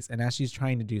the police. And as she's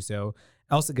trying to do so,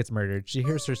 Elsa gets murdered. She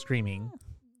hears her screaming.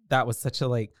 That was such a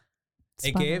like,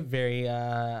 it gave very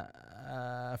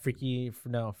Freaky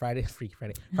Friday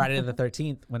the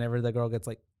 13th, whenever the girl gets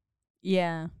like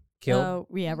killed. Oh,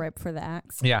 yeah, right before the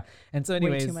axe. Yeah. And so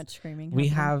anyways, way too much screaming. We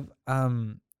have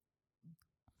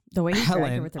the way he Helen,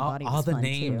 dragged her with her body was all the fun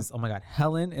names. Too. Oh my god.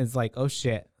 Helen is like, oh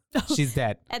shit. She's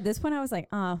dead. At this point I was like,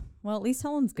 well, at least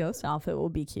Helen's ghost outfit will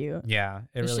be cute. Yeah,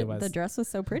 it really was. The dress was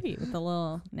so pretty with the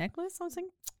little necklace. I was like,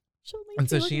 she'll and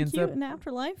so be she ends cute up in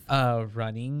afterlife.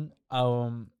 Running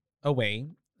away.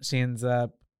 She ends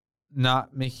up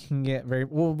not making it very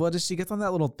well. What does she get on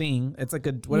that little thing? It's like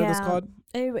what are those called?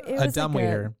 It a was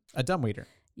dumbwaiter. A dumbwaiter.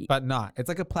 But not. It's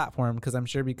like a platform because I'm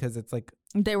sure because it's like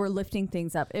they were lifting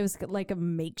things up. It was like a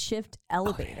makeshift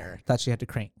elevator that she had to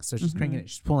crank. So she's cranking it,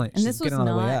 she's pulling it, and she's this was getting on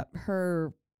the way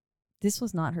up. This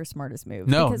was not her smartest move.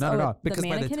 No, because, not at all. Because the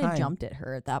mannequin had jumped at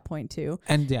her at that point too,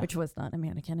 and which was not a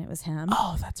mannequin; it was him.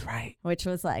 Oh, that's right. Which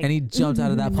was like, and he jumped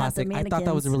out of that plastic. I thought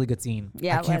that was a really good scene.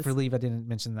 Yeah, I can't believe I didn't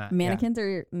mention that. Mannequins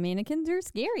are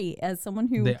scary. As someone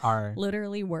who they are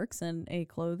literally works in a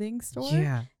clothing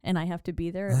store, and I have to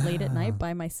be there late at night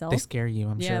by myself. They scare you,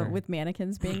 I'm sure. Yeah, with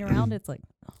mannequins being around, it's like.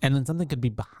 And then something could be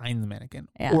behind the mannequin,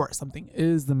 or something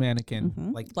is the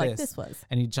mannequin, like this was.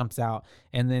 And he jumps out,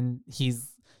 and then he's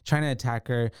trying to attack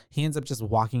her. He ends up just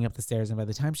walking up the stairs, and by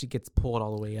the time she gets pulled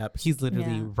all the way up, he's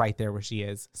literally right there where she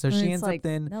is. So she ends up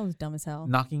then that was dumb as hell.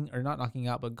 not knocking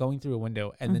out, but going through a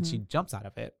window, and then she jumps out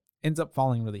of it. Ends up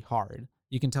falling really hard.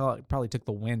 You can tell it probably took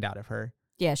the wind out of her.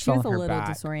 Yeah, she was a little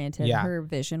disoriented. Yeah. Her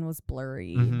vision was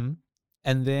blurry. And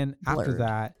then after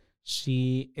that,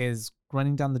 she is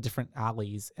running down the different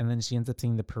alleys, and then she ends up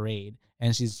seeing the parade,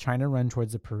 and she's trying to run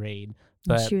towards the parade.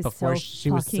 But she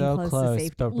was so close,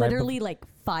 but literally like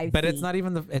 5 feet. But it's not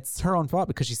even it's her own fault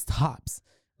because she stops.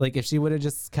 Like if she would have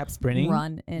just kept sprinting,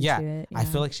 run into it. Yeah. I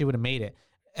feel like she would have made it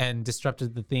and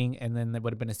disrupted the thing, and then there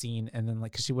would have been a scene, and then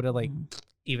like cause she would have like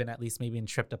even at least maybe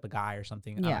tripped up a guy or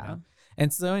something. I don't know.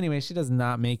 And so anyway, she does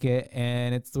not make it,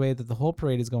 and it's the way that the whole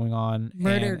parade is going on.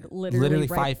 Murdered literally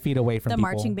 5 feet away from the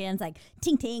people. marching band's like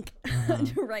tink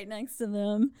tink right next to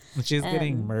them. And she's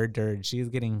getting murdered. She's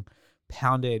getting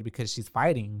pounded because she's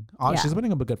fighting. Yeah. She's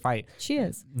winning up a good fight. She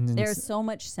is. And There's so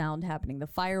much sound happening. The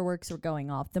fireworks are going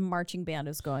off. The marching band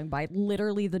is going by.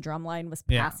 Literally, the drum line was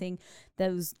passing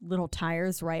those little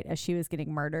tires right as she was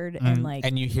getting murdered. And like,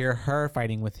 and you hear her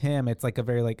fighting with him. It's like a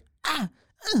very like,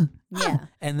 yeah.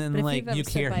 And then But like if you you've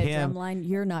ever hear stood by a drum him, line,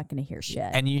 you're not going to hear shit.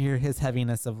 and you hear his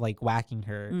heaviness of like whacking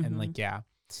her. And like, yeah.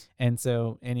 And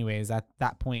so anyways, at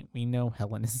that point, we know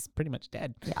Helen is pretty much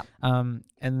dead. Yeah. And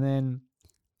then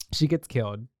she gets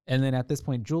killed. And then at this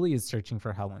point, Julie is searching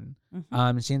for Helen.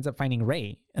 She ends up finding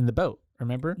Ray in the boat,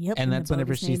 remember? Yep, And and that's the boat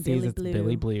whenever is she named sees Billy it's Blue.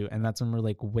 Billy Blue. And that's when we're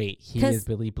like, wait, he 'Cause is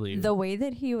Billy Blue. The way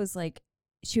that he was like,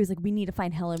 she was like, we need to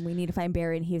find Helen. We need to find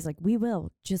Barry. And he was like, we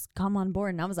will. Just come on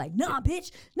board. And I was like, nah, bitch.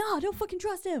 Nah, don't fucking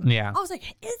trust him. Yeah. I was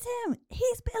like, it's him.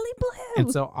 He's Billy Blue.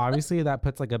 And so obviously that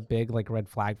puts like a big like red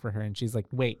flag for her. And she's like,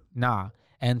 wait, nah.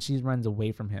 And she runs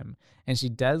away from him. And she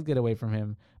does get away from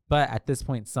him. But at this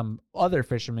point, some other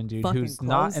fisherman dude Fucking who's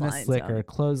not in a clotheslines slicker him.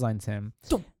 clotheslines him.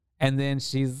 And then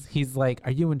he's like,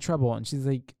 are you in trouble? And she's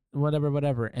like,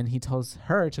 whatever. And he tells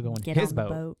her to go in Get his on the boat.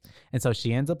 boat. And so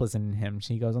she ends up listening to him.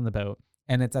 She goes on the boat.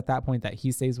 And it's at that point that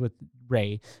he stays with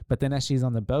Ray. But then as she's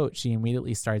on the boat, she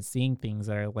immediately starts seeing things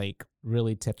that are like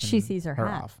really tipping She sees her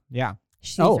hat. off. Yeah.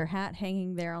 She sees her hat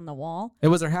hanging there on the wall. It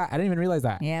was her hat. I didn't even realize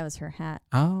that. Yeah, it was her hat.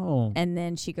 Oh. And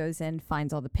then she goes in,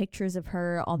 finds all the pictures of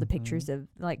her, all the pictures of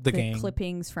like The the gang.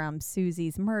 clippings from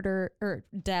Susie's murder or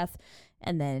death,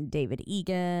 and then David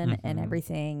Egan and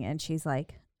everything. And she's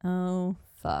like, oh,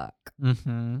 fuck.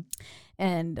 Mm-hmm.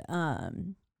 And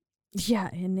yeah,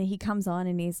 and then he comes on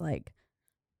and he's like,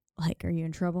 are you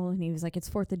in trouble? And he was like, it's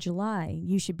 4th of July.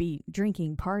 You should be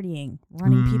drinking, partying,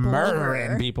 running people Murdering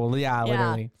over. people. Yeah,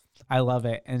 literally. I love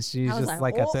it. And she's I was just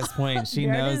like, like, at "Oh, this point, she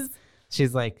there it knows. is."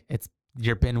 She's like,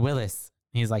 you're Ben Willis.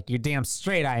 He's like, you're damn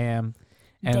straight I am.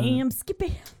 And, Damn,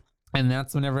 Skippy. And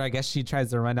that's whenever I guess she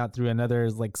tries to run out through another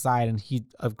like side, and he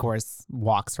of course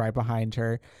walks right behind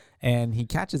her, and he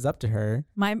catches up to her.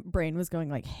 My brain was going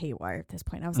like haywire at this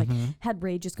point. I was like, had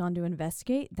Ray just gone to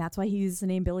investigate? That's why he used the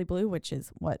name Billy Blue, which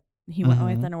is what he went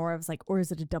with. And or I was like, or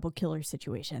is it a double killer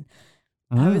situation?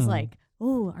 I was like,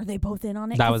 oh, are they both in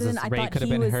on it? That 'Cause was then this, I Ray thought could have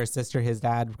he been was- her sister, his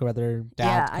dad, brother, dad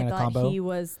Yeah, I kind of thought combo. he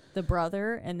was the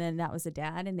brother, and then that was the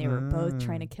dad, and they were both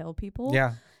trying to kill people.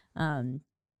 Yeah,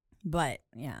 But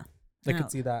yeah, I No.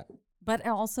 could see that. But I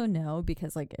also know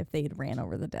because like if they had ran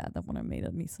over the dad, that wouldn't have made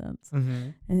any sense Mm-hmm.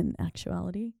 in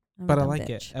actuality. I'm a But I dumb like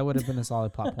bitch. it. That would have been a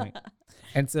solid plot point.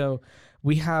 And so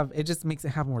we have, it just makes it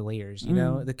have more layers, you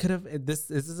know? They could have, this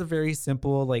is a very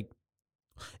simple, like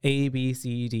A, B,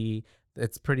 C, D.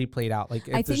 It's pretty played out. Like,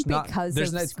 I think because of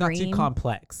it's not too Scream-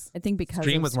 complex. I think because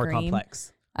Scream of was more Scream,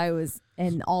 complex. I was,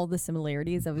 and all the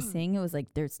similarities I was seeing, it was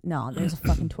like, there's a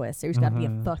fucking twist. There's got to be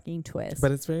a fucking twist.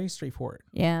 But it's very straightforward.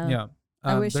 yeah. Yeah.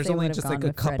 I wish there's they only would've just like gone a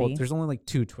with couple. Freddy. There's only like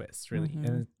 2 twists, really.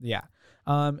 And yeah.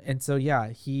 And so,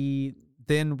 yeah,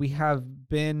 then we have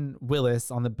Ben Willis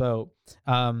on the boat.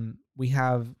 We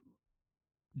have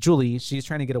Julie. She's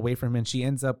trying to get away from him, and she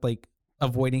ends up like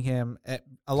avoiding him at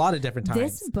a lot of different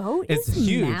times. This boat It's is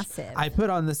huge. massive. I put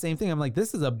on the same thing. I'm like,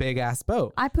 this is a big ass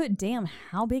boat. I put, damn,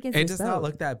 how big is It this does boat? not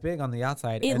look that big on the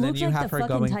outside. It And then looks you like have the her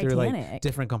going fucking through like Titanic.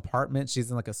 different compartments. She's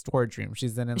in like a storage room.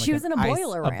 She's in like She was in a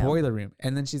boiler room. A boiler room.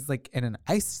 And then she's like in an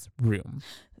ice room.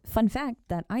 Fun fact,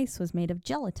 that ice was made of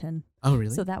gelatin. Oh,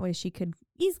 really? So that way she could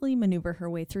easily maneuver her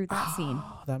way through that scene.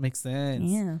 Oh, that makes sense.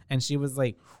 Yeah. And she was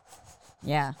like,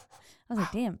 Yeah. I was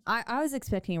like, damn. I was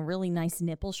expecting a really nice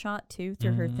nipple shot too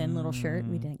through her thin little shirt.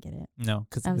 We didn't get it. no,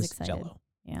 because I it was was excited. Jello.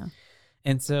 Yeah.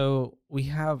 And so we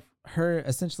have her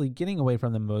essentially getting away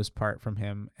from the most part from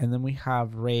him. And then we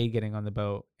have Ray getting on the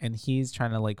boat, and he's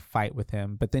trying to like fight with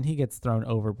him, but then he gets thrown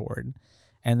overboard.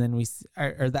 And then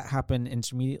or that happened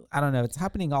intermediate. I don't know. It's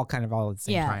happening all at the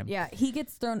same time. Yeah. He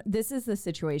gets thrown. This is the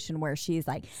situation where she's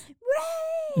like, Ray!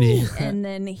 Yeah. And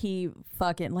then he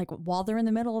fucking, like, while they're in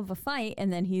the middle of a fight,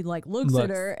 and then he, like, looks at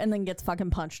her and then gets fucking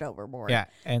punched overboard. Yeah.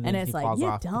 And then it's he like, falls you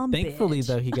off. dumb Thankfully, bitch.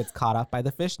 though, he gets caught up by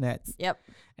the fishnets. Yep.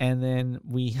 And then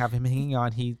we have him hanging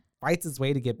on. He fights his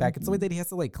way to get back. It's the way that he has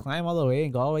to like climb all the way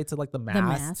and go all the way to like the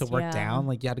mast to work yeah. down.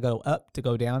 Like you had to go up to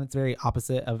go down. It's very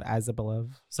opposite of as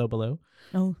above, so below.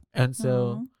 Oh. And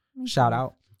so Aw, shout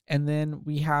out. And then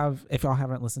we have, if y'all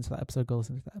haven't listened to that episode, go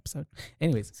listen to that episode.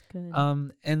 Anyways, It's good.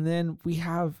 and then we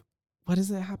have, what does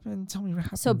it happen? Tell me what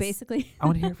happens. So basically, I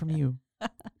want to hear it from you.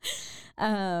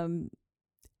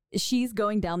 she's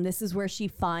going down. This is where she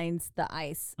finds the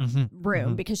ice Mm-hmm.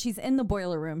 room because she's in the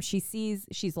boiler room. She's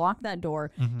locked that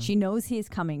door. Mm-hmm. She knows he's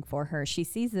coming for her. She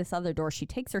sees this other door. She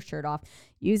takes her shirt off,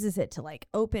 uses it to like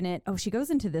open it. Oh, she goes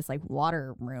into this like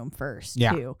water room first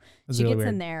Yeah. too. It's She really gets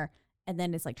in weird. there and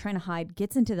then it's like trying to hide,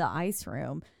 gets into the ice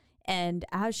room. And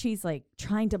as she's like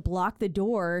trying to block the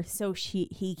door so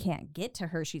he can't get to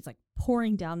her, she's like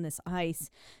pouring down this ice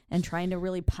and trying to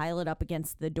really pile it up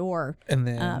against the door. And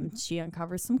then she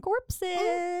uncovers some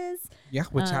corpses. Yeah,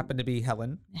 which happened to be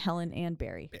Helen And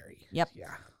Barry. Yep.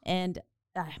 Yeah. And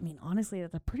I mean, honestly,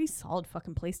 that's a pretty solid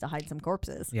fucking place to hide some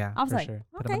corpses. Yeah, I was for like, sure.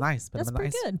 Put okay, them in ice. that's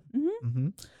pretty good. Mm-hmm. Mm-hmm.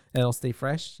 It'll stay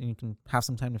fresh, and you can have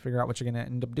some time to figure out what you're gonna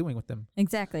end up doing with them.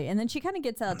 Exactly. And then she kind of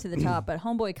gets out to the top, but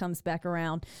homeboy comes back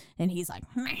around, and he's like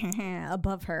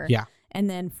above her. Yeah. And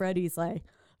then Freddy's like,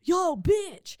 "Yo,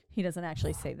 bitch!" He doesn't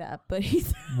actually say that, but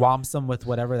he's whomps them with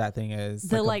whatever that thing is.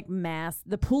 the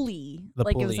the pulley.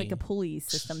 It was like a pulley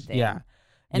system thing. Yeah.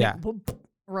 And yeah. it,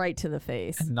 right to the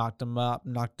face. And knocked him up,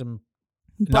 knocked him,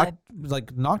 But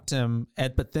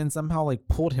but then somehow like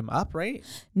pulled him up, right?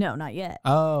 no, not yet.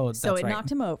 Oh, that's So it right.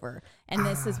 knocked him over. And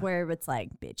this is where it's like,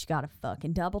 bitch, you gotta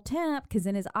fucking double tap, because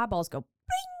then his eyeballs go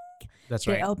bing. That's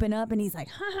They right. open up and he's like,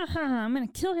 ha ha ha, I'm gonna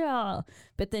kill y'all.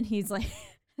 But then he's like,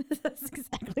 that's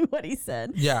exactly what he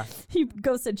said. Yeah. He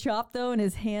goes to chop though, and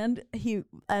his hand,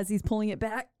 as he's pulling it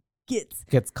back,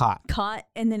 Gets caught.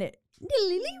 and then it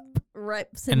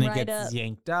rips him And then right gets up.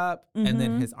 yanked up, and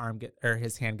then Mhm.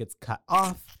 his hand gets cut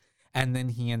off, and then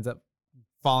he ends up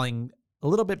falling a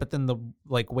little bit, but then the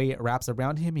like way it wraps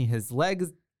around him, his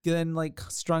legs then like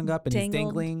strung up and he's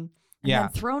Dangled. dangling. And Yeah. then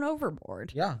thrown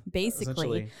overboard. Yeah. Basically.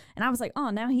 essentially. And I was like, oh,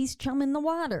 now he's chumming the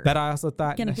water. That I also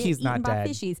thought Gonna get he's eaten not by dead.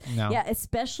 fishies. No. Yeah,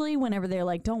 especially whenever they're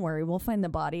like, don't worry, we'll find the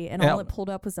body. And Yeah. all it pulled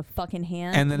up was a fucking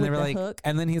hand. And then with they were the like, hook.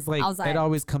 and then he's like, I was like- it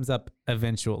always comes up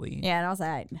eventually. Yeah, and I was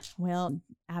like, well,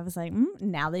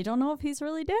 now they don't know if he's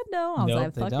really dead, though. I was Nope,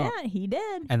 like, they fuck don't. that, he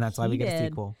did. And that's why we He get a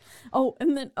did. sequel. Oh,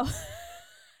 and then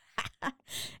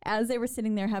as they were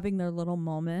sitting there having their little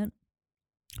moment,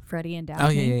 Freddie and Daphne.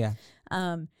 Oh, yeah.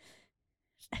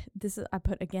 I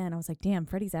put again, I was like, damn,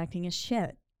 Freddie's acting as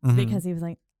shit. Mhm. Because he was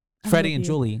like, I Freddie love and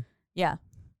you. Julie. Yeah.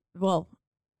 Well,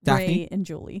 Daphne? Ray and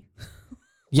Julie.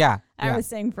 Yeah. I yeah. was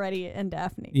saying Freddie and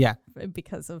Daphne. Yeah.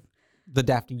 Because of The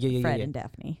Daphne. Yeah. Fred and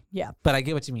Daphne. Yeah. But I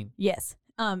get what you mean. Yes.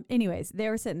 Anyways, they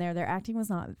were sitting there. Their acting was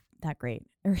not that great,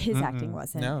 or his acting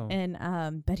wasn't. no.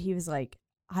 And but he was like,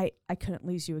 I couldn't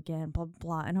lose you again. Blah blah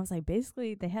blah. And I was like,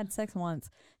 basically, they had sex once.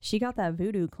 She got that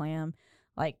voodoo clam,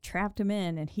 like trapped him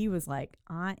in, and he was like,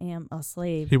 I am a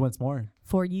slave He wants more.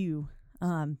 for you,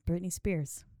 Britney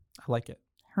Spears, I like it.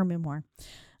 her memoir.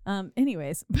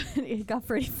 Anyways, but it got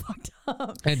pretty fucked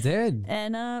up. It did.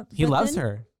 And He but loves then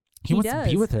her. He he wants to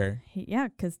be does. with her. Yeah,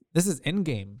 because This is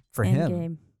endgame for him.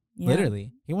 Endgame. Yeah,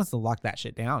 Literally. He wants to lock that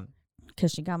shit down.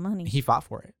 because she got money. He fought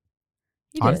for it.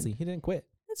 He did. Honestly, he didn't quit.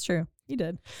 That's true. He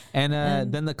did. And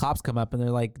And- then the cops come up and they're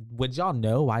like, would y'all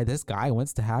know why this guy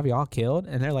wants to have y'all killed?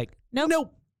 And they're like, Nope.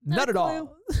 nope, Not not a at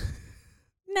all.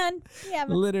 None. Yeah,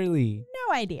 Literally.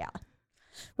 no idea.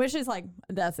 Which is like,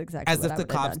 that's exactly As what if I the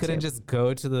would have cops done, couldn't too. just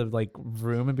go to the like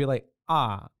room and be like,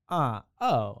 oh,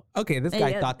 okay, this guy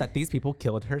Yeah. thought that these people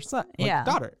killed her son, like Yeah.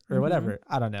 daughter, or Mhm. whatever.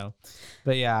 I don't know.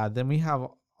 But yeah, then we have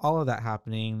all of that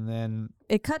happening. Then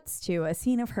It cuts to a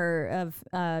scene of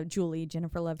Julie,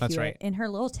 Jennifer Love That's Hewitt, right. in her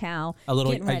little towel. a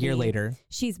getting year ready. later.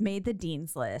 She's made the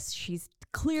dean's list. She's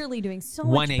clearly doing so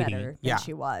much 180, better than yeah.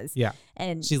 she was. Yeah.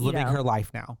 And She's you living know, her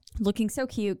life now. looking so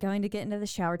cute, going to get into the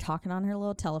shower, talking on her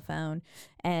little telephone.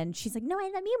 And she's like, no, I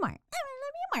love you more. I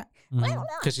love you more.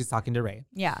 Because she's talking to Ray.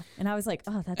 Yeah. And I was like,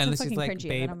 oh, that's And so then fucking she's like, cringy.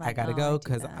 babe, And I'm like, I gotta "Oh, go do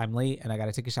because that." I'm late and I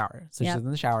gotta take a shower. So Yep. she's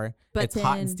in the shower. But It's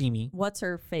hot and then steamy. What's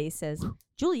her face says,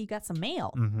 Julie, you got some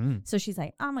mail. Mm-hmm. So she's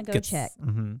like, I'm going to go check.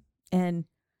 Mm-hmm. And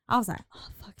I was like, oh,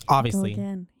 fuck. Here Obviously. we go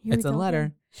again. Here It's we a go letter.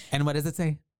 again. And what does it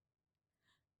say?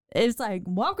 It's like,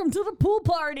 welcome to the pool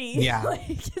party. Yeah. Like,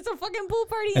 it's a fucking pool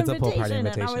party It's a invitation. pool party And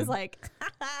I invitation. was like,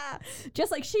 just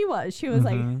like she was. She was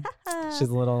Mhm. like, She's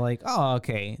a little like, oh,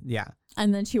 okay. Yeah.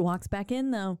 and then she walks back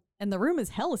in though. And the room is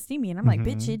hella steamy. And I'm like,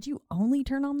 bitch, Mhm. did you only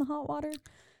turn on the hot water?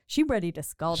 She ready to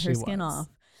scald her She skin was.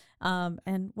 off.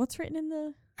 And what's written in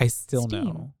the I still Steam.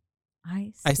 know.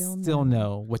 I I still still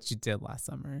know what you did last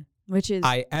summer. which is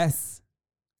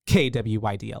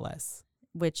ISKWYDLS.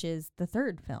 which is the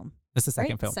third film. That's the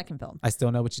second right? film. Second film. I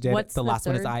still know what you did. What's the the last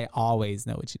one is third? I always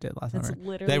know what you did last That's summer.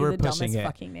 literally They were the pushing dumbest it.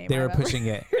 fucking name They were I've ever pushing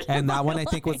it. heard. And that I'm one I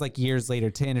think was like years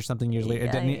later, 10 or something years later.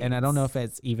 It didn't, and I don't know if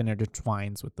it's even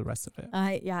intertwines with the rest of it.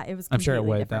 Yeah, it was I'm sure it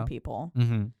completely would, different though. people,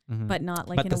 Mm-hmm, mm-hmm. but not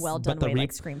like But in the a s- well but done the way re-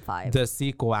 like Scream 5. The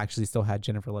sequel actually still had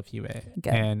Jennifer Love Hewitt.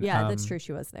 Good. And, Yeah, that's um, true.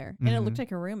 She was there, and it looked mhm.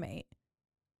 like a roommate,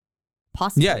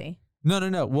 possibly.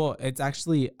 No. Well, it's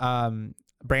actually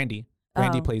Brandy.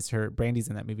 Brandy Oh. plays her. Brandy's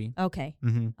in that movie. Okay,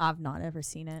 Mm-hmm. I've not ever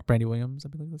seen it. Brandy Williams, I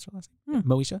believe that's her last name.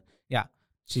 Hmm. Moesha. Yeah,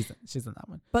 she's in that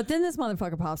one. But then this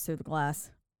motherfucker pops through the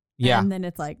glass. Yeah, and then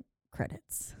it's like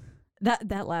credits.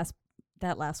 That last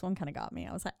that last one kind of got me.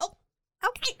 I was like, oh,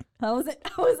 okay. I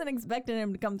wasn't expecting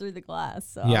him to come through the glass.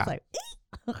 So I was like,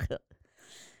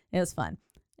 it was fun.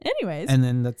 Anyways, and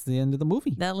then that's the end of the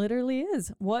movie. That literally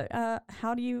is. What?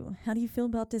 How do you feel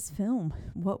about this film?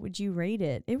 What would you rate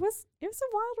it? It was a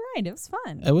wild ride. It was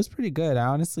fun. It was pretty good. I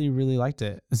honestly really liked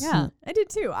it. Yeah, I did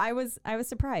too. I was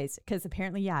surprised because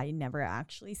apparently, I never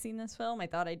actually seen this film. I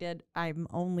thought I did. I'm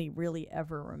only really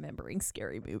ever remembering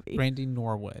Scary Movie. Brandy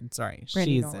Norwood. Sorry,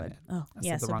 Brandy she's Norwood. in it. Oh, I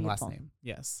yeah, said the so wrong beautiful. last name.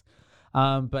 Yes.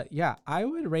 But yeah, I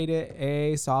would rate it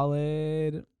a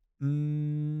solid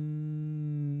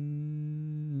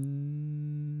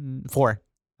 4.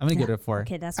 I'm gonna give it a 4.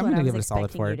 Okay, that's I'm what gonna I give was it a solid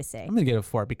expecting 4. you to say. I'm gonna give it a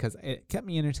 4 because it kept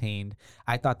me entertained.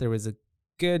 I thought there was a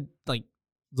good like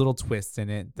little twist in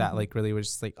it that like really was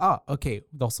just like, oh, okay.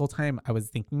 The whole time I was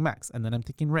thinking Max, and then I'm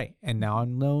thinking Ray, and now I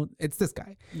know it's this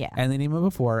guy. Yeah. And then even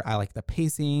before, I liked the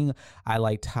pacing. I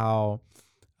liked how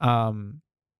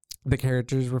the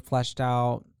characters were fleshed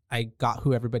out. I got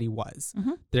who everybody was.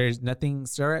 There's nothing.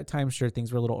 Sure, at times, sure,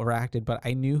 things were a little overacted, but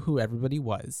I knew who everybody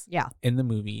was. Yeah. In the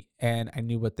movie, and I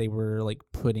knew what they were like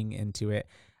putting into it.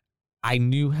 I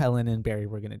knew Helen and Barry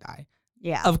were gonna die.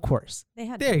 Yeah. Of course, They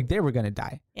had they were gonna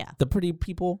die. Yeah. The pretty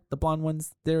people, the blonde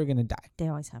ones, they were gonna die. They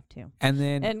always have to. And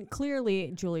then, And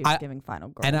clearly, Julie was giving final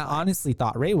girl. and I vibes. honestly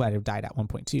thought Ray would have died at one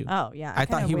point too. Oh yeah. I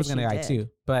thought kinda he was wish gonna die did. too,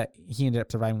 but he ended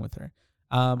up surviving with her.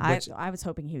 Which, I was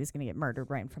hoping he was gonna get murdered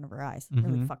right in front of her eyes. Mhm.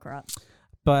 Really fuck her up.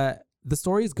 but the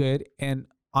story is good, and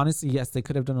honestly, yes, they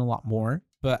could have done a lot more.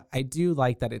 But I do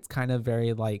like that it's kind of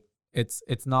very like it's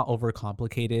not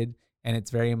overcomplicated, and it's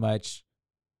very much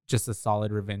just a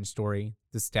solid revenge story.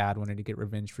 This dad wanted to get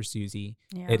revenge for Susie.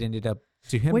 Yeah. It ended up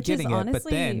to him Which getting is it, honestly but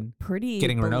then pretty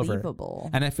getting run over. believable.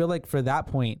 And I feel like for that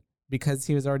point, because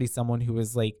he was already someone who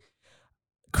was like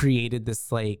created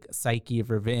this like psyche of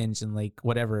revenge and like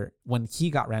whatever, when he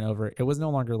got ran over, it was no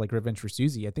longer like revenge for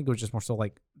Susie. I think it was just more so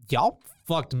like, y'all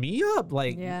fucked me up.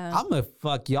 Like, Yeah. I'm gonna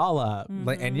fuck y'all up.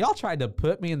 Like, and y'all tried to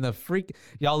put me in the freak.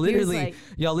 Y'all literally,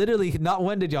 like- not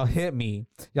one did y'all hit me.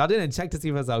 Y'all didn't check to see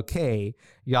if I was okay.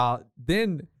 Y'all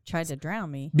then, Tried to drown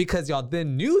me. because y'all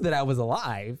then knew that I was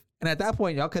alive. And at that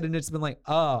point, y'all could have just been like,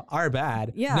 oh, our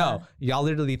bad. Yeah. No, y'all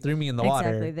literally threw me in the water.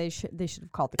 Exactly. They should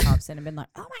have called the cops in and been like,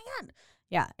 oh my God.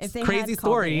 Yeah. If they Crazy had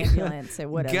called story. the ambulance, it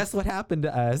would have. Guess what happened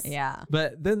to us? Yeah.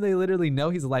 But then they literally know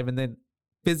he's alive and then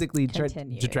physically tried to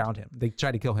Continued. drown him. They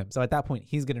tried to kill him. So at that point,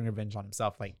 he's getting revenge on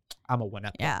himself. Like, I'm a one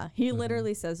up. Yeah. He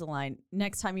literally says the line,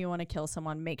 next time you want to kill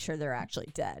someone, make sure they're actually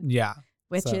dead. Yeah.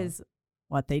 Which So- is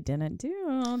what they didn't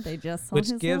do. They just saw Which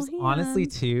his gives, little honestly,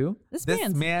 hand. too, This this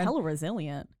man's man, hella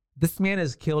resilient. this man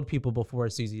has killed people before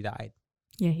Susie died.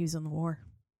 Yeah, he was in the war.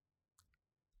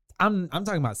 I'm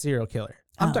talking about serial killer.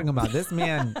 I'm Oh. talking about this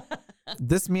man.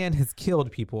 This man has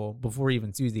killed people before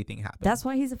even Susie thing happened. That's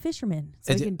why he's a fisherman.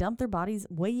 So he It- can dump their bodies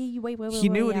way he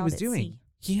knew what he out was at doing. sea.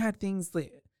 He had things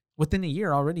like within a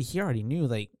year already. He already knew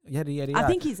like yada yada yada. I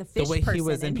think he's a fish the way person. he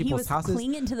was in and he people's was houses,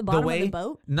 clinging to the the bottom way of the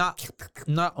boat.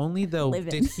 not only though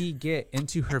Living. did he get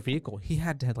into her vehicle, he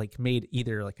had to have like made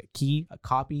either like a key, a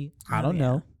copy. I Oh, don't yeah.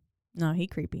 know. No, he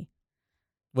creepy.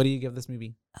 What do you give this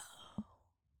movie?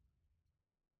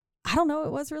 I don't know.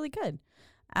 It was really good.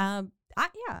 I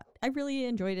really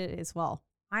enjoyed it as well.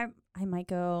 I might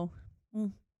go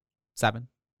 7.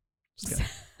 Just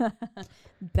kidding.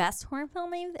 best horror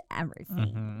film I've ever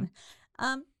seen.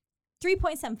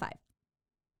 3.75.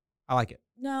 I like it.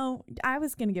 No, I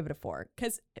was gonna give it a 4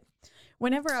 because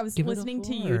whenever I was Give it a listening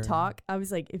to you 4. talk, I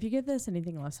was like, if you give this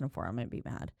anything less than a 4, I'm gonna be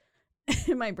mad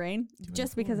in my brain. Give it a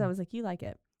Just because I 4. was like, you like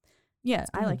it. Yeah,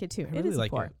 I good. like it too. I It really is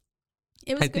like a 4. it.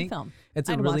 It was I a good think film.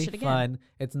 It's I'd a watch really it again. fun.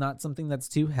 It's not something that's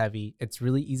too heavy. It's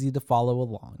really easy to follow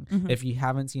along. Mhm. If you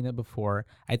haven't seen it before,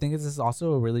 I think this is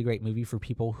also a really great movie for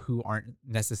people who aren't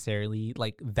necessarily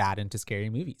like that into scary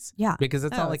movies. Yeah. Because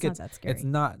it's Oh, not like it's not that scary. it's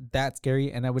not that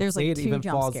scary. And I would There's, say like, it 2 even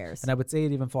jump falls scares. and I would say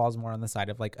it even falls more on the side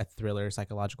of like a thriller,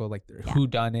 psychological, like Yeah. who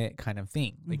done it kind of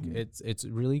thing. Like Mhm. it's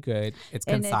really good. It's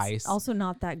And concise. it's also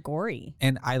not that gory.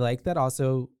 And I like that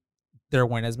also there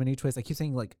weren't as many twists. I keep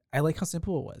saying like I like how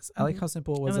simple it was. I like Mhm. how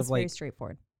simple it It was was of very like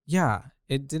straightforward. yeah,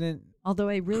 it didn't Although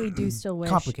I really do still wish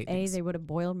Complicate A, things. they would have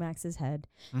boiled Max's head,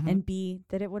 Mhm. and B,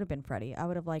 that it would have been Freddie. I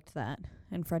would have liked that.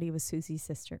 And Freddie was Susie's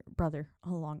brother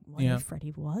all along. What Yeah. if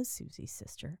Freddie was Susie's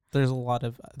sister? there's a lot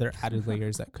of other added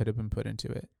layers that could have been put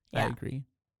into it. I Yeah. agree.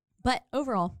 But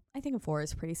overall, I think a 4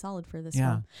 is pretty solid for this Yeah.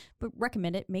 film. But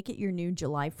recommend it. Make it your new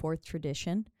July 4th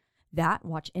tradition.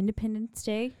 Watch Independence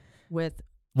Day with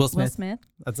Will Will Smith, Smith,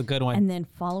 that's a good one. and then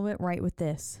follow it right with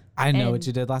this. I know what and-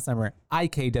 you did last summer.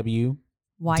 IKW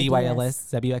YDS, DYLS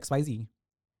WXYZ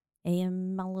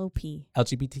AMLOP.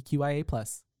 LGBTQIA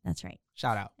plus. That's right.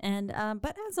 Shout out. And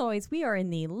but as always, we are in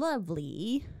the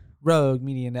lovely Rogue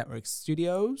Media Network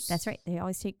Studios. That's right. They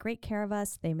always take great care of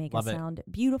us. They make Love us it. sound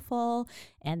beautiful.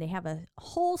 And they have a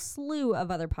whole slew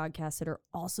of other podcasts that are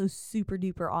also super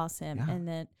duper awesome. Yeah. And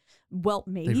that, well,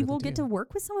 maybe really we'll get do. to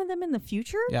work with some of them in the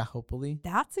future. Yeah, hopefully.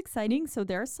 That's exciting. So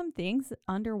there are some things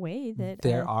underway that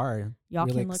There are. y'all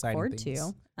really can look exciting forward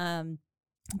things. to.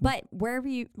 But wherever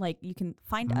you like, you can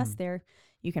find us there.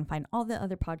 You can find all the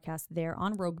other podcasts there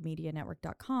on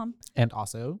roguemedianetwork.com. And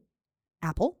also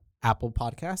Apple.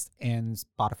 Podcast and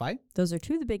Spotify. Those are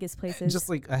two of the biggest places. Just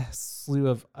like a slew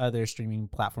of other streaming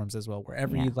platforms as well,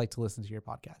 wherever Yeah. you'd like to listen to your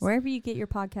podcast. Wherever you get your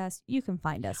podcast, you can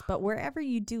find us. But wherever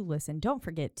you do listen, don't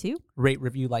forget to Rate,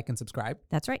 review, like, and subscribe.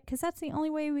 That's right, because that's the only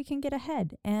way we can get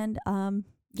ahead. And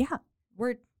yeah,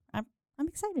 I'm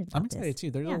excited. About I'm excited this.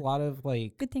 too. There's Yeah. a lot of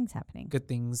like Good things happening. good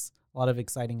things, a lot of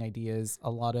exciting ideas,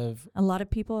 a lot of A lot of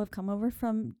people have come over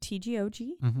from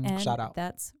TGOG, and shout out.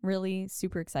 that's really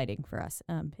super exciting for us.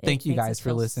 Thank you guys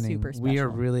for listening. Super We are special.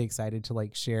 really excited to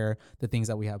like share the things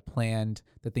that we have planned,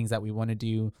 the things that we want to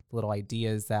do, the little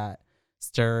ideas that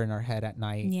stir in our head at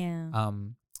night. Yeah.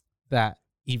 That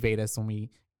evade us when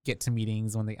we get to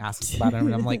meetings, when they ask us about them,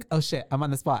 and I'm like, oh shit, I'm on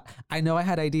the spot. I know I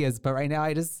had ideas, but right now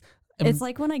I just It's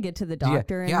like when I get to the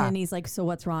doctor yeah. and he's like, "So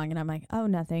what's wrong?" And I'm like, "Oh,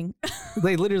 nothing."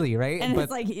 like literally, right? And but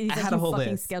it's like he's I like, had a "You whole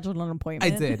fucking list. scheduled an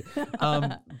appointment." I did.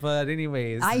 But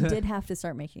anyways, I did have to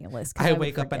start making a list. 'cause I would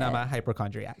wake up and I'm forget. a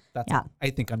hypochondriac. That's Yeah. all. I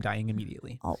think I'm dying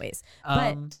immediately. Always.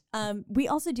 Um, But we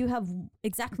also do have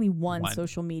exactly one One.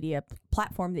 social media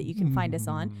platform that you can find us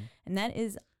on, and that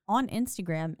is on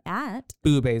Instagram at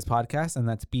Boobays Podcast, and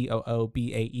that's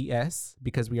BOOBAES,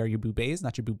 because we are your boobays,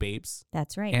 not your boobabes.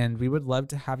 That's right. And we would love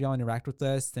to have y'all interact with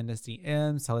us, send us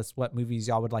DMs, tell us what movies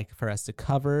y'all would like for us to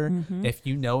cover. Mhm. If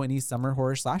you know any summer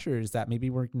horror slashers that maybe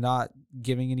we're not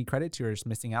giving any credit to or just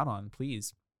missing out on,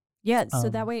 please. Yeah, so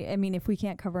that Um, way, I mean, if we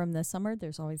can't cover them this summer,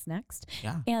 there's always next.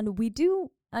 Yeah. And we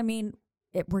do, I mean,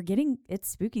 it's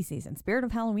spooky season. Spirit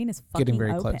of Halloween is fucking Getting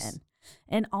very open. close.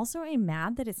 And also, I'm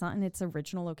mad that it's not in its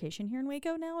original location here in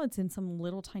Waco now. It's in some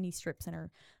little tiny strip center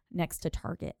next to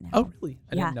Target now. Oh, really?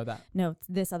 I Yeah. didn't know that. No,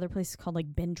 this other place is called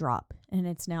like Bin Drop, and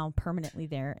it's now permanently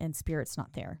there, and Spirit's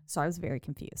not there. So I was very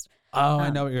confused. Oh,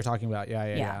 I know what you're talking about.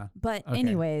 Yeah. But Okay.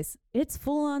 anyways, it's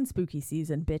full on spooky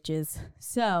season, bitches.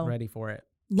 So Ready for it.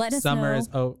 let us Summer know is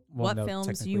what no, films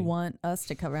technically. you want us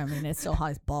to cover. I mean, it's still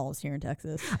hot as balls here in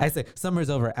Texas. I say summer's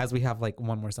over as we have like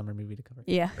one more summer movie to cover.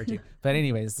 Yeah. Or two. But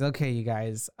anyways, okay, you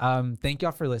guys. Thank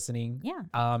y'all for listening. Yeah.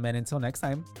 And until next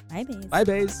time. Bye, babe. Bye,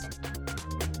 bays.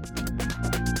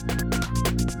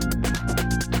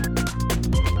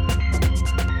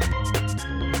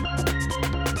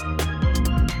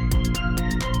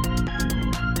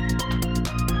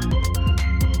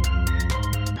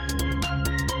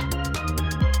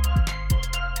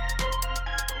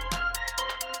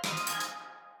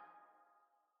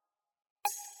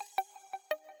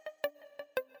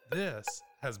 This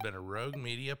has been a Rogue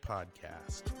Media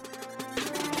podcast.